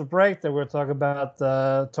commercial break. Then we're gonna talk about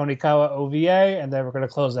the Tonikawa OVA, and then we're gonna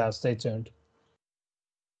close out. Stay tuned.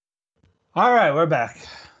 All right, we're back.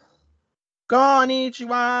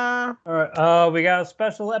 Konnichiwa. All right. We got a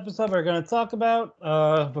special episode we're gonna talk about.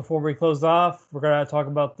 Before we close off, we're gonna talk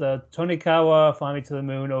about the Tonikawa Fly Me to the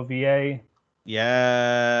Moon OVA.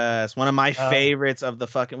 Yes, one of my favorites of the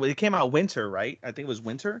fucking. Well, it came out winter, right? I think it was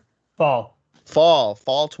winter. Fall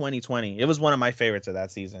 2020. It was one of my favorites of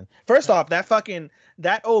that season. First off,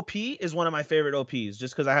 that OP is one of my favorite OPs,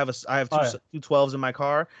 just because I have two 12s in my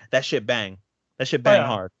car. That shit bang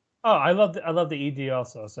hard. Oh, I love the ED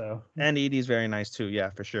also. So and ED is very nice too.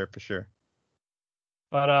 Yeah, for sure.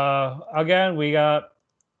 But again, we got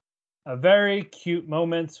a very cute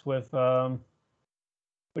moment with NASA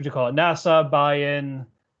buying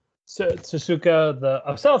Suzuka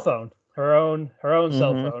a cell phone, her own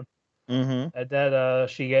cell phone. And then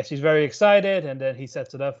she's very excited, and then he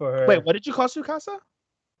sets it up for her. Wait, what did you call Tsukasa?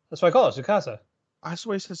 That's what I call it, Tsukasa. I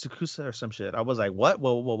swear he said Tsukusa or some shit. I was like, what?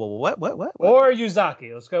 Whoa, what? Or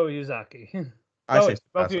Yuzaki. Let's go with Yuzaki. They're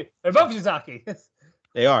both Yuzaki.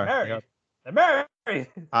 They are. They're married.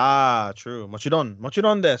 Ah, true. Mochiron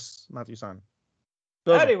desu, Matthew-san.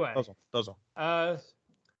 Anyway, those are.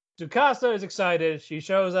 Tsukasa is excited. She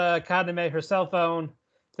shows Kaname her cell phone.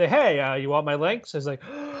 Say, hey, you want my links? She's like,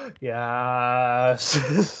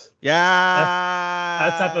 yes. Yeah.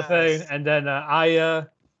 That type of thing. And then Aya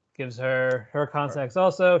gives her contacts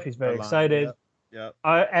also. She's very excited. Yep.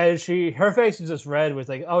 And her face is just red with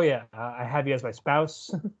like, oh yeah, I have you as my spouse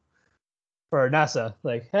for NASA.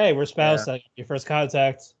 Like, hey, we're spouse. Yeah. Like, your first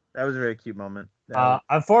contact. That was a very cute moment.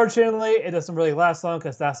 Unfortunately, it doesn't really last long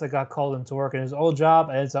because NASA got called into work in his old job,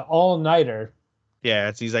 and it's an all-nighter.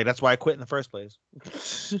 Yeah, he's like, that's why I quit in the first place.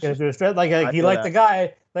 He liked the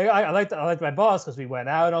guy. Like I liked my boss because we went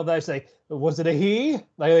out and all that. She's like, was it a he?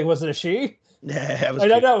 Like was it a she? Yeah, that was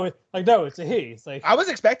no, it's a he. It's like I was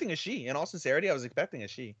expecting a she. In all sincerity, I was expecting a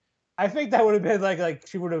she. I think that would have been like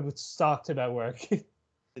she would have stalked him at work.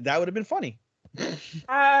 That would have been funny.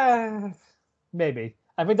 Maybe.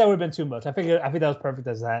 I think that would have been too much. I think that was perfect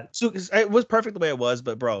as that. So it was perfect the way it was,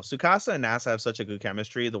 but bro, Tsukasa and NASA have such a good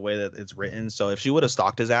chemistry the way that it's written. So if she would have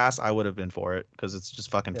stalked his ass, I would have been for it because it's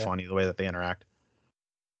just fucking funny the way that they interact.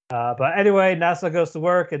 But anyway, NASA goes to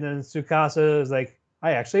work, and then Tsukasa is like,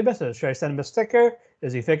 I actually missed it. Should I send him a sticker?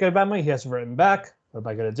 Is he thinking about me? He hasn't written back. What am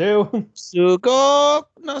I gonna do? Tsuko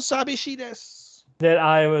no sabi shi desu. Then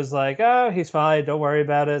I was like, oh, he's fine. Don't worry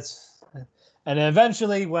about it. And then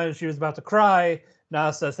eventually, when she was about to cry,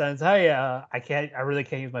 NASA sends, hey, I really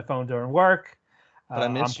can't use my phone during work. But I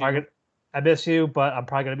miss you. I miss you, but I'm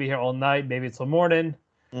probably gonna be here all night, maybe until morning.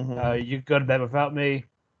 Mm-hmm. You go to bed without me.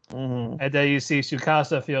 Mm-hmm. And then you see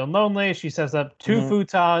Tsukasa feeling lonely. She sets up two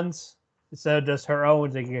futons instead of just her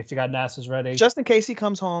own. She got NASA's ready. Just in case he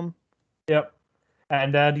comes home. Yep.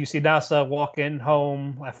 And then you see NASA walking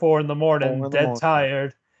home at 4 a.m, dead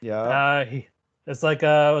tired. Yeah. It's like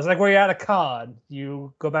where you're at a con.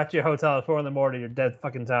 You go back to your hotel at 4 a.m. You're dead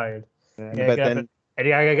fucking tired. Yeah, and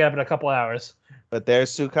you gotta get up in a couple hours. But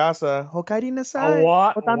there's Tsukasa. Hokaeri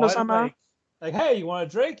nasai. Like, hey, you want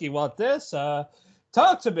a drink? You want this?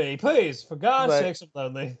 Talk to me, please. For God's sake, I'm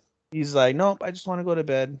lonely. He's like, nope, I just want to go to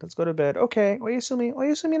bed. Let's go to bed. Okay, oyasumi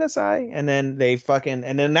nasai. And then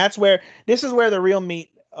this is where the real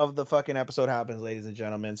meat of the fucking episode happens, ladies and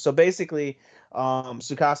gentlemen. So basically,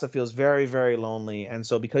 Tsukasa feels very, very lonely. And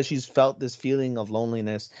so because she's felt this feeling of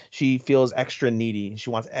loneliness, she feels extra needy. She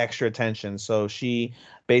wants extra attention. So she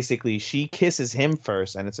kisses him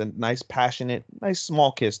first. And it's a nice, passionate, nice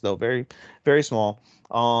small kiss, though. Very, very small.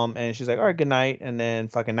 And she's like, all right, good night. And then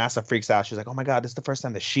fucking NASA freaks out. She's like, oh my God, this is the first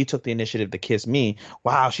time that she took the initiative to kiss me.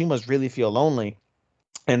 Wow, she must really feel lonely.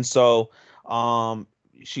 And so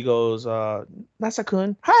she goes,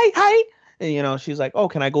 NASA-kun, hi. And, she's like, oh,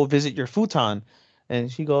 can I go visit your futon?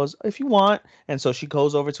 And she goes, if you want. And so she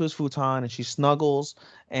goes over to his futon and she snuggles.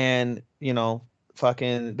 And,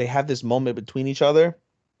 fucking they have this moment between each other.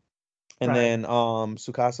 And then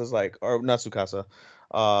Tsukasa's like, or not Tsukasa.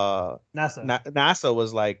 NASA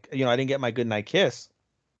was like, I didn't get my goodnight kiss.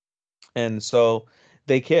 And so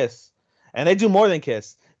they kiss. And they do more than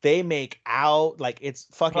kiss. They make out like it's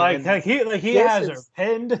fucking he has her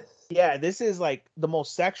pinned. Yeah, this is like the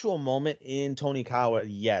most sexual moment in Tonikawa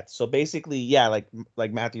yet. So basically, yeah, like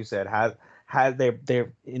Matthew said,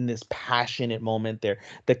 they're in this passionate moment.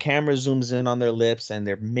 The camera zooms in on their lips and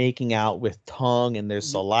they're making out with tongue and their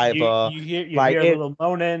saliva. You hear a little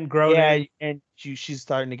moaning, groaning. Yeah, and she's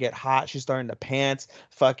starting to get hot. She's starting to pant.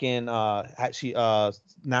 Fucking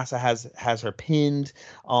NASA has her pinned.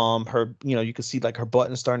 Her you can see like her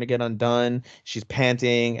button starting to get undone. She's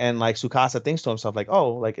panting, and like Tsukasa thinks to himself like,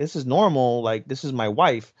 oh, like this is normal. Like this is my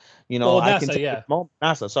wife.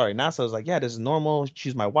 NASA is like, yeah, this is normal.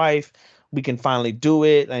 She's my wife. We can finally do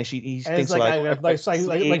it, and he thinks like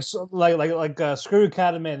Screw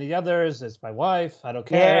Academy and the others. It's my wife. I don't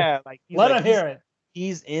care. Yeah, let him hear it.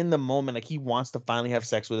 He's in the moment, like he wants to finally have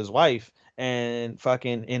sex with his wife, and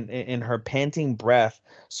fucking in her panting breath,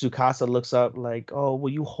 Tsukasa looks up like, "Oh, will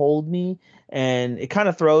you hold me?" And it kind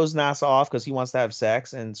of throws NASA off because he wants to have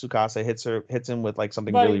sex, and Tsukasa hits him with like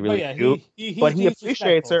something really cute. But he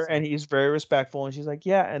appreciates her, and he's very respectful, and she's like,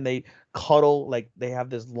 "Yeah," and they cuddle, like they have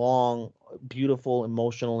this long, beautiful,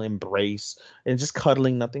 emotional embrace, and just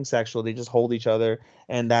cuddling, nothing sexual. They just hold each other,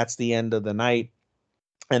 and that's the end of the night.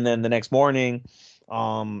 And then the next morning,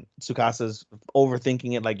 Tsukasa's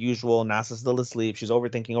overthinking it like usual. NASA's still asleep. She's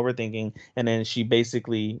overthinking, and then she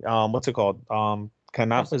basically, what's it called?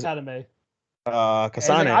 Kasane.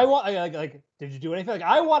 Kasane. I want like, did you do anything? Like,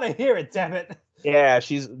 I want to hear it. Damn it. Yeah,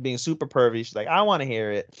 she's being super pervy. She's like, I want to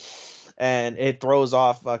hear it. and it throws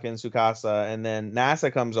off fucking Tsukasa. And then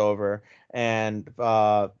NASA comes over and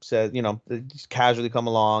says, they just casually come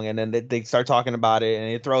along, and then they start talking about it, and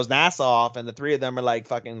it throws NASA off, and the three of them are like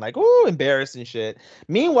fucking like, ooh, embarrassed and shit.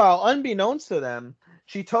 Meanwhile, unbeknownst to them,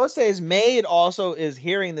 Chitose's maid also is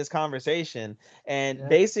hearing this conversation and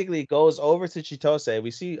basically goes over to Chitose.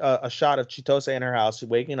 We see a shot of Chitose in her house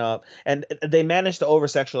waking up, and they managed to over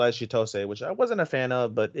sexualize Chitose, which I wasn't a fan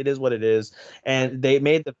of, but it is what it is. And they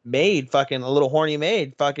made the maid fucking a little horny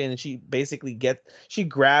maid fucking. She basically she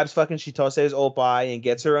grabs fucking Chitose's oppai and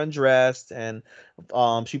gets her undressed, and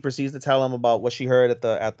she proceeds to tell him about what she heard at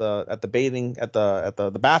the bathing at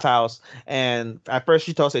the bathhouse. And at first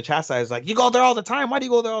Chitose chastises like, you go there all the time, why do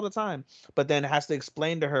you go there all the time? But then has to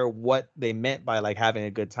explain to her what they meant by like having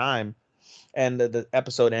a good time. And the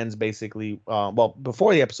episode ends basically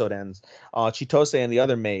before the episode ends, Chitose and the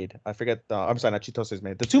other maid, I forget I'm sorry, not Chitose's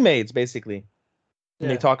maid, the two maids basically. And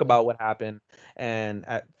they talk about what happened, and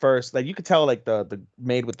at first, like you could tell, like the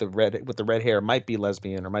maid with the red hair might be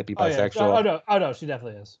lesbian or might be bisexual. Oh no, she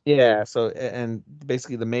definitely is. Yeah. So and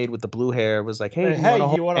basically the maid with the blue hair was like, "Hey, you want to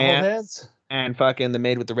hold hands?" And fucking the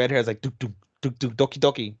maid with the red hair is like, "Duk duk duk duk doki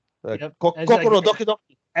doki." Yep. Kokoro doki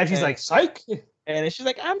doki. And she's like, "Psych." And she's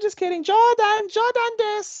like, I'm just kidding, Jordan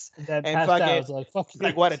this. And fucking, like, fuck you.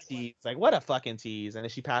 Like, what a tease. Like, what a fucking tease. And then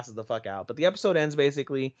she passes the fuck out. But the episode ends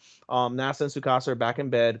basically. Nasa and Tsukasa are back in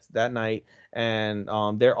bed that night. And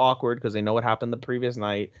they're awkward because they know what happened the previous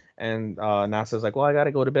night. And Nasa's like, well, I got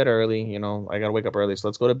to go to bed early. I got to wake up early. So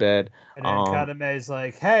let's go to bed. And then Kaname's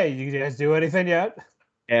like, hey, you guys do anything yet?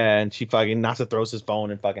 And she fucking, Nasa throws his phone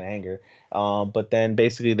in fucking anger. But then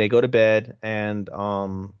basically they go to bed and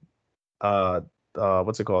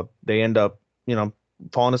what's it called? They end up,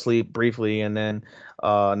 falling asleep briefly, and then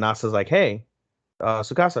Nasa's like, "Hey,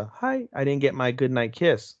 Tsukasa, hi, I didn't get my good night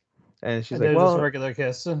kiss," and she's like, "Well, just a regular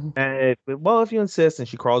kiss." And if you insist, and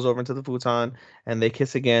she crawls over into the futon, and they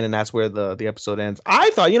kiss again, and that's where the episode ends.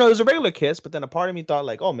 I thought, it was a regular kiss, but then a part of me thought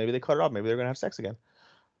like, oh, maybe they cut it off, maybe they're gonna have sex again,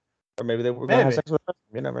 or maybe they were gonna have sex with her.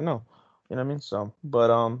 You never know. You know what I mean? So,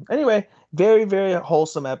 but anyway, very, very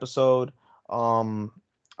wholesome episode.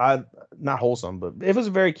 Not wholesome, but it was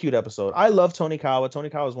a very cute episode. I love Tonikawa.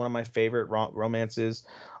 Tonikawa is one of my favorite romances.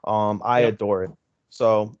 I adore it.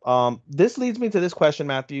 So this leads me to this question,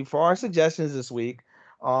 Matthew. For our suggestions this week,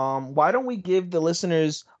 why don't we give the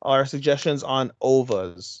listeners our suggestions on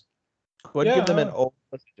OVAs? Give them an OVA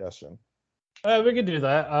suggestion. We could do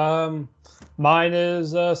that. Mine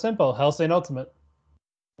is simple. Hellsing Ultimate.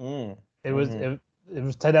 It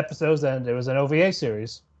was 10 episodes, and it was an OVA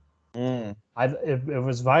series. It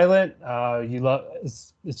was violent.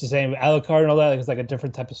 It's the same Alucard and all that. Like, it's like a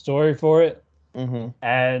different type of story for it.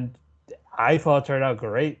 And I thought it turned out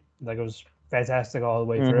great. Like, it was fantastic all the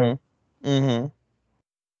way through.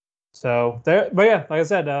 So there, but yeah, like I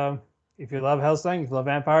said, if you love Hellsing, if you love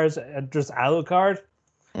vampires, just Alucard,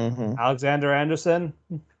 Alexander Anderson,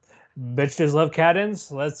 bitches love Caddens.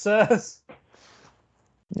 Let's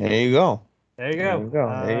There you go. There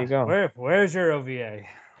you go. Where's your OVA?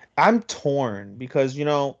 I'm torn because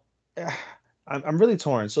I'm really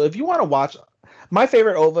torn. So if you want to watch, my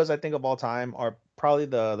favorite OVAs I think of all time are probably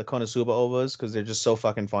the Konosuba OVAs because they're just so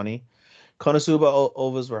fucking funny. Konosuba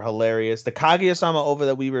OVAs were hilarious. The Kaguya-sama OVA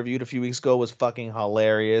that we reviewed a few weeks ago was fucking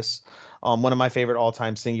hilarious. One of my favorite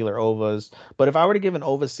all-time singular OVAs. But if I were to give an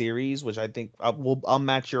OVA series, which I think I'll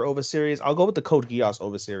match your OVA series, I'll go with the Code Geass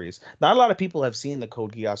OVA series. Not a lot of people have seen the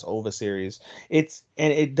Code Geass OVA series.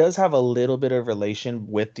 It does have a little bit of relation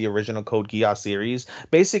with the original Code Geass series.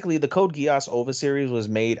 Basically, the Code Geass OVA series was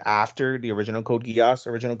made after the original Code Geass.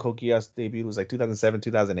 Original Code Geass debut was like 2007,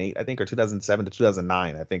 2008, I think, or 2007 to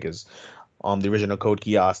 2009, I think is the original Code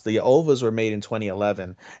Geass. The OVAs were made in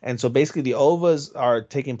 2011. And so basically the OVAs are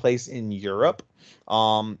taking place in Europe.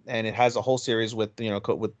 And it has a whole series with the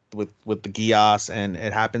Geass, and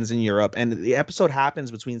it happens in Europe. And the episode happens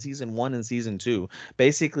between season 1 and season 2.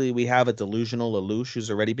 Basically, we have a delusional Lelouch who's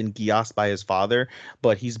already been Geassed by his father,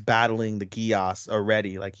 but he's battling the Geass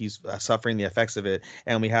already, like he's suffering the effects of it.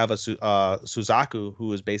 And we have a Suzaku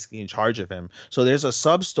who is basically in charge of him. So there's a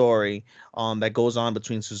sub story that goes on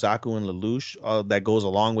between Suzaku and Lelouch that goes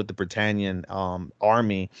along with the Britannian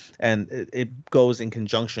army, and it goes in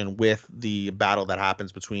conjunction with the battle that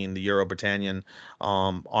happens between the Euro-Britannian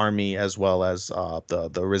army as well as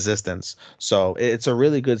the resistance. So it's a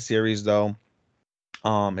really good series, though.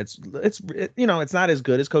 It's not as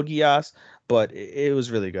good as Code Geass, but it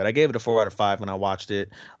was really good. I gave it a 4 out of 5 when I watched it.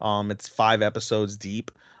 It's 5 episodes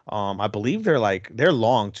deep. I believe they're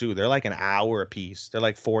long too. They're like an hour a piece. They're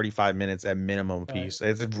like 45 minutes at minimum a Right. piece.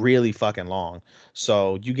 It's really fucking long.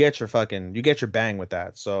 So you get your bang with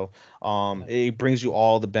that. So it brings you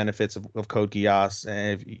all the benefits of Code Geass.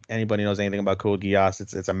 And if anybody knows anything about Code Geass,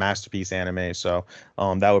 it's a masterpiece anime. So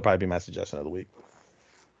that would probably be my suggestion of the week.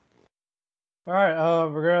 All right,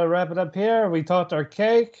 we're gonna wrap it up here. We talked our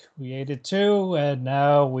cake, we ate it too, and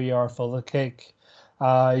now we are full of cake.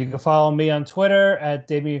 You can follow me on Twitter at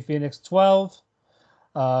DamienPhoenix12.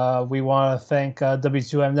 We want to thank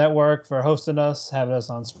W2M Network for hosting us, having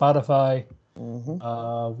us on Spotify.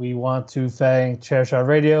 We want to thank Chairshot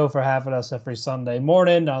Radio for having us every Sunday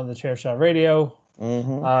morning on the Chairshot Radio.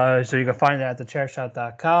 So you can find that at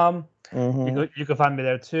thechairshot.com. You can find me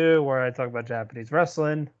there too, where I talk about Japanese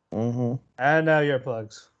wrestling. And now your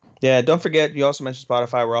plugs. Yeah, don't forget, you also mentioned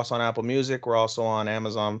Spotify. We're also on Apple Music. We're also on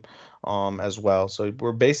Amazon as well. So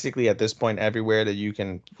we're basically at this point everywhere that you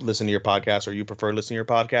can listen to your podcast, or you prefer listening to your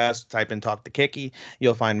podcast. Type in Talk to Keki.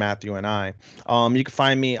 You'll find Matthew and I. You can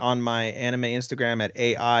find me on my anime Instagram at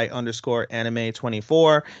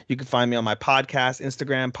AI_anime24. You can find me on my podcast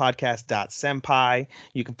Instagram, podcast.senpai.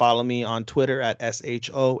 You can follow me on Twitter at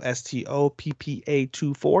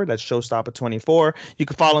SHOSTOPPA24. That's Showstopper24. You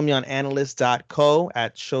can follow me on analyst.co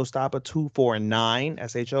at Showstopper249,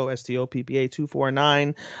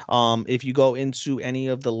 SHOSTOPPA249. If you go into any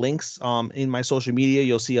of the links in my social media,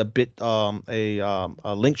 you'll see a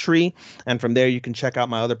link tree, and from there you can check out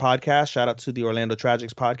my other podcast. Shout out to the Orlando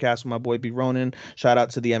Tragics podcast with my boy B. Ronan. Shout out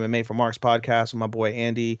to the MMA for Marks podcast with my boy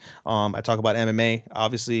Andy. I talk about MMA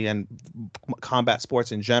obviously and combat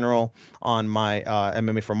sports in general on my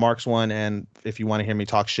MMA for Marks one. And if you want to hear me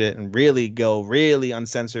talk shit and really go really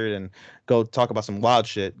uncensored and go talk about some wild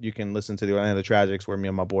shit, you can listen to the Orlando Tragics, where me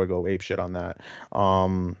and my boy go ape shit on that.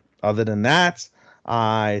 Other than that,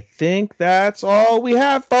 I think that's all we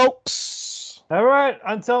have, folks. All right.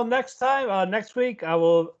 Until next time. Next week, I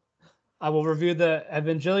will review the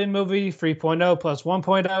Evangelion movie 3.0 plus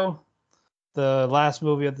 1.0, the last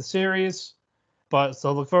movie of the series. But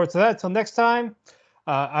so look forward to that. Till next time.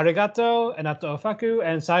 Arigato, and ofaku,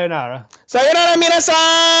 and sayonara. Sayonara,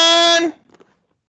 minasan!